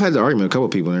 I've had the argument with a couple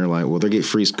of people, and they're like, "Well, they get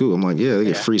free school." I'm like, "Yeah, they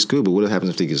get free school, but what happens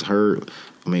if they get hurt?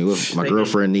 I mean, if my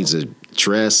girlfriend needs a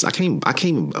dress, I can't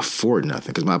even afford nothing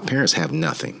because my parents have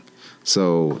nothing,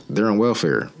 so they're on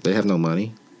welfare. They have no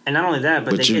money. And not only that,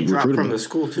 but they get dropped from the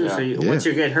school too. Yeah. So once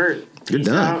you get hurt, you're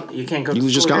done. You can't go to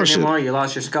school anymore. You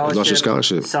lost your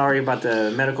scholarship. Sorry about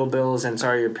the medical bills, and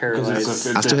sorry you're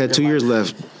paralyzed. I still had 2 years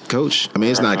left, Coach. I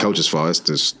mean, it's not a coach's fault.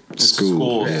 It's the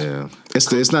school. Yeah, it's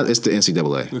the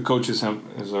NCAA. The coach is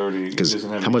already because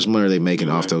how much money are they making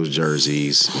off those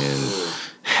jerseys and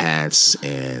hats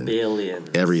and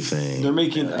everything? They're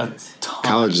making a ton.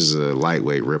 College is a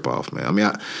lightweight ripoff, man. I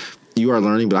mean, you are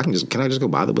learning, but can I just go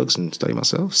buy the books and study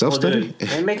myself? Self-study?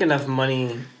 They make enough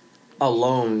money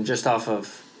alone just off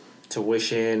of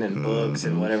tuition and books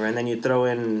and whatever, and then you throw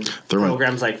in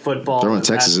programs like football,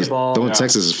 basketball.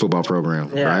 Texas's football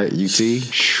program, right? UT,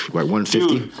 like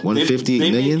 150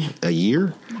 million a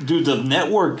year. Dude, the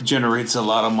network generates a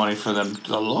lot of money for them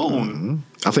alone.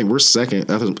 Mm-hmm. I think we're second.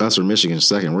 Us or Michigan's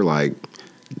second. We're like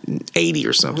 80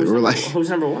 or something. Who's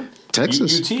number one?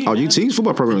 Texas. UT, UT's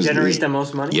football program generates the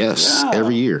most money. Yes,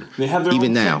 every year. They have their even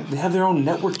own, now. They have their own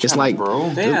network channel, it's like, bro.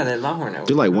 That Longhorn network.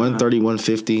 They're like 130,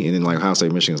 150, and then like Ohio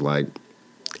State, Michigan's like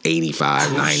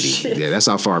 85, 90. Shit. Yeah, that's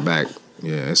how far back.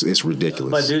 Yeah, it's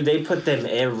ridiculous. But dude, they put them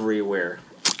everywhere.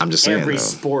 I'm just saying, every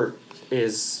sport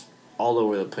is all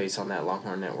over the place on that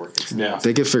Longhorn network. Yeah,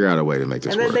 they could figure out a way to make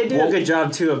this work. And then they do a good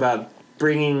job too about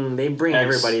bring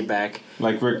everybody back.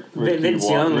 Like Vince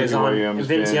Young is on. Williams,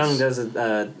 Vince Young does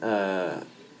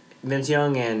Vince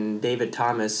Young and David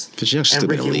Thomas and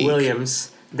Ricky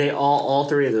Williams. They all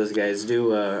three of those guys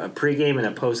do a pregame and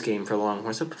a postgame for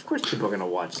Longhorn. So of course people are gonna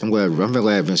watch them. I'm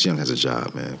glad Vince Young has a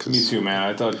job, man. Me too,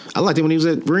 man. I liked him when he was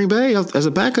at Green Bay as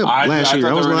a backup last year.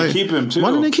 I was like, keep him too. Why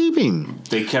didn't they keep him?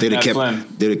 They'd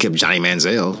have kept Johnny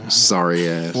Manziel. Sorry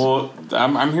ass. Well,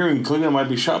 I'm hearing Cleveland might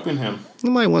be shopping him. You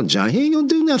might want Johnny. He ain't gonna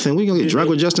do nothing. We gonna get drunk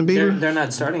with Justin Bieber. They're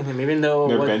not starting him, even though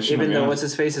what's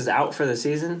his face is out for the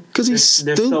season. Because he's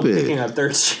stupid. They're still picking up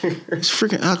third string. He's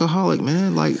freaking alcoholic,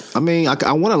 man. Like, I mean,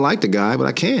 I want to like the guy, but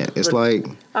I can't. It's like,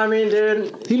 I mean,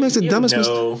 dude, he makes the dumbest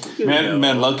mistake.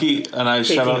 Man, Lucky and I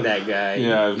shout out that guy.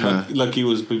 Yeah, Lucky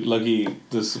was Lucky.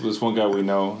 This was one guy we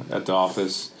know at the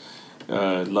office.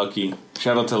 Lucky,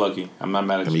 shout out to Lucky. I'm not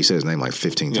mad at you. I mean, you said his name like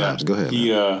 15 times. Go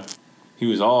ahead. He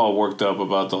was all worked up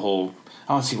about the whole.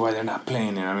 I don't see why they're not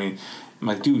playing it. I mean, I'm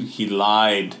like, dude, he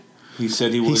lied. He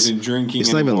said he wasn't drinking.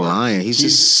 He's not even lying. He's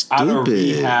just stupid. Out of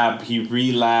rehab, he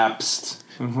relapsed.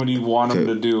 What do you want him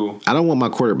to do? I don't want my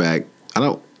quarterback. I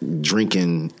don't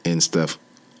drinking and stuff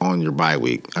on your bye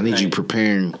week. I need you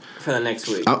preparing for the next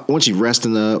week. I want you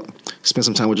resting up, spend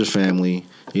some time with your family.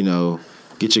 You know,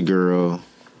 get your girl.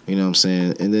 You know what I'm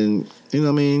saying, and then. You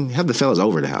know what I mean? Have the fellas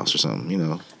over the house or something, you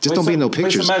know. Just don't be in no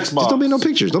pictures. Just don't be in no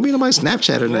pictures. Don't be in nobody's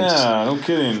Snapchat or nothing. Yeah, no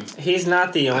kidding. He's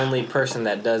not the only person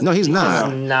that does that. No, he's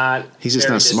not. He's just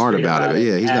not smart about it.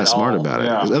 Yeah, he's not smart about it.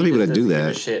 There's other people that do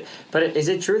that. Shit. But is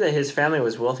it true that his family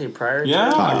was wealthy prior to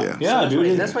that? Oh, yeah. Yeah,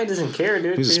 dude. That's why he doesn't care,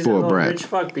 dude. He's a spoiled brat. Rich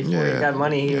fuck before he got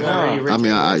money. He was already rich. I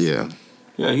mean, yeah.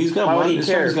 Yeah, he's got money. His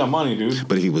family's got money, dude.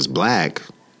 But if he was black...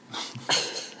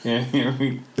 Yeah,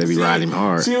 they be riding him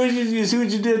hard. See what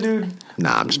you did, dude?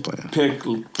 Nah, I'm just playing. Pick.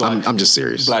 I'm just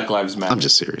serious. Black Lives Matter. I'm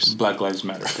just serious. Black Lives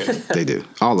Matter. Okay. They do.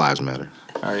 All lives matter.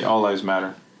 All right, all lives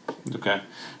matter. Okay.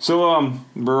 So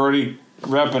we're already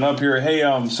wrapping up here. Hey,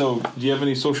 so do you have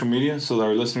any social media so that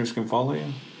our listeners can follow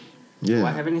you? Yeah. Do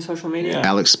I have any social media? Yeah.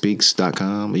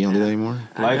 AlexSpeaks.com. You don't do that anymore?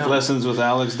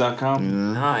 LifeLessonsWithAlex.com?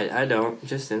 Yeah. No, I don't.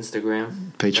 Just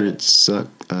Instagram. Patriots suck.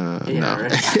 No.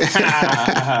 Right.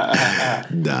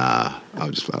 Nah. I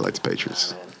like the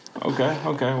Patriots. Okay.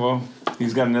 Well,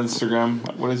 he's got an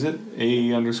Instagram. What is it?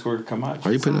 _Camacho.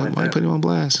 Are you putting him on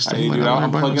blast?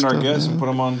 I'm plugging our guests and put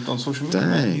him on social media.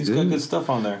 Dang, he's got good stuff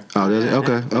on there. Oh, does it?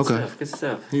 Okay. Good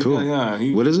stuff.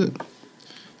 Cool. What is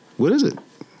it?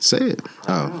 Say it.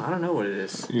 I don't know what it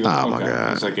is. Oh my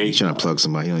God! It's like you trying to plug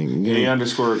somebody?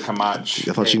 A_ Camacho.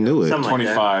 I thought you knew it.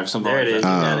 25, something there like it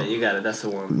that. is. You got it. That's the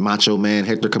one. Macho Man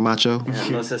Hector Camacho. Yeah,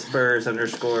 no, it says Spurs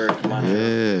 _ Camacho.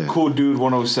 Yeah, Cool Dude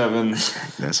 107. that's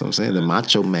what I'm saying. The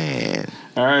Macho Man.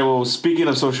 All right. Well, speaking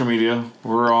of social media,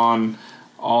 we're on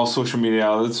all social media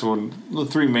outlets. Well, the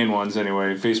 3 main ones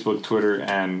anyway: Facebook, Twitter,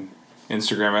 and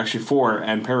Instagram. Actually, 4,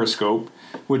 and Periscope,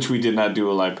 which we did not do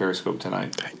a live Periscope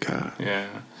tonight. Thank God. Yeah.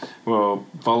 Well,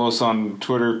 follow us on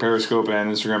Twitter, Periscope,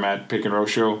 and Instagram at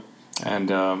P&RShow.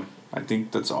 And I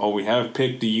think that's all we have.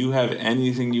 Pick, do you have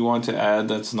anything you want to add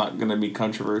that's not going to be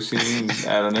controversial and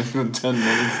add an extra 10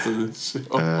 minutes to this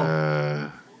show?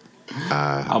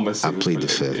 I'm going to I plead the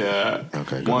fifth. Yeah.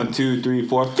 Okay. 1, 2, 3,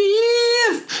 4,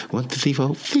 5th. 1, 2, 3, 4,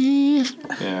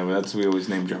 5th. Yeah, but we always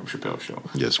name drop Chappelle Show.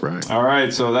 Yes, right. All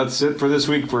right, so that's it for this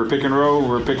week for Pick and Row.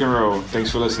 We're Pick and Row.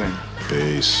 Thanks for listening.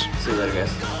 Peace. See you later,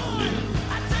 guys.